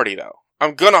Rick and Morty though.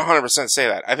 I'm gonna 100% say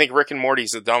that. I think Rick and Morty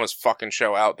is the dumbest fucking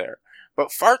show out there.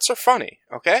 But farts are funny.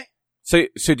 Okay. So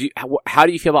how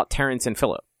do you feel about Terrence and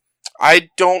Phillip? I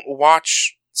don't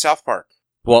watch South Park.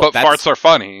 Well, but farts are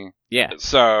funny. Yeah.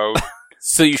 So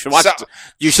you should watch.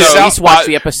 You should at least watch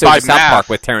the episode of South Park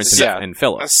with Terrence and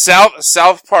Phillip.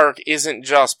 South Park isn't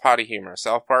just potty humor.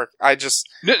 South Park, we're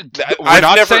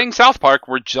not saying South Park.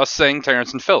 We're just saying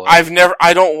Terrence and Phillip.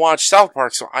 I don't watch South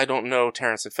Park, so I don't know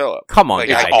Terrence and Phillip. Come on,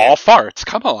 guy. It's all farts.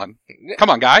 Come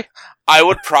on, guy. I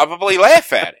would probably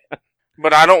laugh at it,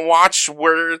 but I don't watch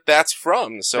where that's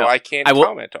from, so I can't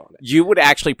comment on it. You would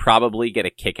actually probably get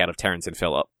a kick out of Terrence and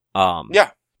Phillip.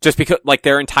 Yeah. Just because, like,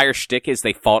 their entire shtick is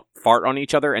they fart on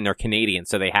each other, and they're Canadian,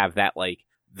 so they have that, like,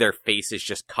 their face is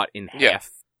just cut in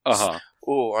half. Uh-huh.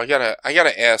 Ooh, I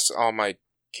gotta ask all my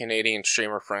Canadian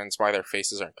streamer friends why their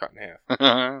faces aren't cut in half.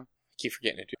 I keep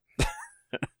forgetting to do.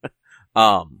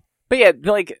 But yeah,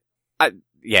 like,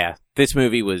 this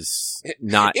movie was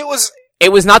not.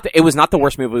 It was not the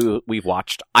worst movie we've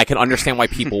watched. I can understand why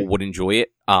people would enjoy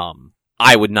it.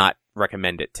 I would not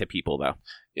recommend it to people though.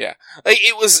 Yeah. Like,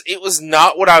 it was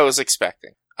not what I was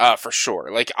expecting. For sure.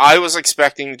 Like, I was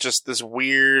expecting just this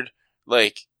weird,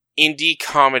 like, indie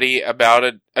comedy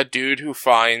about a dude who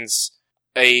finds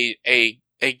a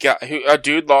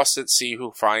dude lost at sea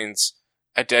who finds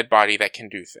a dead body that can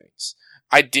do things.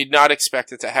 I did not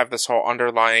expect it to have this whole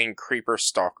underlying creeper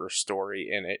stalker story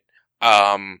in it.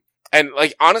 And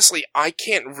like, honestly, I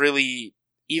can't really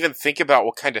even think about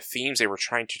what kind of themes they were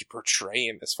trying to portray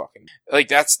in this fucking, like,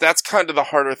 that's kind of the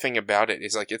harder thing about it,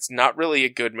 is like, it's not really a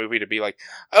good movie to be like,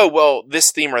 oh, well,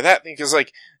 this theme or that thing, because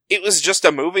like, it was just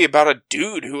a movie about a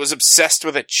dude who was obsessed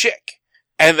with a chick.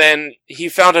 And then he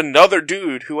found another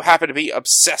dude who happened to be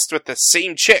obsessed with the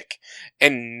same chick.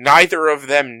 And neither of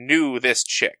them knew this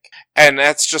chick. And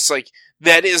that's just like,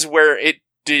 that is where it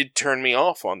did turn me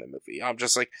off on the movie. I'm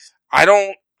just like, I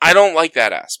don't like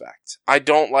that aspect. I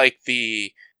don't like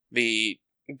the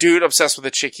dude obsessed with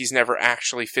a chick he's never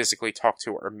actually physically talked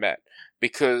to or met.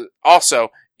 Because also,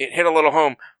 it hit a little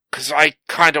home, because I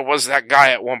kind of was that guy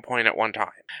at one point at one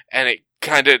time. And it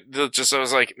kind of just, I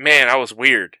was like, man, I was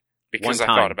weird. Because I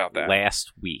thought about that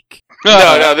last week.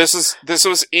 No, this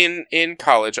was in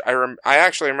college. I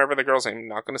actually remember the girl's name. I'm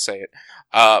not going to say it.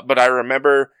 But I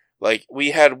remember, like,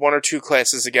 we had 1 or 2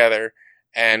 classes together,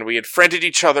 and we had friended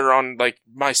each other on, like,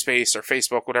 MySpace or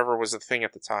Facebook, whatever was the thing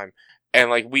at the time. And,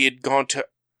 like, we had gone to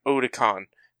Otakon,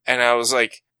 and I was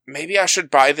like, maybe I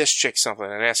should buy this chick something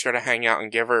and ask her to hang out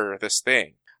and give her this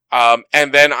thing. And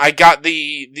then I got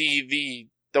the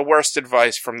worst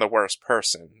advice from the worst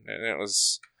person, and it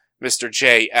was Mr.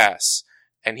 J.S.,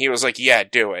 and he was like, yeah,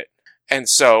 do it. And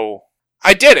so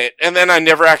I did it, and then I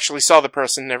never actually saw the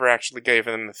person, never actually gave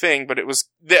them the thing, but it was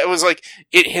like,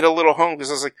 it hit a little home, because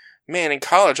I was like, man, in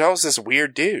college, I was this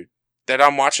weird dude that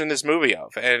I'm watching this movie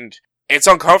of, and it's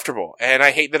uncomfortable, and I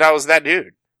hate that I was that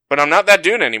dude. But I'm not that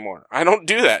dude anymore. I don't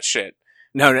do that shit.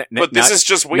 No, but this is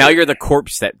just weird. Now you're the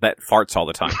corpse that farts all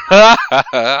the time.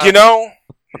 You know?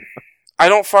 I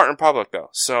don't fart in public, though,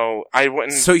 so I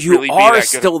wouldn't. So you really are be that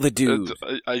still the dude.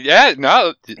 Yeah,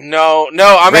 no. No,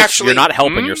 I'm Rich, actually. You're not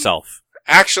helping yourself.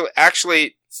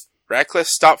 Actually, Radcliffe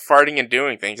stopped farting and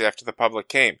doing things after the public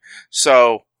came.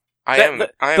 So I am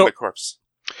the corpse.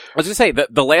 I was gonna say,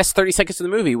 the last 30 seconds of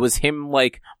the movie was him,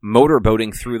 like,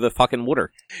 motorboating through the fucking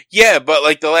water. Yeah, but,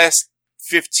 like, the last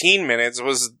 15 minutes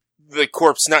was the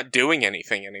corpse not doing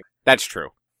anything anymore. That's true.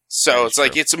 So it's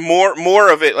like, it's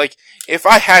more of it, like, if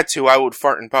I had to, I would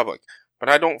fart in public. But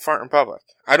I don't fart in public.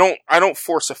 I don't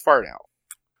force a fart out.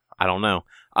 I don't know.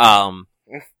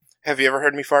 Have you ever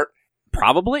heard me fart?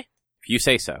 Probably, if you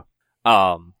say so.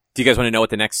 Do you guys want to know what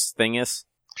the next thing is?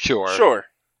 Sure. Sure.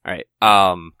 Alright,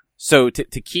 so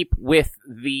to keep with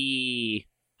the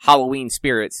Halloween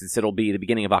spirit, since it'll be the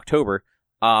beginning of October,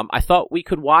 I thought we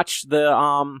could watch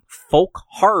the, folk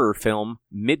horror film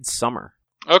Midsummer.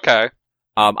 Okay.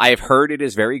 I have heard it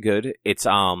is very good. It's,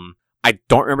 I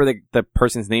don't remember the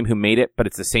person's name who made it, but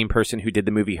it's the same person who did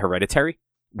the movie Hereditary,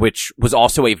 which was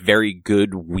also a very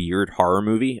good, weird horror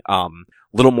movie.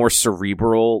 Little more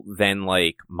cerebral than,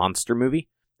 like, monster movie.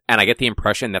 And I get the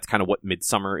impression that's kind of what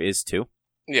Midsummer is, too.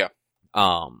 Yeah.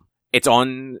 It's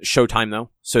on Showtime,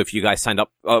 though. So if you guys signed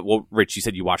up, well, Rich, you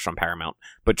said you watched on Paramount.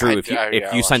 But Drew, if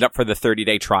you signed up for the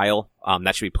 30-day trial,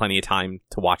 that should be plenty of time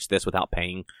to watch this without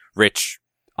paying. Rich,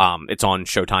 it's on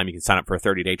Showtime. You can sign up for a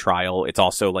 30-day trial. It's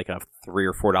also like a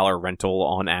 $3 or $4 rental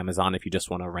on Amazon if you just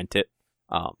want to rent it.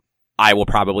 I will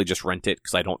probably just rent it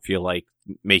because I don't feel like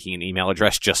making an email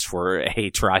address just for a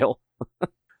trial.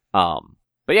 But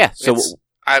yeah, so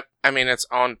I mean, it's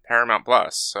on Paramount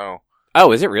Plus, so.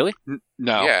 Oh, is it really?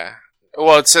 No. Yeah.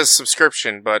 Well, it says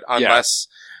subscription, but unless,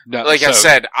 no, like I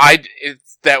said,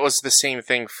 that was the same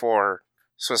thing for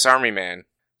Swiss Army Man.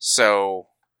 So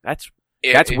that's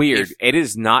weird. It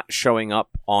is not showing up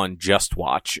on Just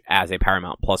Watch as a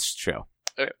Paramount Plus show.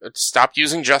 Stop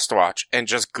using Just Watch and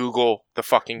just Google the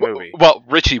fucking movie. Well,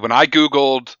 Richie, when I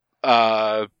Googled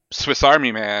Swiss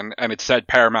Army Man and it said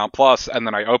Paramount Plus, and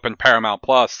then I opened Paramount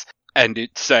Plus and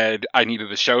it said I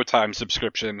needed a Showtime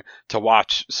subscription to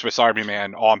watch Swiss Army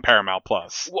Man on Paramount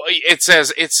Plus. Well, it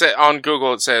says on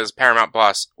Google it says Paramount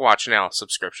Plus Watch Now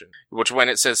subscription, which when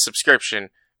it says subscription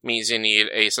means you need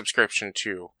a subscription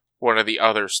to one of the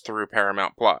others through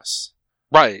Paramount Plus.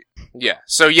 Right. Yeah.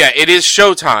 So yeah, it is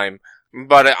Showtime,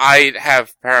 but I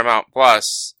have Paramount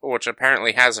Plus, which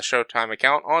apparently has a Showtime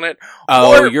account on it.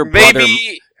 Oh, or your brother.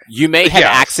 You may have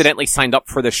Yes. accidentally signed up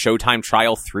for the Showtime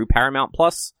trial through Paramount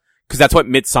Plus. Because that's what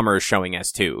Midsummer is showing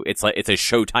as too. It's like, it's a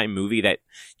Showtime movie that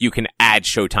you can add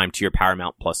Showtime to your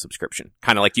Paramount Plus subscription.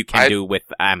 Kind of like you can do with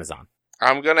Amazon.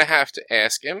 I'm gonna have to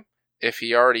ask him if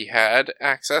he already had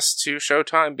access to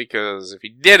Showtime, because if he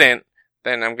didn't,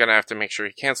 then I'm gonna have to make sure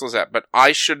he cancels that. But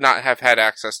I should not have had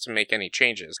access to make any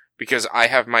changes, because I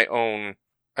have my own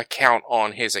account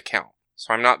on his account.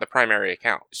 So I'm not the primary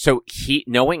account. So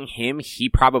knowing him, he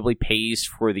probably pays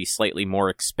for the slightly more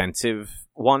expensive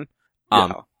one.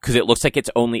 Because it looks like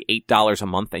it's only $8 a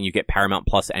month, and you get Paramount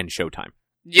Plus and Showtime.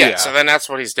 Yeah, so then that's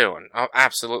what he's doing. Oh,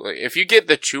 absolutely. If you get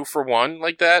the 2-for-1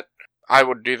 like that, I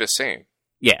would do the same.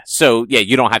 Yeah, so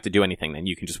you don't have to do anything then.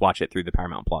 You can just watch it through the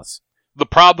Paramount Plus. The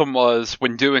problem was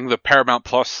when doing the Paramount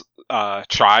Plus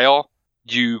trial,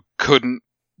 you couldn't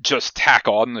just tack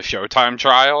on the Showtime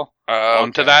trial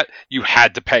onto that. You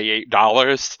had to pay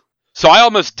 $8. So I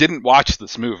almost didn't watch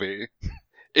this movie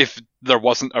if there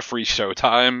wasn't a free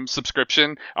Showtime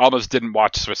subscription. I almost didn't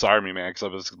watch Swiss Army Man because I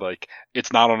was like,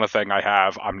 it's not on a thing I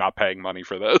have. I'm not paying money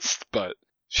for this. But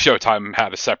Showtime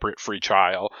had a separate free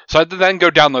trial. So I had to then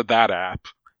go download that app.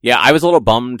 Yeah, I was a little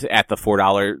bummed at the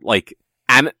 $4, like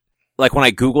when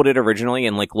I Googled it originally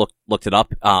and looked it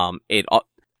up,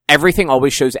 everything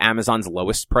always shows Amazon's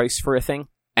lowest price for a thing,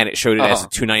 and it showed it as a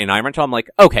 $2.99 rental. I'm like,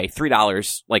 okay,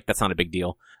 $3, like that's not a big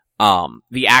deal.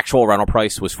 The actual rental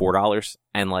price was $4,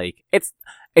 and like it's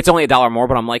only $1 more,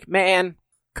 but I'm like, man,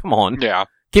 come on,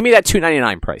 give me that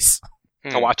 $2.99 price.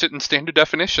 I'll watch it in standard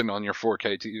definition on your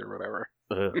 4K TV or whatever.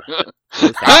 I'd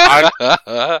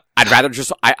rather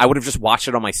I would have just watched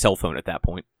it on my cell phone at that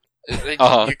point. You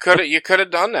could have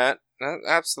done that.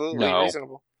 Absolutely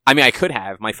reasonable. I mean, I could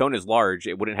have. My phone is large.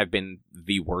 It wouldn't have been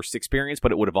the worst experience,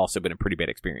 but it would have also been a pretty bad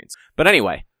experience. But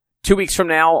anyway, 2 weeks from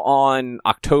now on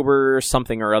October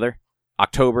something or other.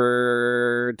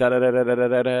 October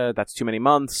that's too many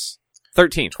months.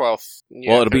 13th. 12th.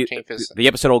 Yeah, well, it'll be the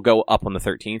episode will go up on the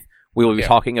 13th. We will be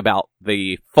talking about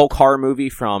the folk horror movie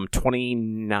from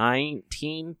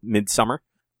 2019, Midsummer.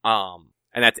 And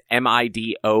that's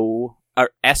MIDO or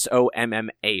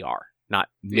SOMMAR, not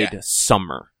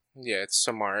Midsummer. Yeah, it's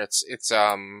Samar. It's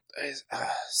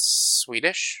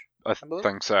Swedish. I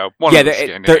think so. One of the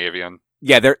Scandinavian.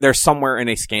 They're somewhere in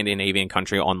a Scandinavian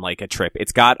country on like a trip.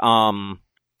 It's got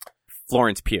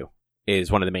Florence Pugh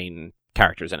is one of the main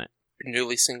characters in it.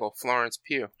 Newly single Florence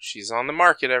Pugh. She's on the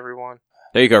market, everyone.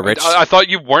 There you go, Rich. I thought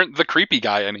you weren't the creepy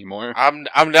guy anymore. I'm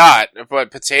not,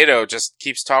 but Potato just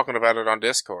keeps talking about it on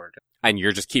Discord. And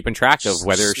you're just keeping track of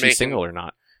whether she's single or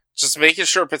not. Just making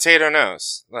sure Potato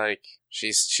knows. Like,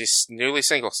 she's newly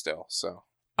single still, so.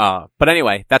 But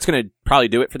anyway, that's gonna probably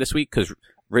do it for this week, because,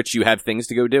 Rich, you have things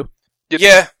to go do?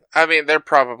 Yeah, I mean, they're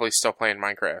probably still playing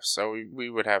Minecraft, so we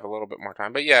would have a little bit more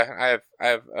time. But yeah, I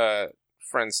have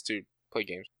friends to play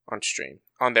games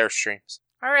on their streams.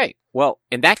 Alright, well,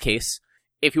 in that case,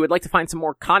 if you would like to find some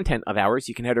more content of ours,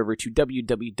 you can head over to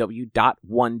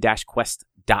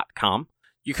www.one-quest.com.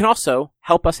 You can also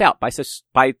help us out by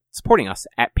supporting us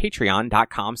at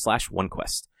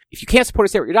patreon.com/onequest. If you can't support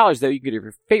us there with your dollars, though, you can go to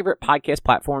your favorite podcast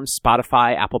platforms,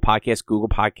 Spotify, Apple Podcasts, Google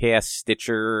Podcasts,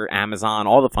 Stitcher, Amazon,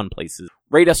 all the fun places.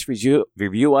 Rate us,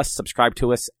 review us, subscribe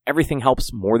to us. Everything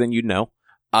helps more than you know.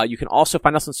 You can also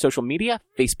find us on social media,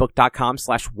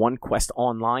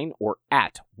 facebook.com/onequestonline or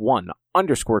at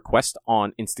 @1_quest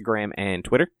on Instagram and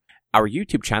Twitter. Our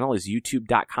YouTube channel is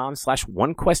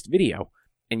youtube.com/onequestvideo.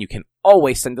 And you can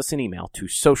always send us an email to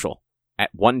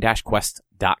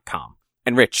social@one-quest.com.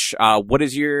 And Rich, what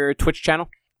is your Twitch channel?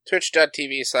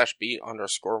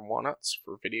 Twitch.tv/B_1nuts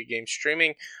for video game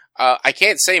streaming. I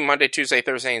can't say Monday, Tuesday,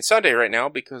 Thursday, and Sunday right now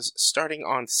because starting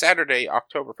on Saturday,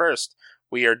 October 1st,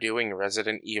 we are doing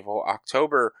Resident Evil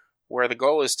October, where the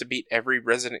goal is to beat every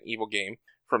Resident Evil game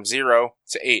from 0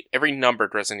 to 8. Every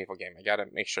numbered Resident Evil game. I gotta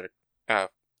make sure to,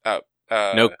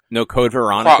 no Code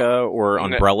Veronica or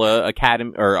Umbrella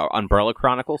Academy or Umbrella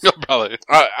Chronicles. Umbrella.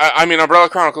 I mean, Umbrella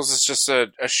Chronicles is just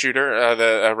a shooter,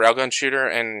 a railgun shooter,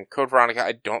 and Code Veronica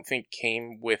I don't think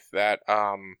came with that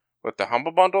with the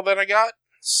Humble Bundle that I got.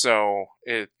 So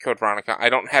Code Veronica, I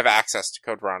don't have access to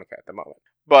Code Veronica at the moment.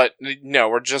 But no,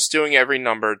 we're just doing every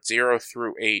number 0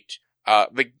 through 8.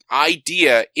 The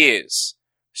idea is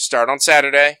start on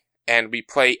Saturday. And we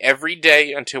play every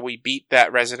day until we beat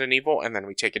that Resident Evil, and then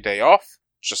we take a day off,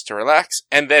 just to relax,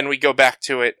 and then we go back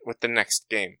to it with the next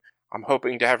game. I'm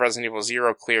hoping to have Resident Evil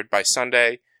 0 cleared by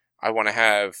Sunday. I want to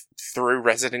have through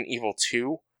Resident Evil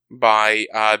 2 by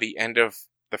the end of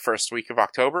the first week of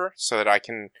October, so that I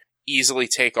can easily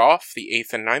take off the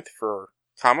 8th and 9th for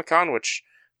Comic-Con, which,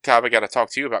 Cobb, I gotta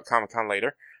talk to you about Comic-Con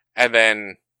later, and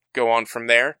then go on from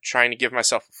there, trying to give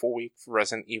myself a full week for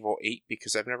Resident Evil 8,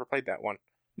 because I've never played that one.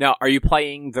 Now, are you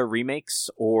playing the remakes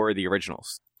or the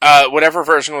originals? Whatever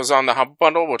version was on the Humble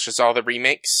Bundle, which is all the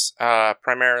remakes,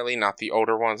 primarily, not the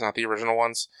older ones, not the original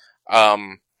ones.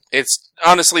 It's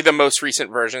honestly the most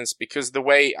recent versions, because the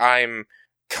way I'm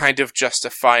kind of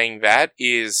justifying that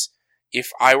is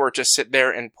if I were to sit there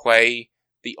and play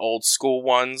the old school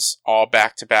ones all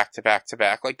back to back to back to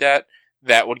back like that,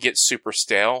 that would get super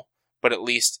stale. But at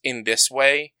least in this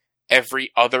way,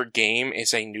 every other game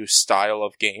is a new style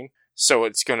of game. so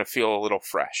it's going to feel a little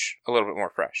bit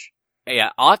more fresh. Yeah,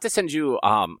 I'll have to send you.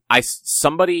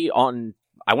 Somebody on,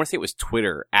 I want to say it was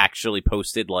Twitter, actually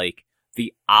posted like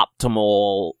the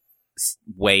optimal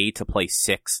way to play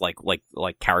 6,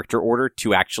 like character order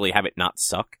to actually have it not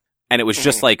suck. And it was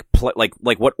just like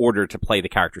what order to play the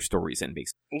character stories in,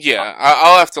 basically. Yeah,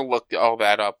 I'll have to look all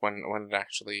that up when it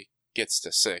actually gets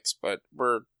to 6. But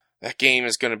that game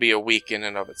is going to be a week in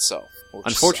and of itself.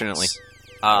 Unfortunately,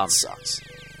 sucks.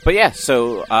 But yeah,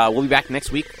 so we'll be back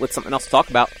next week with something else to talk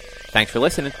about. Thanks for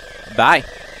listening. Bye.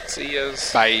 See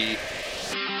yous. Bye.